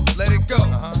something, let it go.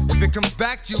 If it comes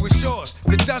back to you, it's yours.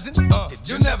 If it doesn't,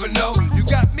 you'll never know. You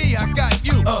got me, I got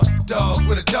you. Dog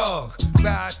with a dog,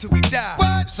 ride till we die.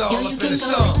 It's all up in the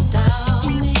song.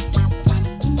 You make this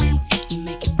promise to me. You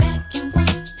make it back in one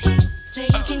piece. Say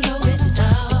you can go with the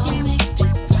dog. You make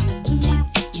this promise to me.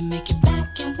 You make it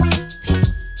back in one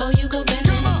piece. Oh, you go better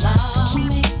than the law. You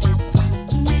make this promise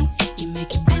to me. You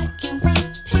make it back in one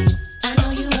piece. I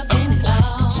know you up in it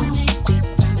all. But you make this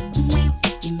promise to me.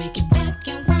 You make it back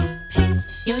in one piece.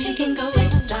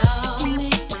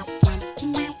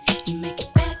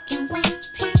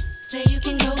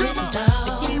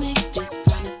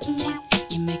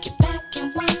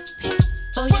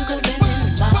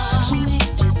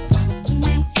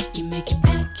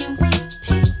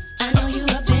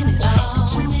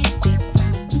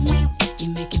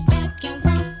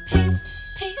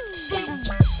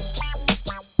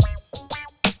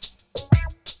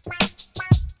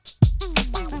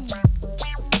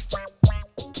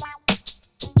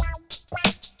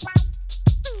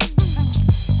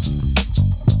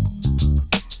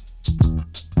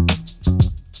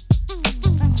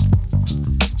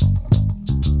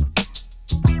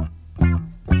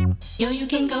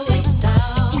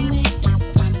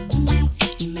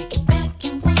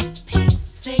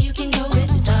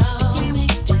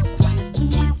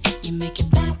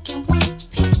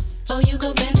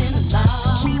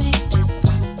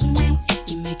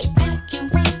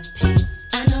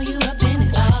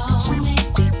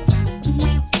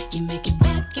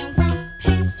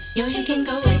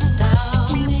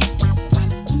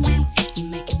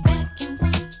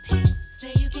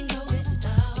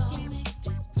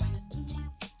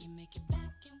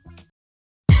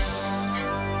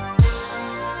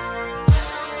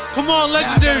 Come on,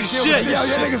 legendary shit. Yo,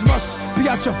 your niggas must be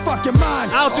out your fucking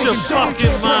mind. Out your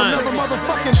fucking mind. Another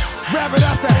motherfucking rabbit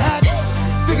out the hat.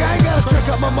 Think I ain't gotta trick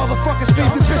up my motherfucking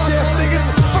sleeve, you bitch ass niggas.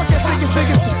 Fuck that niggas.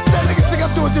 That niggas think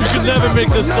I'm doing just You can never make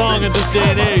this song in this day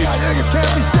and age. Niggas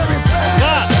can't be serious,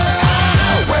 man.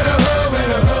 Where the hood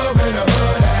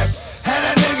at? Had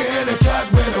that nigga in the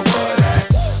cut where the wood at.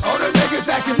 All the niggas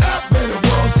acting up where the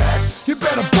wolves at. You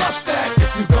better bust that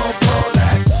if you gon' pull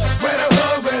that. Where the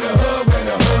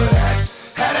hood at?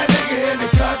 Had that nigga in the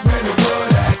cut where the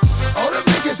wood at. All the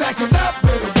niggas acting up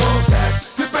where the wolves at.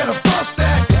 You better bust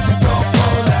that if you gon'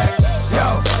 pull that.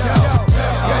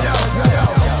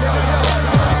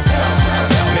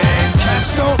 Man,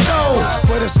 cats don't know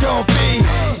what it's gon' be.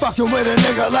 Fucking with a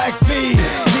nigga like me.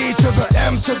 D to the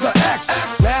M to the X.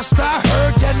 Last I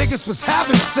heard, that niggas was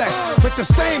having sex with the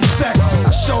same sex.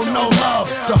 I show no love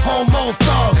to homo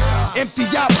thugs. Empty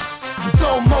out, you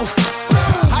throw most.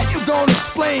 How you gon'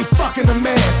 explain fucking a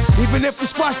man? Even if we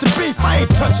squash the beef, I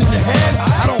ain't touching your hand.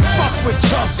 I don't fuck with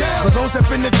chumps. For those that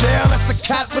been to jail, that's the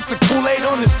cat with the Kool-Aid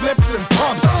on his lips and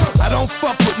pumps. I don't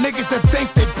fuck with niggas that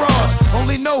think they bras.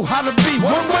 Only know how to be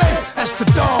one way, that's the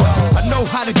dog. I know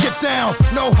how to get down,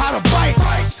 know how to bite.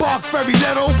 Bark very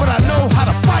little, but I know how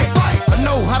to fight. I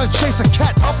know how to chase a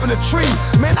cat up in a tree.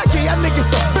 Man, I gave y'all niggas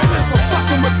the business for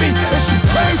fucking with me. Is you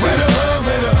crazy? Where the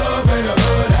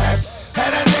hood at?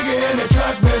 Had that nigga in the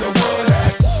cut where the wood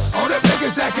at. All them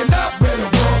niggas acting up where the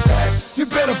wolves at. You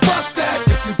better bust that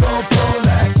if you gon' pull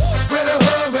that. Where the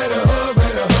hood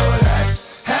at?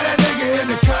 Had that nigga in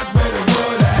the cut where the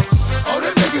wood at. All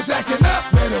them niggas acting up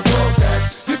where the wolves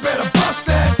at. You better bust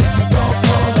that if you gon'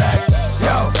 pull that.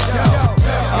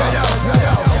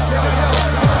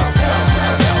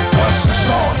 Once the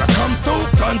song, I come through,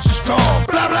 guns are strong.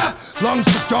 Blah blah, lungs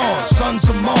is gone. Sons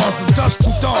of Mars from dusk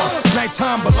to dawn.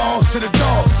 Nighttime belongs to the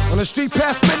dog. On the street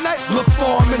past midnight, look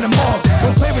for him in the morgue.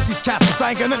 Don't play with these cats, 'cause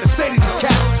I ain't got nothing to say to these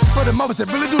cats. For the mothers that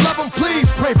really do love them, please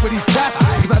pray for these cats.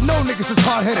 'Cause I know niggas is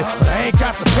hard-headed, but I ain't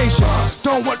got the patience.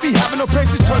 Don't want me having no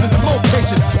patience, turning to more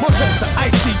patience. More trips to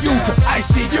ICU, 'cause I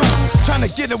see you trying to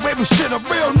get away with shit a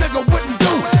real nigga wouldn't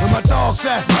do. Where my dogs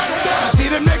at? See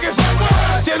them niggas?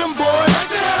 Get them, boy.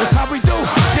 That's how we do.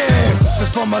 Yeah, this is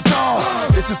for my dog.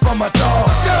 This is for my dog.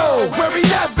 Yo, where we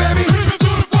at, baby?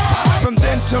 From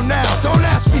then till now, don't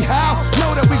ask me how.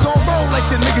 Know that we gon' roll like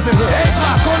the niggas in here. 8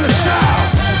 o'clock on the show.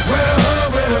 Where the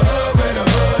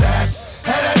hood at?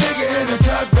 Had that nigga in the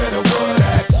cut where the wood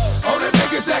at. All the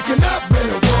niggas acting up where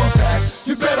the wolves at.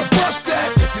 You better bust that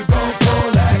if you gon'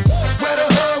 pull that. Where the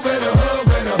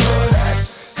hood at?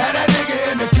 Had that nigga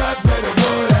in the cut where the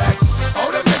wood at.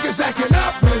 All the niggas acting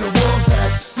up where the wolves at.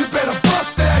 You better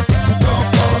bust that if you gon'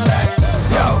 pull that.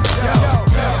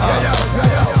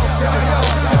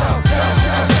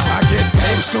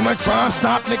 Through my crime,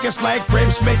 stop niggas like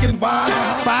grapes making wine.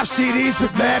 5 CDs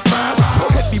with mad rhymes.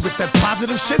 Don't hit me with that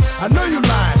positive shit, I know you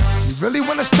lying. You really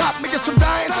wanna stop niggas from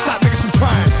dying? Stop niggas from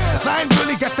trying. 'Cause I ain't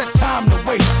really got that time to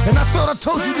waste. And I thought I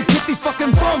told you to keep these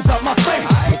fucking bums out my face.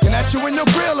 Looking at you in your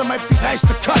grill, it might be nice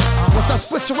to cut. Once I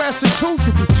split your ass in two,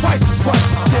 you be twice as butt.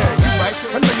 Yeah, you right,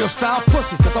 I know your style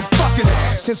pussy, 'cause I'm fucking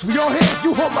it. Since we on here,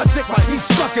 you hold my dick while he's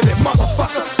sucking it,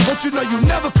 motherfucker. Don't you know you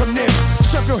never come near me?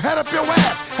 Shove your head up your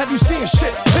ass, have you seen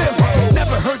shit clearly?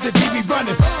 Never heard the DB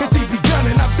running, his DB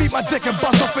gunning. I beat my dick and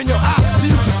bust up in your eye so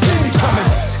you can see me coming.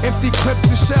 Empty clips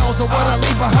and shells are what I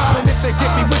leave behind. And if they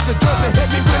get me with the drug, they hit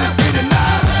me with it 3 to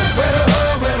 9. Where the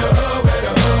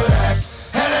hood at?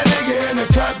 Had that nigga in the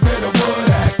cut where the wood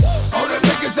at. All them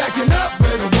niggas acting up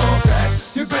where the wolves at.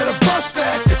 You better bust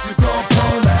that if you gon'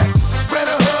 pull that. Where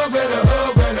the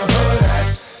hood at?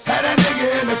 Had that nigga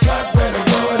in the cut where the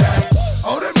wood at.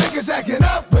 All them niggas acting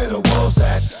up where the wolves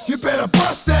at. You better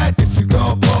bust that if you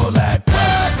gon' pull that.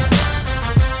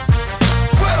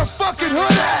 Where the fucking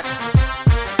hood at?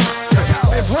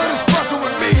 If hood is fucking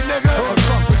with me, nigga,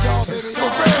 it's for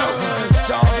real.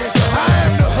 I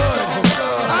am the hood.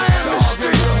 I am the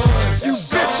streets. You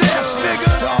bitch ass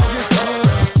nigga.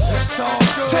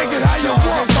 Take it how you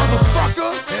want,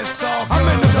 motherfucker. I'm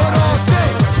in the hood all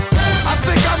day. I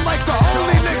think I'm like the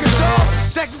only nigga, dog,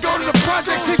 that can go to the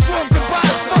projects he grew up and buy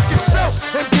his fucking self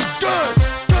and be good.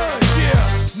 Yeah,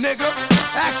 nigga.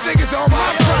 Ask niggas on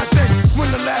my projects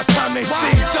when the last time they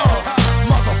seen dog,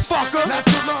 motherfucker. Not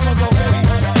too long ago, baby.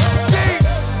 D,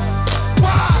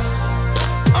 why?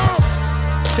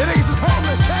 The niggas is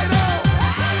homeless. Hey,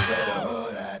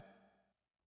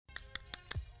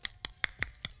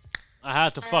 I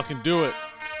had to fucking do it.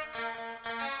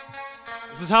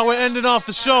 This is how we're ending off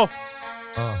the show.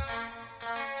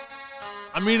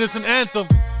 I mean, it's an anthem.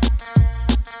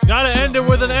 Gotta end it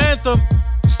with an anthem.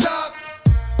 Stop,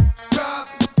 drop,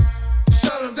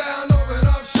 shut them down.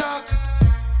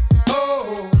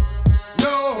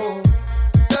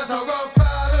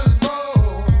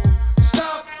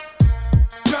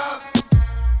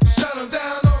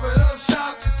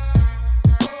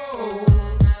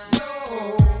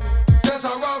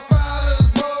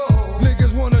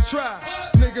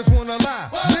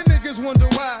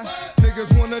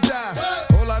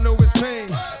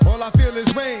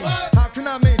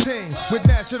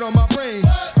 shit on my brain.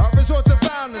 I resort to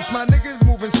violence, my niggas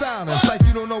moving silence. Like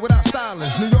you don't know what our style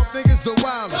is. New York niggas the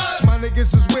wildest. My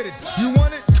niggas is with it. You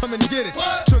want it? Come and get it.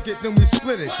 Took it, then we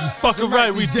split it. You fucking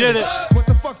right, we did it. What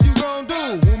the fuck you gon'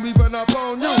 do when we run up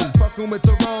on you? Fucking with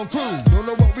the wrong crew. Don't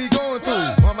know what we going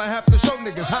through. I might have to show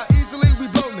niggas how easily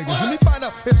we blow niggas. When we find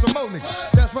out it's some more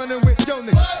niggas that's running with yo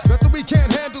niggas. Nothing we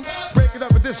can't handle. Break it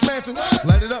up and dismantle.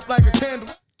 Light it up like a candle.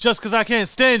 Just cause I can't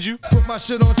stand you. Put my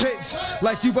shit on tapes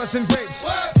like you busting grapes.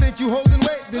 Think you holding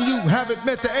weight, then you haven't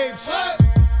met the apes.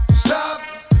 Stop,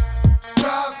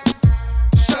 drop,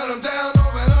 shut them down,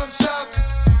 open up shop.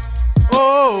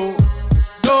 Oh,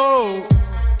 no.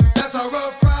 That's how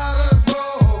Rough Riders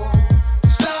roll.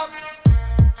 Stop,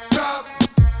 drop,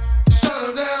 shut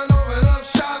them down, open up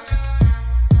shop.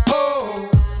 Oh,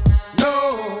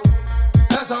 no.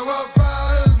 That's how Rough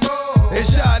Riders roll.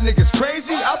 It's y'all niggas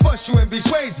crazy? I bust you and be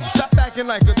Swayze. Stop acting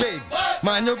like a baby.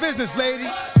 Mind your business, lady.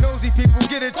 Nosy people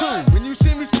get it too. When you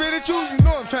see me spit at you, you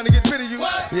know I'm trying to get rid of you.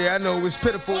 Yeah, I know it's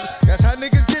pitiful. That's how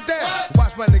niggas get down.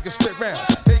 Watch my niggas spit round.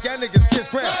 Make y'all niggas kiss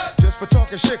ground. Just for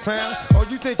talking shit, clowns. Oh,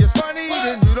 you think it's funny?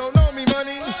 Then you don't know me,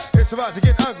 money. It's about to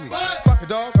get ugly. Fuck a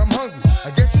dog, I'm hungry.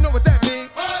 I guess you know what that means.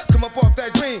 Come up off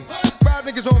that green. 5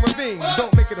 niggas on ravine.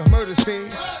 Don't make it a murder scene.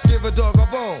 Give a dog a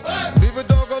bone. Leave a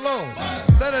dog alone.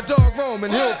 Let a dog roam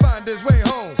and he'll find his way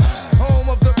home. Home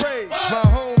of the brave. My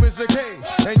home is the cave.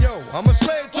 And yo, I'm a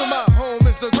slave to my home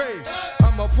is the grave.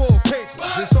 I'ma pull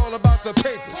papers. It's all about the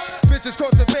papers. Bitches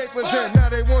caught the papers and now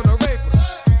they wanna rape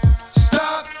us.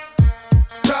 Stop,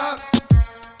 drop,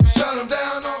 shut them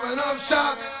down, open up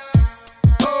shop.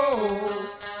 Oh,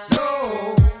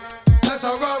 no, that's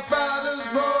how Rough Riders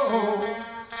roll.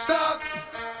 Stop,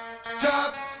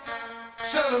 drop,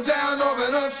 shut them down,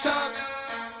 open up shop.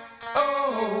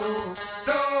 Oh,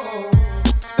 no,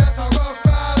 that's how Rough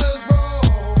Riders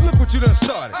roll. Look what you done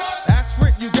started. Ask for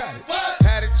it, you got it.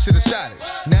 Had it, should've shot it.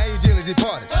 Now you dearly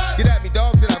departed. Get at me,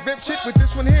 dog, did I rip shit? With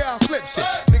this one here, I'll flip shit.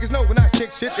 Niggas know when I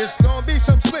kick shit, it's gonna be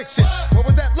some slick shit. What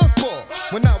would that look for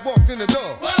when I walked in the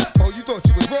door? Oh, you thought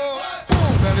you was raw?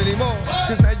 Not anymore,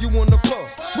 cause now you on the floor.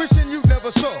 Wishing you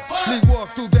never saw me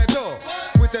walk through that door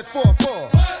with that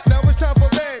 4-4. Now it's time for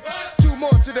bed, 2 more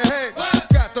to the head.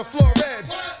 Got the floor red.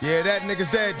 Yeah, that nigga's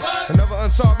dead. Another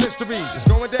unsolved mystery. It's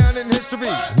going down in history.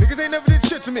 Niggas ain't never did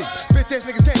shit to me. Bitch ass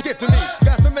niggas can't get to me.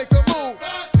 Got to make a move.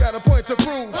 Got a point to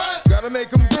prove. Gotta make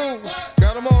them groove.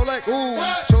 Got them all like ooh.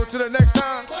 So to the next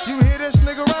time you hear this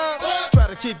nigga rhyme, try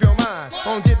to keep your mind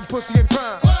on getting pussy and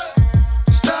crime.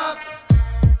 Stop,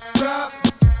 drop,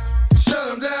 shut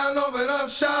them down, open up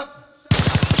shop.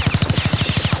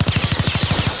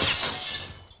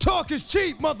 Talk is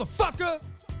cheap, motherfucker.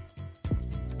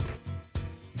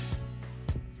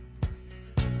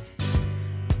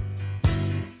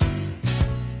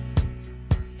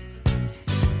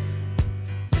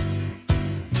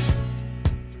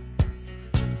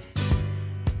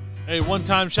 Hey,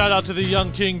 one-time shout out to the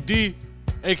young King D,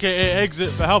 aka Exit,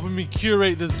 for helping me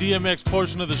curate this DMX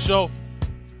portion of the show.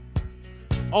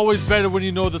 Always better when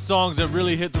you know the songs that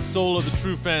really hit the soul of the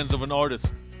true fans of an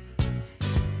artist.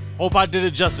 Hope I did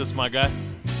it justice, my guy.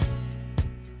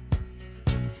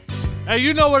 Hey,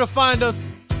 you know where to find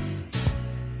us.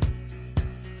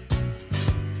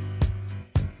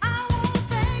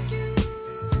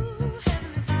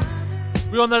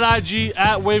 We on that IG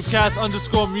at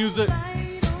Wavecast_music.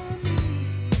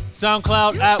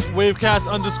 SoundCloud at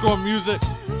Wavecast_music.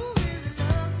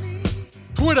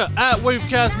 Twitter at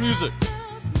Wavecast Music.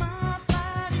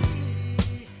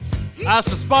 As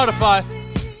for Spotify,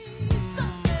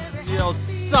 yo,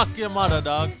 suck your mother,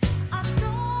 dog.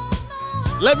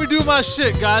 Let me do my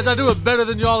shit, guys. I do it better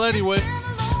than y'all anyway.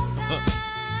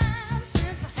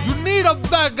 You need a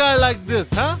bad guy like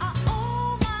this, huh?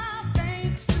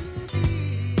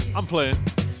 I'm playing.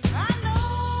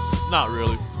 Not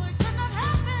really.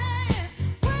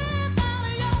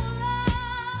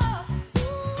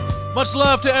 Much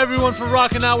love to everyone for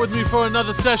rocking out with me for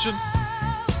another session.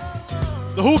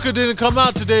 The hookah didn't come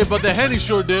out today, but the Henny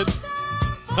sure did.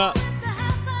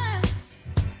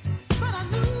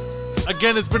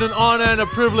 Again, it's been an honor and a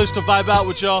privilege to vibe out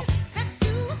with y'all.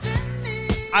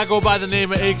 I go by the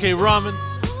name of A.K. Rahman.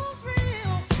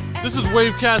 This is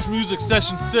Wavecast Music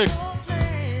Session 6.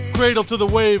 Cradle to the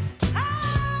Wave.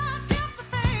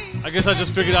 I guess I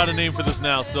just figured out a name for this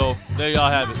now, so there y'all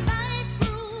have it.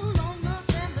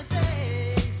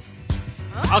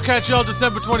 I'll catch y'all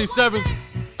December 27th.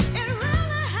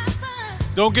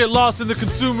 Don't get lost in the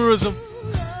consumerism.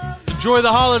 Enjoy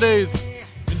the holidays.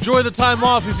 Enjoy the time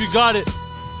off if you got it.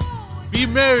 Be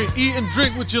merry, eat and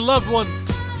drink with your loved ones.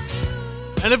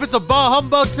 And if it's a bah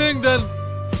humbug thing, then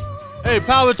hey,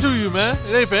 power to you, man.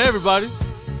 It ain't for everybody.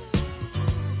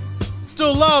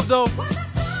 still love, though.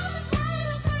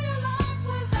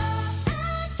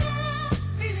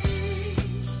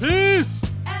 Peace.